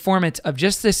watching a performance of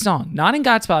just this song, not in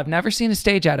Godspell. I've never seen a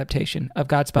stage adaptation of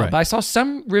Godspell, but I saw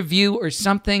some review or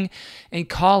something in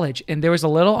college, and there was a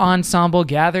little ensemble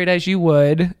gathered as you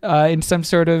would in some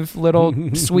sort of little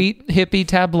sweet hippie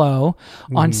tableau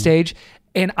on stage.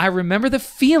 And I remember the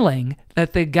feeling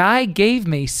that the guy gave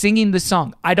me singing the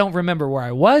song. I don't remember where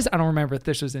I was. I don't remember if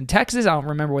this was in Texas. I don't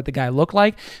remember what the guy looked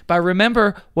like, but I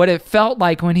remember what it felt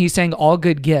like when he sang All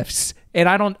Good Gifts. And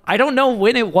I don't know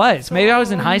when it was. Maybe I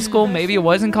was in high school. Maybe it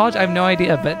was in college. I have no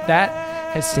idea. But that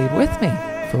has stayed with me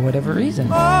for whatever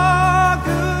reason. All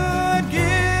good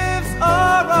gifts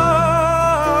are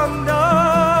around us,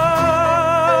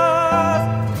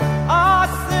 are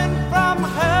sent from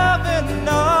heaven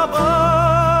above.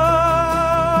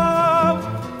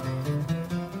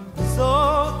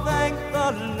 So thank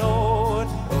the Lord,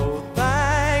 oh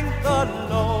thank the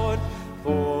Lord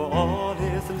for all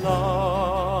his love.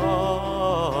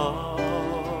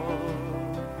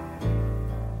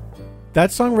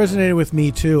 That song resonated with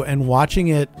me too, and watching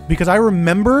it, because I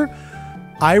remembered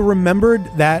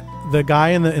that the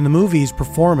guy in the movie's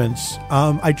performance.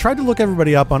 I tried to look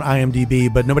everybody up on IMDb,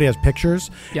 but nobody has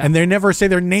pictures, and they never say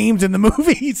their names in the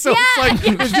movie. So it's like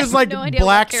it's just like no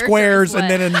black squares and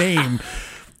then a name.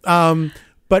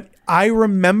 But I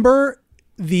remember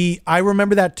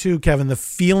that too, Kevin. The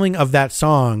feeling of that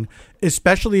song,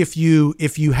 especially if you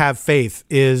have faith,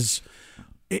 it's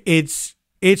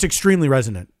extremely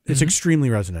resonant. It's extremely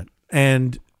resonant,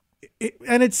 and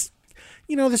it's,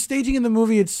 you know, the staging in the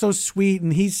movie, it's so sweet,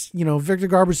 and he's, you know, Victor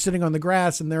Garber's sitting on the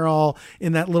grass, and they're all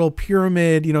in that little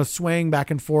pyramid, you know, swaying back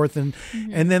and forth, and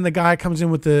then the guy comes in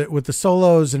with the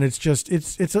solos, and it's just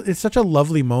it's such a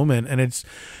lovely moment, and it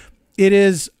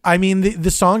is. I mean,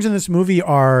 the songs in this movie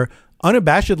are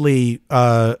unabashedly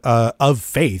of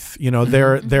faith. You know,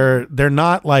 they're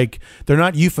not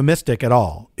euphemistic at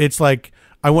all. It's like,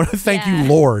 I want to thank you,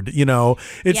 Lord.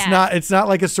 It's not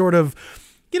like a sort of,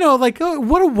 like, oh,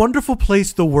 what a wonderful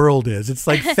place the world is. It's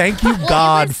like, thank you,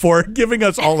 God, for giving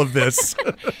us all of this.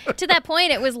 To that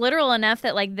point, it was literal enough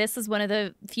that like this is one of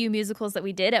the few musicals that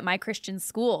we did at my Christian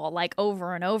school, like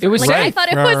over and over. It was like right. I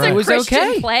thought it was a Christian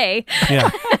okay. play. Yeah.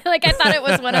 Like I thought it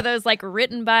was one of those like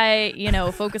written by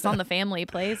Focus on the Family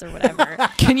plays or whatever.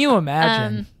 Can you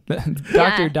imagine?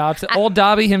 Dr. Dobbs, old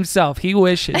Dobby himself, he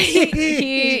wishes.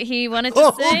 he wanted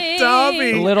to sing.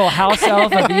 Dobby. A little house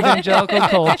elf of evangelical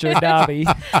culture, Dobby.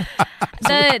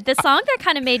 The song that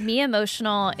kind of made me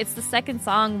emotional, it's the second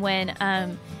song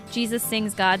when Jesus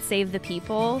sings God Save the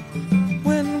People.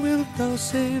 When wilt thou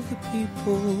save the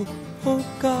people, O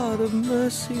God of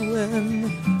mercy, when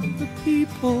the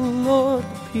people, Lord,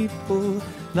 the people,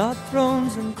 not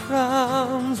thrones and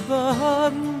crowns, but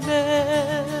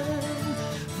men,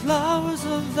 flowers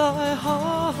of thy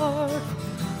heart,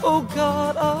 O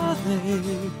God, are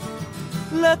they?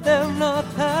 Let them not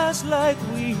pass like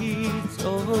weeds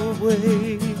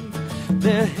away.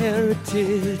 Their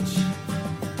heritage,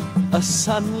 a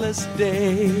sunless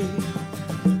day.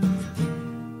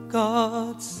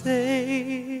 God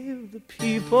save the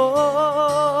people.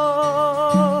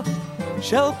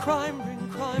 Shall crime bring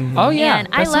crime? Oh yeah, Man,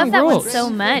 I love that one so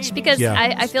much because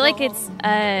I feel like it's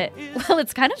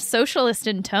it's kind of socialist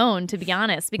in tone, to be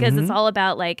honest, because it's all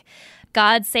about like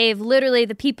God save literally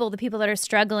the people that are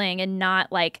struggling, and not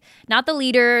the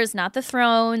leaders, not the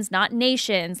thrones, not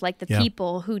nations, like the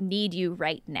people who need you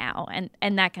right now,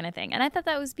 and that kind of thing. And I thought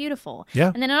that was beautiful.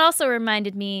 Yeah. And then it also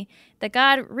reminded me that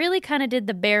God really kind of did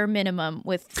the bare minimum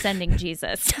with sending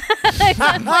Jesus.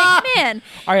 I'm like, man,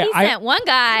 he sent one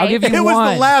guy. I'll give you it one.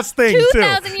 was the last thing,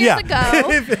 2,000 years ago.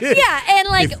 And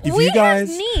like if we you guys,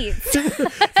 have needs.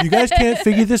 if you guys can't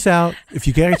figure this out,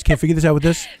 with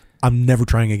this, I'm never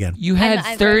trying again. You had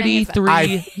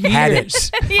 33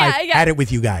 years. I've had it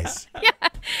with you guys. Yeah.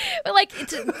 But like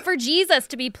for Jesus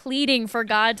to be pleading for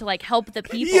God to like help the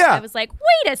people, Yeah. I was like,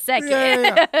 wait a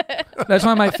second. That's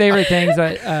one of my favorite things.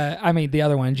 The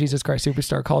other one, Jesus Christ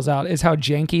Superstar, calls out is how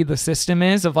janky the system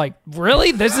is. Of like,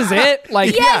 really, this is it?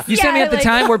 Like, you sent me at the like,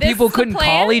 time where this people is the couldn't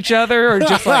plan? call each other or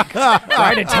just like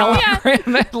write a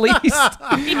telegram at least.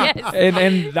 Yes,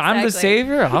 and I'm the exactly.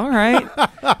 savior. All right.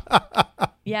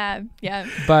 Yeah.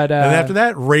 But and after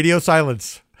that, radio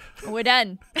silence. We're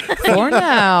done. For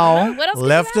now, What else could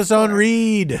Left you us ask on for?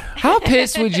 read. how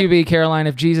pissed would you be, Caroline,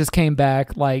 if Jesus came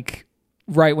back like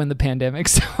right when the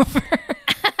pandemic's over?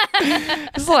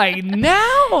 It's like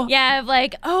now. Yeah,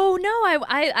 like, oh no,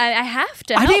 I have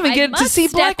to. I didn't even help. get to must see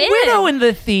step Black in. Widow in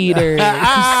the theater.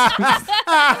 I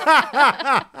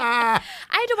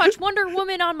had to watch Wonder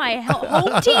Woman on my home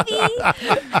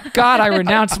TV. God, I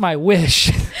renounce my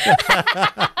wish.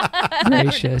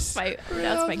 Gracious.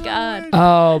 That's my God.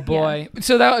 Oh boy.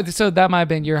 So that might have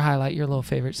been your highlight, your little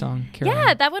favorite song, Caroline.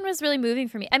 Yeah, that one was really moving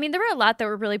for me. I mean, there were a lot that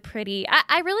were really pretty.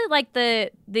 I really liked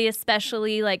the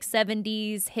especially like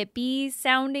 70s hippie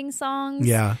sounding songs.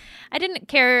 Yeah. I didn't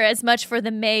care as much for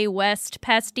the Mae West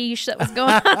pastiche that was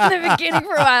going on in the beginning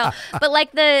for a while. But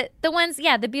like the ones,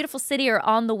 the Beautiful City or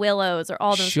On the Willows or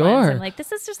all those ones. I'm like,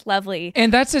 this is just lovely.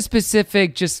 And that's a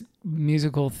specific just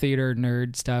musical theater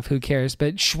nerd stuff. Who cares?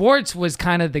 But Schwartz was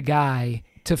kind of the guy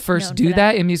to first Known do for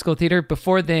that in musical theater.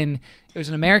 Before then, it was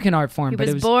an American art form. He but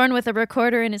was it was born with a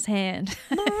recorder in his hand.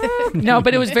 No,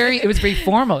 but it was very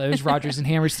formal. It was Rodgers and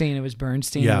Hammerstein. It was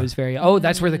Bernstein. Yeah. It was very,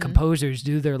 that's where the composers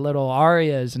do their little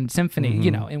arias and symphony,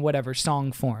 in whatever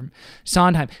song form,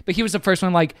 Sondheim. But he was the first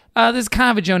one like, this is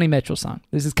kind of a Joni Mitchell song.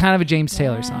 This is kind of a James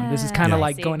Taylor song. This is kind of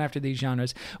like going after these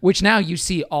genres, which now you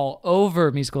see all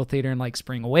over musical theater in like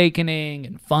Spring Awakening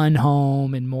and Fun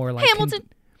Home and more like Hamilton.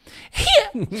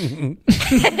 He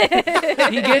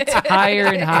gets higher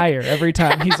and higher every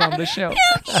time he's on the show.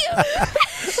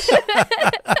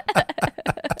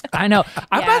 I know.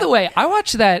 By the way, I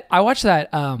watched that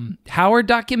Howard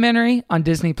documentary on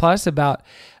Disney Plus about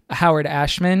Howard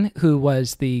Ashman, who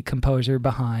was the composer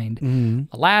behind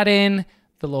Aladdin,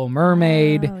 The Little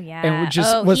Mermaid,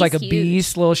 and was like a huge.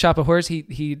 beast, Little Shop of Horrors.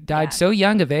 He died so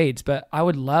young of AIDS, but I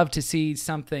would love to see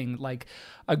something like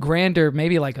a grander,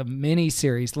 maybe like a mini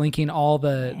series linking all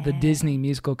the Disney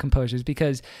musical composers,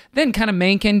 because then kind of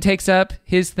Menken takes up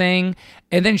his thing,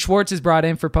 and then Schwartz is brought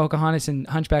in for Pocahontas and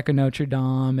Hunchback of Notre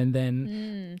Dame, and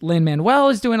then Lin-Manuel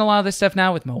is doing a lot of this stuff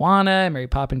now with Moana and Mary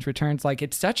Poppins Returns. Like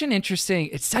it's such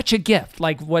a gift,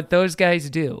 like what those guys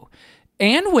do.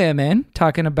 And women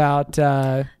talking about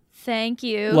Thank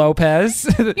you. Lopez.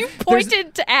 You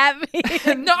pointed at me.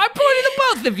 No, I'm pointing to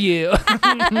both of you.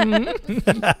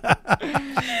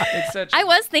 I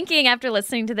was thinking after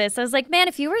listening to this, I was like, man,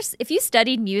 if you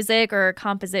studied music or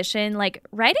composition, like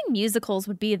writing musicals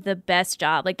would be the best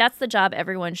job. Like that's the job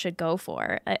everyone should go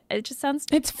for. It just sounds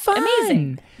fun.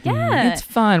 Amazing. Yeah. It's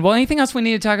fun. Well, anything else we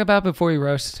need to talk about before we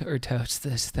roast or toast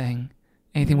this thing?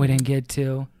 Anything we didn't get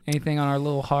to? Anything on our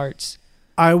little hearts?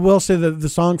 I will say that the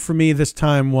song for me this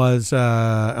time was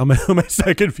on my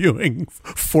second viewing,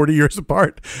 40 years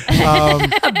apart.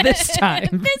 This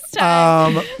time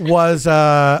was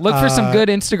look for some good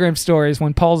Instagram stories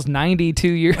when Paul's 92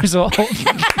 years old.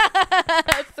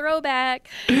 Throwback.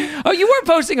 Oh, you were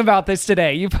posting about this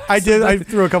today. I did. I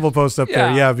threw a couple posts up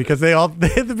there. Yeah, because at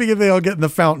the beginning they all get in the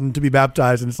fountain to be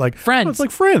baptized, and it's like Friends. Oh, it's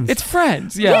like Friends. It's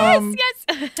Friends. Yeah. Yes.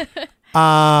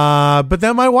 But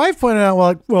then my wife pointed out,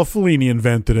 well, Fellini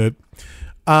invented it.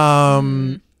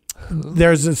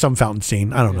 There's some fountain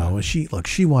scene. I don't know. She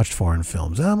watched foreign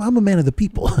films. I'm a man of the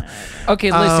people.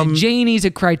 Okay, listen. Janie's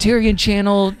a Criterion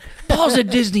Channel. Paul's a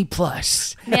Disney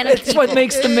Plus. That's what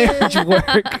makes the marriage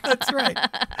work. That's right.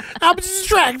 I'm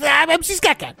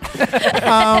distracted.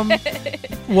 I'm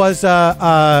was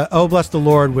Oh Bless the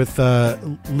Lord with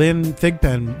Lynn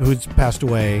Thigpen, who's passed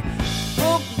away.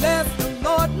 Oh, bless the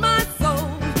Lord, my soul.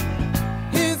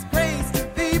 His praise to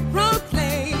be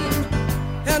proclaimed,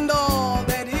 and all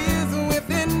that is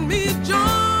within me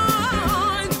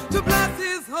join to bless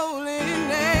his holy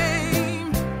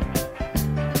name.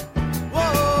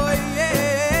 Oh,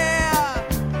 yeah.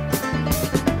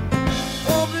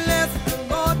 Oh, bless the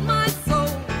Lord, my soul.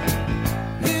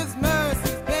 His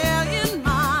mercies bear in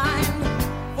mind.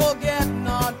 Forget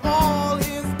not all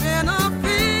his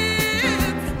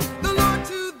benefits. The Lord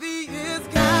to thee is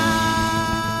kind.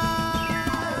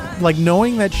 Like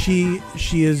knowing that she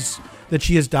has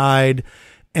died,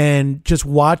 and just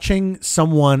watching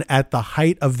someone at the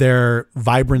height of their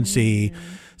vibrancy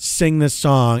sing this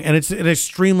song, and it's an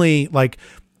extremely like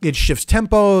it shifts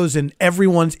tempos and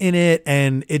everyone's in it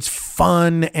and it's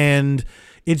fun and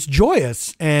it's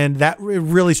joyous, and that it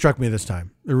really struck me this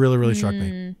time. It really struck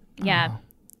me. Yeah.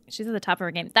 She's at the top of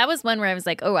her game. That was one where I was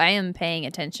like, oh, I am paying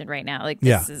attention right now. Like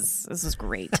this is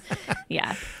great.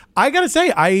 Yeah. I gotta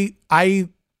say,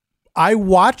 I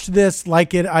watched this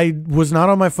like I was not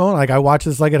on my phone. Like I watched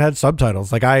this like it had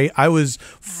subtitles. Like I was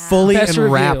fully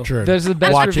enraptured. There's the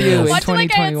best watching review this. in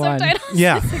 2021.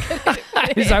 Yeah.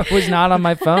 I was not on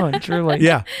my phone, truly.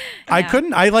 Yeah. I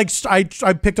couldn't. I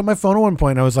picked up my phone at one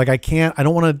point and I was like, I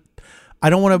don't want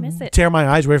to tear my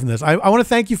eyes away from this. I want to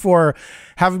thank you for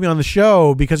having me on the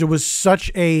show, because it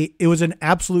was an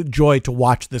absolute joy to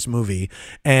watch this movie,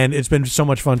 and it's been so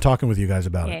much fun talking with you guys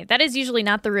about it. That is usually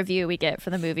not the review we get for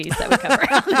the movies that we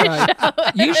cover on the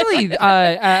show. Usually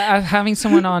having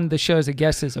someone on the show as a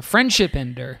guest is a friendship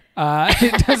ender.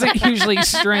 It doesn't usually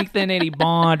strengthen any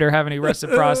bond or have any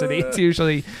reciprocity. It's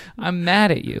usually, I'm mad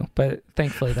at you, but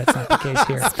thankfully that's not the case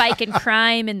here. Spike in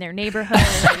crime in their neighborhood.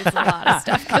 A lot of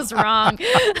stuff goes wrong.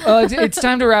 Well, it's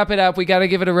time to wrap it up. We got to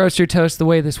give it a roast or toast. The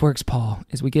way this works, Paul,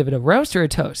 is we give it a roast or a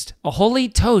toast. A holy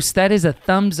toast, that is a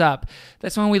thumbs up.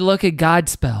 That's when we look at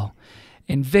Godspell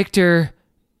and Victor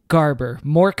Garber,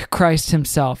 Mork Christ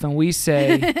himself, and we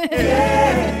say,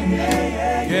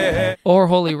 or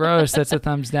holy roast, that's a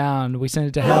thumbs down. We send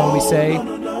it to hell, and we say,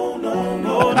 no.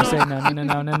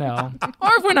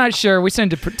 Or if we're not sure, we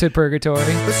send it to purgatory.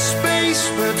 The space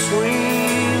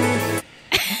between.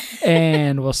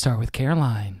 And we'll start with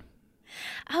Caroline.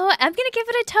 Oh, I'm gonna give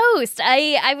it a toast.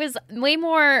 I was way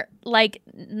more like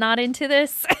not into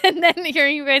this, and then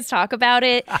hearing you guys talk about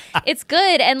it, it's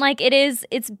good, and like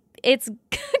it's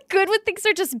good when things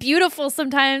are just beautiful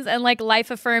sometimes and like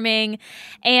life affirming,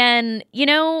 and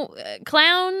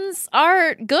clowns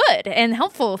are good and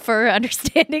helpful for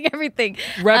understanding everything.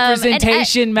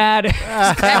 Representation matters.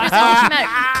 Representation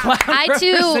matters. I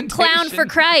too clown for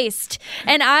Christ,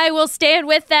 and I will stand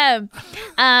with them.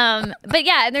 But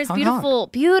yeah, and there's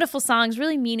beautiful songs,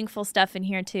 really meaningful stuff in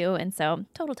here too, and so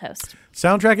total toast.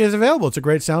 Soundtrack is available. It's a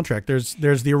great soundtrack.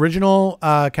 There's the original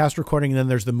cast recording, and then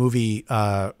there's the movie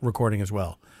recording as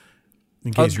well.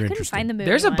 In case you're interested, find the movie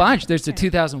there's a bunch. There's the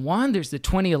 2001. There's the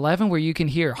 2011 where you can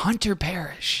hear Hunter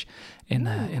Parrish in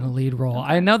a lead role.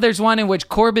 I know there's one in which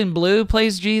Corbin Bleu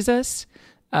plays Jesus.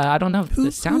 I don't know the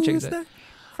soundtrack. Who is that?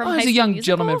 He's a young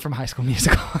gentleman from High School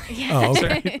Musical. Oh,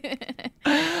 okay.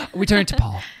 We turn to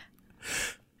Paul.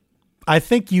 I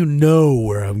think you know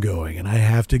where I'm going, and I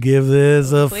have to give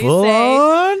this a Please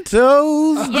full-on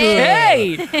toast.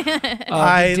 Yay!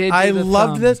 I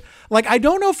loved this. Like, I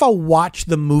don't know if I'll watch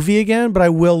the movie again, but I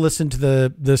will listen to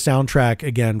the soundtrack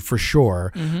again for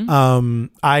sure. I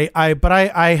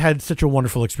had such a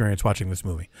wonderful experience watching this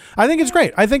movie. I think it's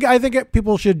great. I think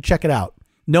people should check it out,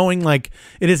 knowing like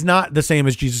it is not the same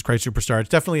as Jesus Christ Superstar. It's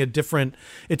definitely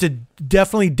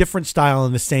definitely different style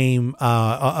in the same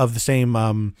of the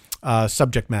same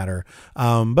subject matter.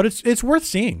 But it's worth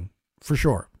seeing for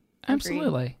sure.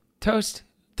 Absolutely. Toast.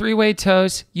 3-way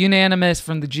toast, unanimous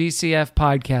from the GCF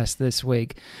podcast this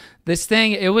week. This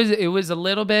thing, it was a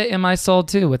little bit in my soul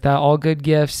too, with that All Good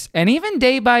Gifts, and even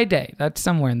Day by Day. That's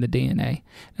somewhere in the DNA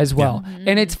as well. Yeah.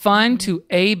 And it's fun to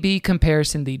A/B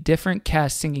comparison the different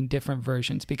casts singing different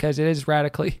versions, because it is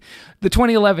radically. The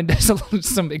 2011 does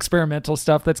some experimental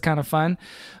stuff that's kind of fun,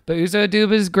 but Uzo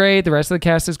Aduba is great. The rest of the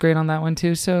cast is great on that one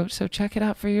too. So check it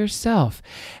out for yourself.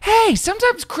 Hey,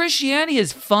 sometimes Christianity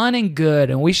is fun and good,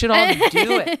 and we should all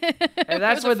do it. And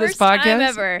that's what this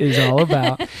podcast is all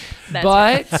about.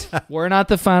 But we're not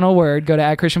the final word. Go to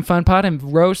 @ChristianFunPod and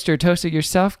roast or toast it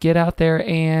yourself. Get out there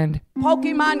and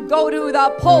Pokemon, go to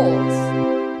the polls.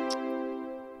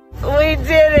 We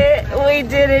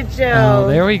did it, Joe. Oh,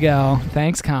 there we go.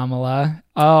 Thanks, Kamala.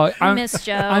 Oh, I miss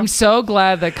Joe. I'm so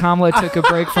glad that Kamala took a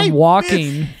break from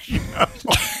walking.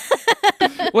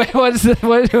 Wait, what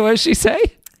did she say?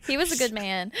 He was a good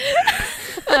man.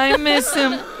 I miss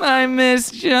him. I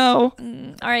miss Joe.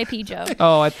 R.I.P. Joe.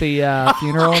 Oh, at the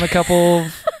funeral in a couple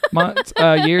months,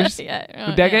 years,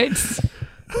 decades.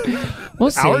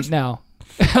 We'll see. Hours? No.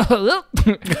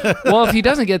 Well, if he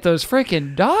doesn't get those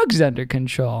freaking dogs under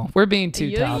control, we're being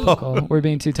too topical. We're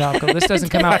being too topical. This doesn't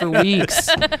come out for weeks.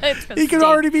 He could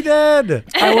already be dead.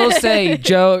 I will say,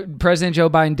 President Joe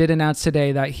Biden did announce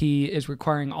today that he is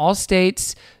requiring all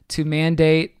states to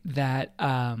mandate that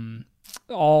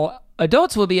all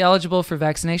adults will be eligible for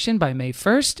vaccination by May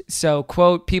 1st. So,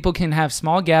 quote, people can have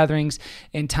small gatherings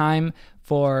in time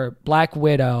for Black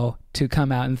Widow to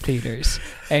come out in theaters.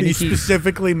 And he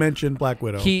specifically mentioned Black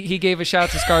Widow. He gave a shout out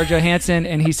to Scarlett Johansson,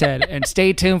 and he said, and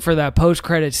stay tuned for that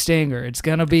post-credit stinger. It's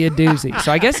going to be a doozy.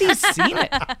 So I guess he's seen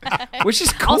it, which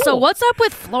is cool. Also, what's up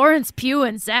with Florence Pugh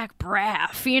and Zach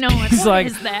Braff? You know, what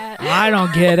is that? I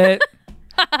don't get it.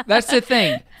 That's the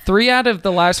thing. 3 out of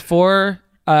the last 4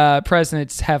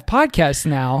 presidents have podcasts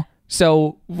now.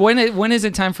 So when is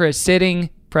it time for a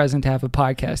sitting president to have a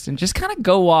podcast and just kind of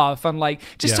go off on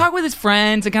talk with his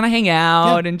friends and kind of hang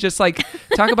out and just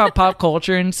talk about pop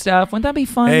culture and stuff? Wouldn't that be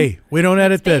fun? Hey, we don't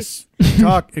edit this.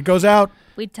 Talk. It goes out.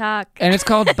 We talk. And it's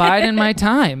called Biden My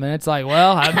Time. And it's like,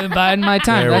 well, I've been biding my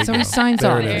time. That's how he signs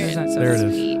off. There it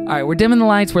is. All right, we're dimming the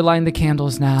lights. We're lighting the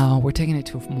candles now. We're taking it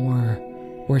to a more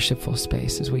worshipful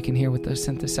space, as we can hear with those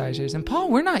synthesizers. And Paul,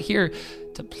 we're not here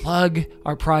to plug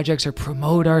our projects or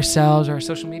promote ourselves or our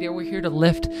social media. We're here to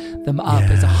lift them up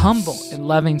as a humble and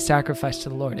loving sacrifice to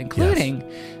the Lord, including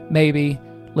maybe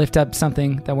lift up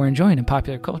something that we're enjoying in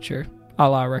popular culture, a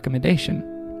la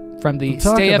recommendation from the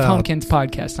Stay F Homekins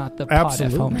podcast, not the Pod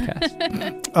F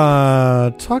Homecast.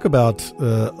 Talk about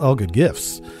all good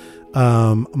gifts.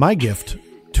 My gift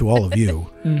to all of you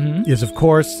is, of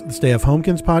course, the Stay F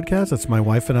Homekins podcast. That's my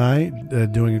wife and I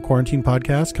doing a quarantine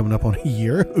podcast coming up on a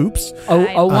year. Oops.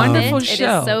 A wonderful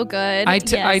show. It is so good. I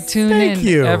tune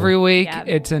in every week. Yeah.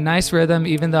 It's a nice rhythm,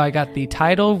 even though I got the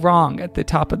title wrong at the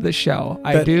top of the show.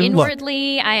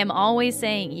 Inwardly, I am always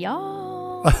saying, y'all.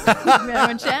 All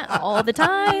the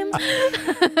time.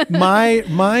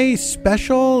 My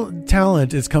special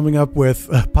talent is coming up with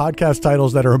podcast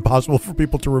titles that are impossible for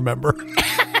people to remember.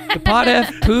 The Pod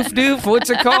F Poof Doof. What's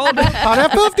it called? Pod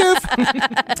F Poof Doof.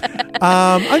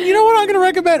 And you know what I'm going to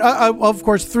recommend? Of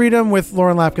course, Freedom with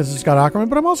Lauren Lapkus and Scott Ackerman,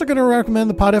 but I'm also going to recommend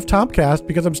the Pod F Tompcast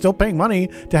because I'm still paying money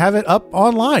to have it up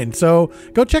online. So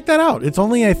go check that out. It's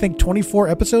only, I think, 24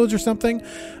 episodes or something.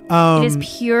 It is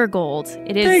pure gold.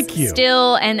 It is Thank you.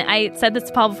 Still, and I said this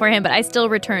to Paul beforehand, but I still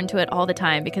return to it all the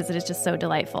time because it is just so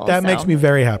delightful. That makes me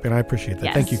very happy, and I appreciate that.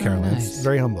 Yes. Thank you, Caroline. Nice. It's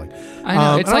very humbling. I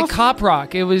know. It's like Cop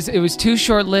Rock. It was too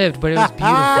short-lived, but it was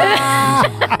beautiful.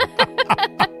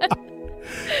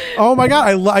 Oh my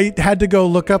God! I had to go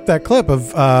look up that clip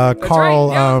of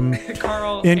Carl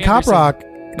Carl in Cop Rock,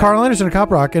 Carl Anderson in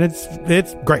Cop Rock, and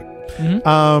it's great.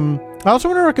 I also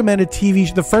want to recommend a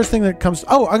TV. The first thing that comes.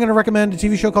 I'm going to recommend a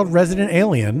TV show called Resident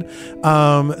Alien,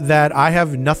 that I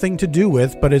have nothing to do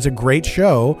with, but is a great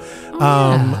show.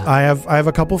 I have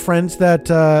a couple friends that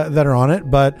are on it,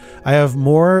 but I have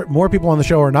more people on the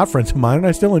show who are not friends of mine, and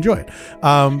I still enjoy it.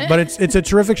 But it's a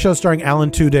terrific show starring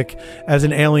Alan Tudyk as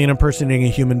an alien impersonating a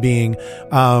human being.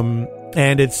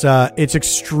 And it's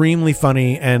extremely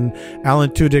funny, and Alan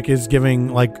Tudyk is giving,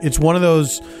 like, it's one of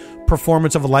those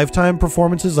performance of a lifetime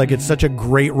performances. Like, it's such a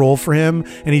great role for him,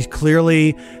 and he's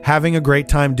clearly having a great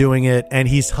time doing it, and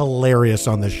he's hilarious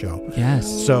on this show.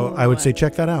 Yes. So I would say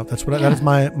check that out. That's what that is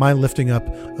my lifting up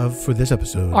of for this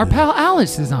episode. Our pal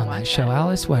Alice is on that show.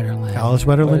 Alice Wetterland. Alice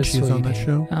Wetterland, she's on that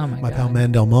show. Oh my pal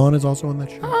Mandel Mon is also on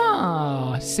that show.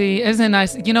 Oh, see, isn't it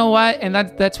nice? You know what? And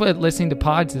that's what listening to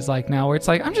pods is like now, where it's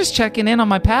like, I'm just checking in on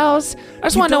my pals. I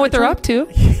just want to know what they're up to.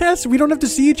 Yes, we don't have to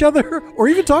see each other or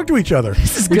even talk to each other.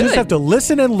 We just have to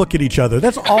listen and look at each other.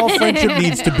 That's all friendship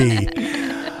needs to be.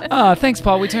 Thanks,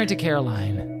 Paul. We turn to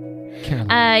Caroline.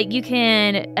 You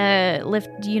can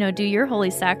do your holy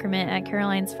sacrament at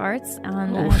Caroline's Farts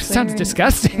on sounds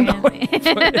disgusting.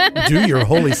 Do your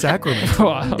holy sacrament.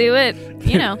 Wow. Do it,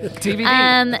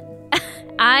 TBD.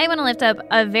 I want to lift up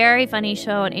a very funny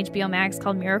show on HBO Max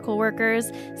called Miracle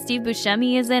Workers. Steve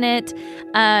Buscemi is in it.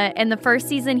 In the first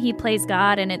season, he plays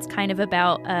God, and it's kind of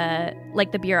about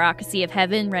like the bureaucracy of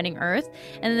heaven running Earth.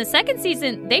 And in the second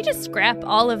season, they just scrap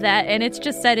all of that, and it's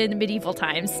just set in medieval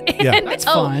times. Yeah, that's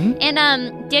fun.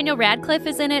 And Daniel Radcliffe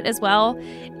is in it as well.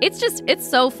 It's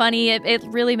so funny. It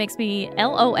really makes me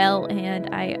LOL,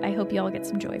 and I hope you all get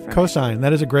some joy from it. Cosign.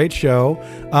 That is a great show.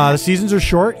 The seasons are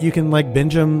short. You can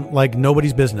binge them like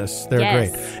nobody's business. They're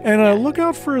great. And look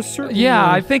out for a certain. Yeah,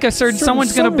 I think a certain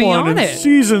someone's going to be on it.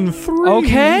 Season 3.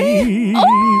 Okay.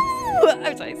 Oh,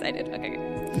 I'm so excited. Okay.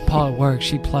 Paul at work,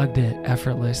 she plugged it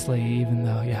effortlessly, even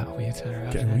though,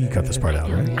 you cut this part out,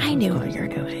 right? I knew where you're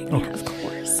going. Okay. Yeah, of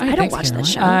course. All right, I don't thanks, watch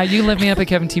this show. Caroline. You lift me up at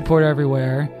Kevin T. Porter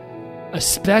everywhere,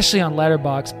 especially on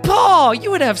Letterboxd. Paul,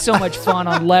 you would have so much fun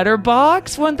on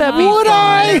Letterboxd. Wouldn't that be Would fun?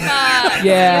 I?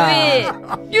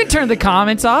 Yeah. You can turn the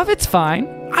comments off. It's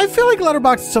fine. I feel like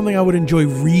Letterboxd is something I would enjoy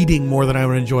reading more than I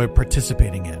would enjoy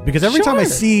participating in, because every time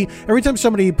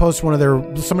somebody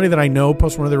that I know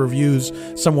posts one of their reviews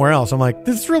somewhere else, I'm like,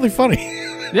 this is really funny.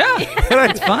 Yeah,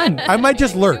 it's fun. I might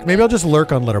just lurk. Maybe I'll just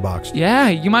lurk on Letterboxd. Yeah,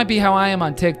 you might be how I am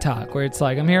on TikTok, where it's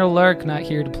like, I'm here to lurk, not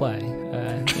here to play.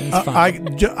 It's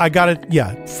fun. I got it.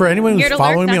 Yeah, for anyone who's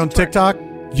following me on TikTok,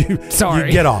 you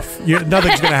get off.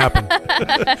 Nothing's gonna happen.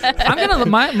 I'm gonna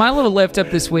my little lift up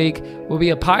this week will be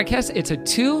a podcast. It's a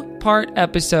 2-part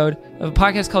episode of a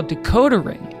podcast called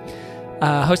Decodering,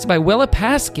 hosted by Willa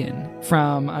Paskin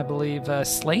from, I believe,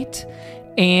 Slate,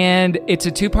 and it's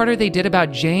a 2-parter they did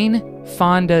about Jane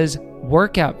Fonda's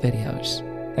workout videos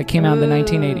that came out in the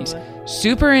 1980s.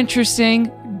 Super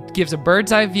interesting. Gives a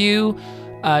bird's eye view.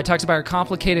 Talks about her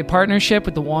complicated partnership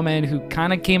with the woman who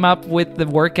kind of came up with the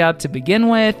workout to begin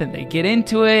with, and they get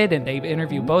into it, and they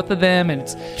interview both of them. And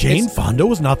Jane Fonda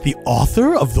was not the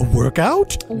author of the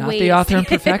workout? Not the author and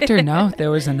perfecter, no. There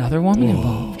was another woman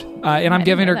involved. And I'm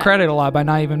giving her credit a lot by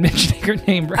not even mentioning her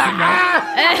name right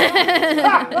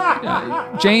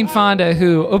now. Jane Fonda,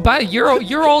 who, by your old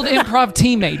improv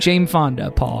teammate, Jane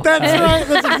Fonda, Paul. That's right.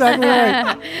 That's exactly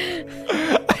right.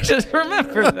 I just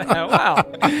remembered that. Wow.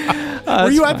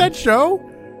 Were you at that show?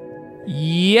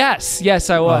 Yes,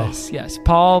 I was. Oh. Yes,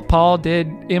 Paul did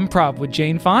improv with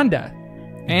Jane Fonda.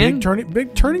 And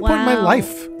big turning point in my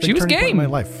life. She was game. In my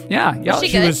life. Yeah.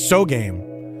 She was so game.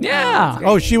 Yeah.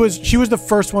 Oh, she was the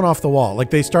first one off the wall.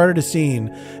 Like, they started a scene,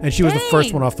 and she was the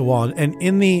first one off the wall. And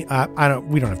in the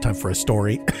we don't have time for a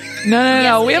story. No.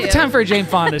 Yes, we have time for a Jane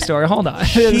Fonda story. Hold on.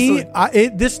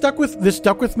 This stuck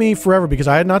with me forever, because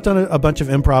I had not done a bunch of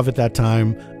improv at that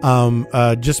time.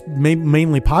 Just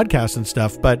mainly podcasts and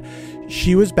stuff. But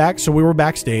she was back, so we were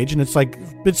backstage, and it's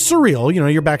surreal.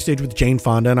 You're backstage with Jane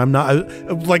Fonda, and I'm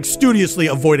not studiously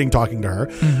avoiding talking to her.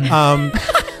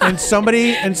 Mm-hmm. And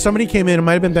somebody came in. It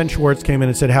might have been Ben Schwartz, came in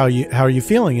and said, "How are you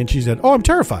feeling?" And she said, "Oh, I'm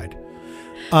terrified.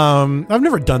 I've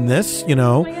never done this,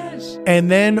 Oh my gosh.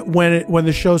 And then when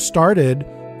the show started,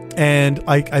 and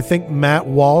I think Matt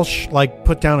Walsh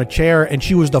put down a chair, and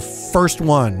she was the first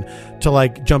one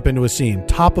to jump into a scene,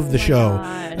 top of the show,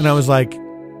 gosh. And I was like,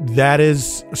 that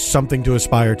is something to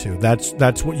aspire to.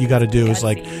 That's what you got to do.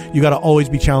 You got to always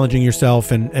be challenging yourself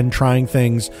and trying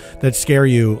things that scare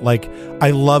you.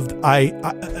 I loved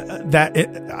that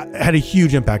it had a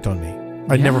huge impact on me.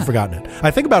 I'd never forgotten it. I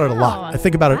think about it a lot.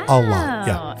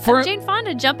 Yeah. For Jane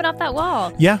Fonda jumping off that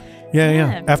wall. Yeah.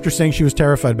 After saying she was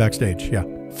terrified backstage. Yeah.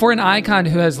 for an icon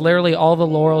who has literally all the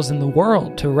laurels in the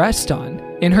world to rest on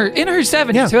in her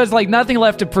 70s, who has like nothing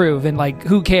left to prove, and like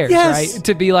who cares, right?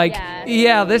 To be like, I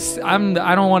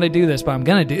don't want to do this, but I'm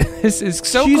gonna do this. Is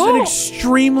so She's cool. an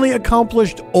extremely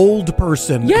accomplished old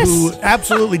person who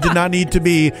absolutely did not need to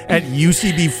be at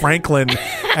UCB Franklin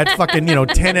at fucking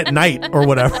 10 at night or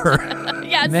whatever.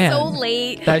 Yeah, it's Man, so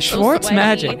late. That so Schwartz sweaty.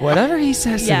 magic, whatever he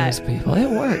says to those people,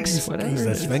 it works. He's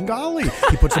a Svengali.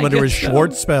 He puts them under his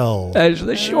Schwartz spell.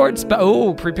 The Schwartz spell.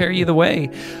 Oh, prepare you the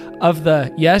way of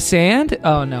the yes and.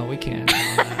 Oh no, we can't.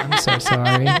 I'm so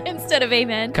sorry. Instead of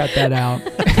amen. Cut that out.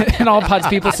 And all Pods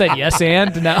people said yes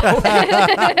and no.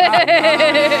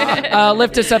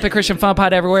 Lift us up at Christian Fun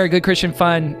Pod everywhere. Good Christian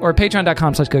Fun, or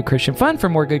patreon.com/Good Christian Fun for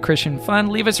more Good Christian Fun.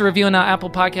 Leave us a review on Apple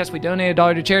Podcasts. We donate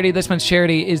 $1 to charity. This month's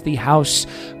charity is the House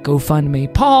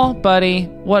GoFundMe. Paul, buddy,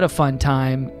 what a fun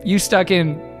time. You stuck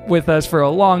in with us for a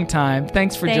long time.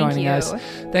 Thanks for joining us.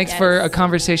 Thanks for a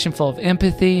conversation full of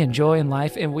empathy and joy in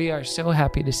life, and we are so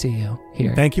happy to see you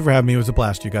here. Thank you for having me. It was a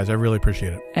blast, you guys. I really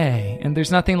appreciate it. Hey, and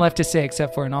there's nothing left to say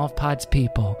except for an all of Pod's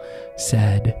people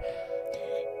said,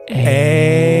 Amen.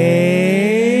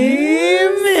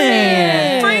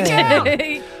 Freak out.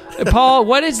 Paul,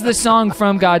 what is the song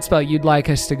from Godspell you'd like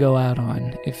us to go out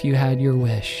on if you had your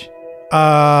wish?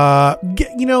 Hook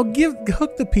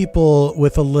the people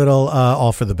with a little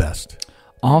all for the best.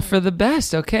 All for the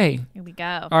best. Okay. Here we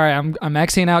go. All right, I'm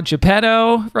Xing out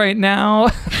Geppetto right now.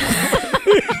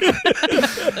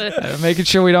 Making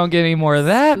sure we don't get any more of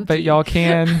that, but y'all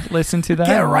can listen to that.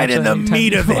 Get right in the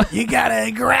meat of it. You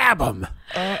gotta grab them.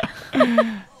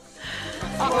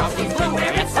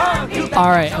 All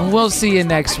right, and we'll see you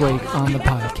next week on the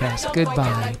podcast.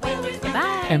 Goodbye.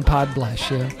 Bye. And Pod bless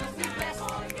you.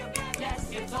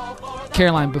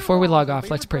 Caroline, before we log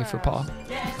off, let's pray for Paul.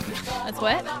 That's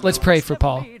what? Let's pray for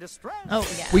Paul. Oh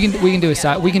yeah. We can do we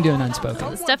can do an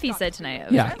unspoken. The stuff he said tonight.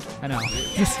 Yeah, I know.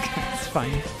 It's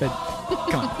fine, but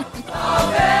come on.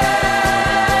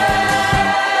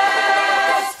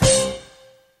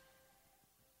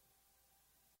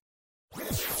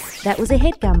 That was a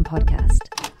HeadGum podcast.